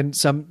there are even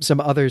some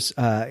others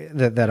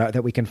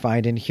that we can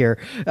find in here.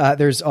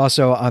 There's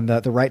also on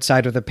the right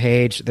side of the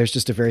page, there's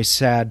just a very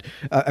sad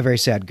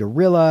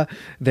gorilla.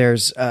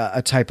 There's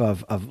a type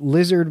of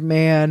lizard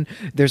man.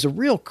 There's a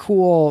real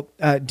cool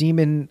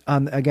demon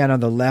on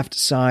the left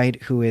side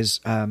who is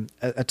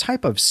a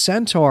type of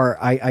centaur,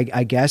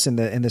 I guess, in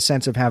the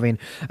sense of having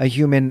a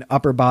human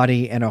upper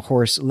body and a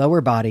horse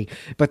lower body,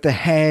 but the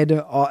head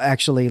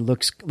actually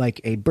looks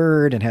like a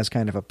bird and has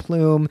kind of a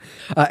plume.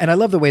 And I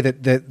love the way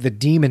that the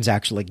demons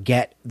actually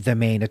get the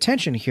main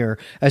attention here,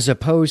 as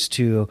opposed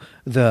to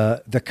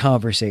the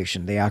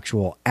conversation, the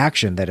actual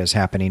action that is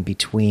happening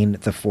between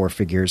the four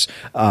figures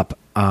up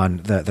on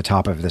the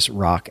top of this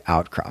rock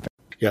outcropping.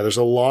 Yeah, there's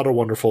a lot of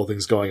wonderful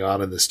things going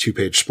on in this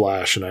 2-page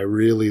splash, and I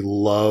really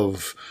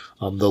love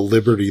the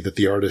liberty that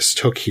the artist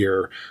took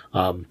here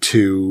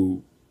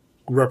to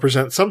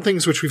represent some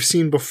things which we've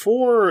seen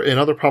before in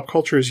other pop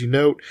culture, as you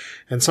note,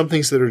 and some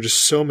things that are just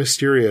so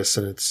mysterious,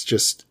 and it's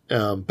just,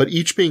 but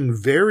each being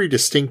very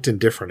distinct and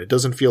different. It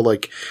doesn't feel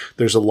like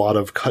there's a lot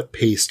of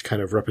cut-paste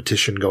kind of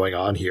repetition going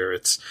on here.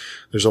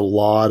 There's a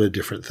lot of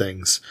different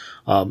things.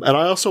 And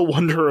I also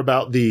wonder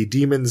about the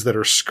demons that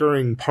are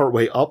scurrying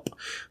partway up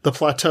the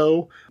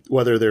plateau,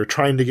 whether they're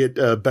trying to get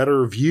a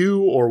better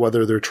view or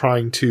whether they're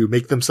trying to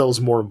make themselves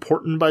more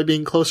important by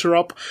being closer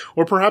up,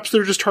 or perhaps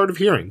they're just hard of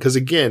hearing. Because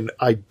again,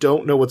 I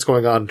don't know what's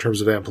going on in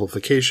terms of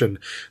amplification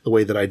the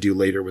way that I do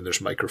later when there's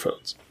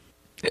microphones.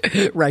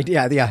 Right.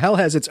 Yeah. Hell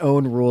has its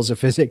own rules of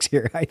physics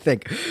here, I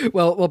think.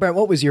 Well, Brent,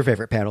 what was your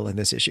favorite panel in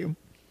this issue?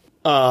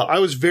 I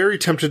was very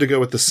tempted to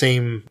go with the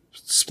same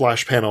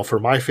splash panel for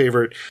my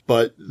favorite,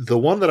 but the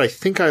one that I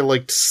think I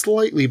liked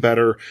slightly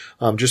better,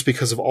 just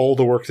because of all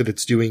the work that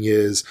it's doing,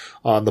 is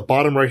on the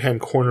bottom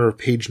right-hand corner of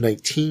page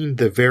 19,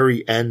 the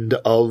very end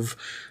of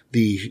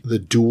the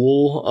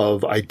duel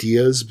of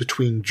ideas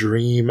between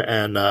Dream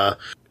and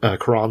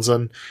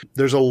Choronzon.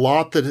 There's a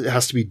lot that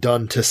has to be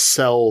done to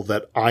sell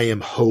that I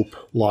am hope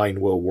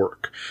line will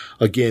work.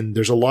 Again,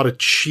 there's a lot of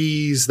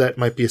cheese that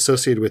might be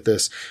associated with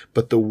this,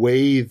 but the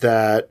way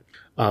that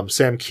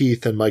Sam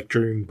Keith and Mike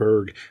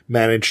Dringberg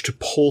managed to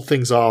pull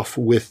things off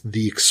with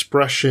the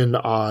expression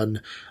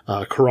on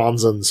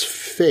Choronzon's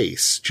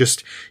face.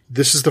 Just,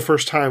 this is the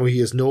first time he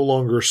is no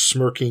longer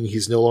smirking,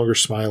 he's no longer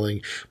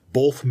smiling.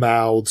 Both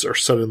mouths are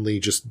suddenly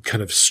just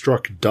kind of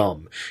struck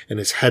dumb, and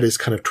his head is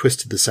kind of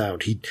twisted to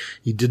sound. He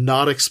did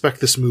not expect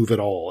this move at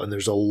all, and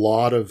there's a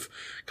lot of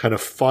kind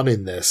of fun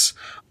in this.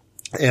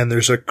 And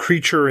there's a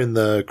creature in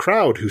the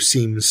crowd who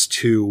seems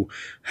to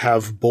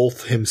have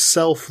both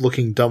himself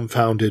looking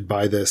dumbfounded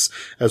by this,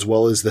 as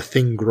well as the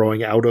thing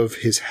growing out of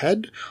his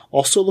head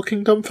also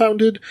looking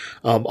dumbfounded.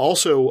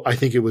 Also, I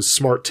think it was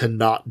smart to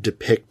not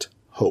depict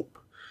hope.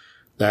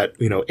 That,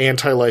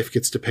 anti-life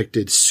gets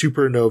depicted,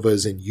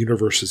 supernovas and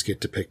universes get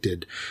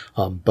depicted,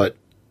 but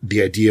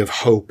the idea of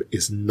hope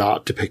is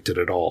not depicted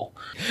at all.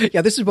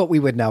 Yeah, this is what we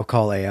would now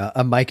call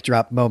a mic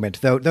drop moment,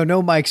 though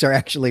no mics are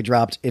actually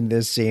dropped in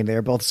this scene.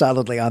 They're both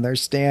solidly on their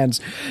stands.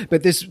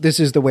 But this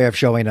is the way of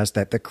showing us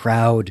that the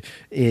crowd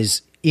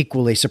is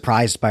equally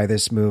surprised by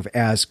this move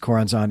as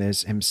Choronzon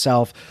is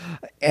himself.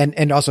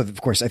 And also,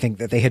 of course, I think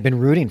that they had been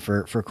rooting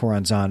for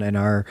Choronzon and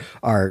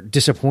are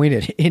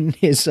disappointed in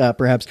his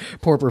perhaps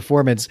poor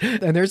performance.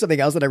 And there's something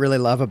else that I really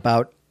love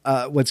about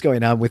what's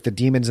going on with the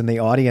demons in the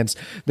audience,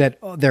 that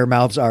their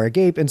mouths are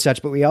agape and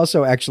such, but we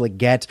also actually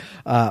get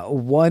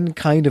one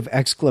kind of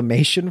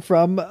exclamation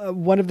from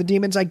one of the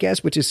demons, I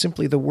guess, which is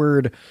simply the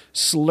word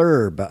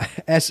slurb,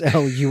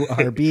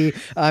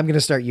 SLURB. I'm going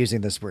to start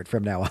using this word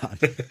from now on.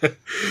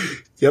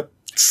 Yep,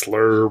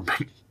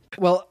 slurb.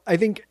 Well, I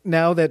think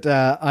now that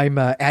I'm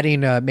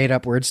adding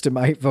made-up words to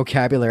my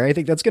vocabulary, I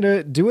think that's going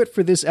to do it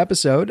for this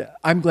episode.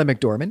 I'm Glenn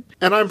McDorman.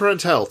 And I'm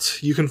Brent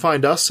Helt. You can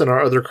find us and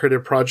our other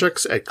creative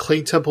projects at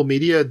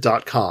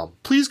claytemplemedia.com.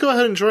 Please go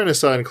ahead and join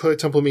us on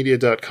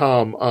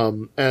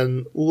claytemplemedia.com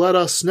and let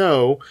us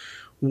know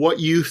what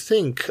you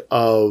think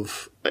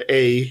of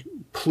a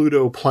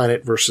Pluto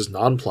planet versus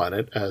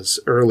non-planet, as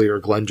earlier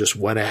Glenn just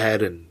went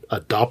ahead and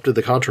adopted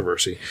the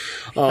controversy.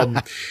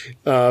 But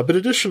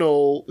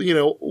additional,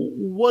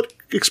 what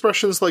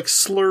expressions like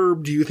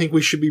slurb do you think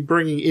we should be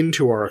bringing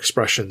into our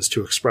expressions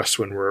to express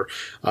when we're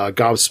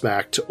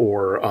gobsmacked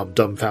or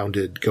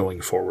dumbfounded going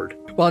forward?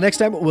 Well, next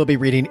time we'll be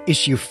reading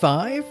issue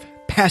 5,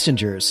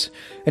 Passengers.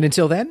 And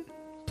until then,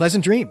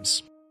 pleasant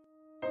dreams.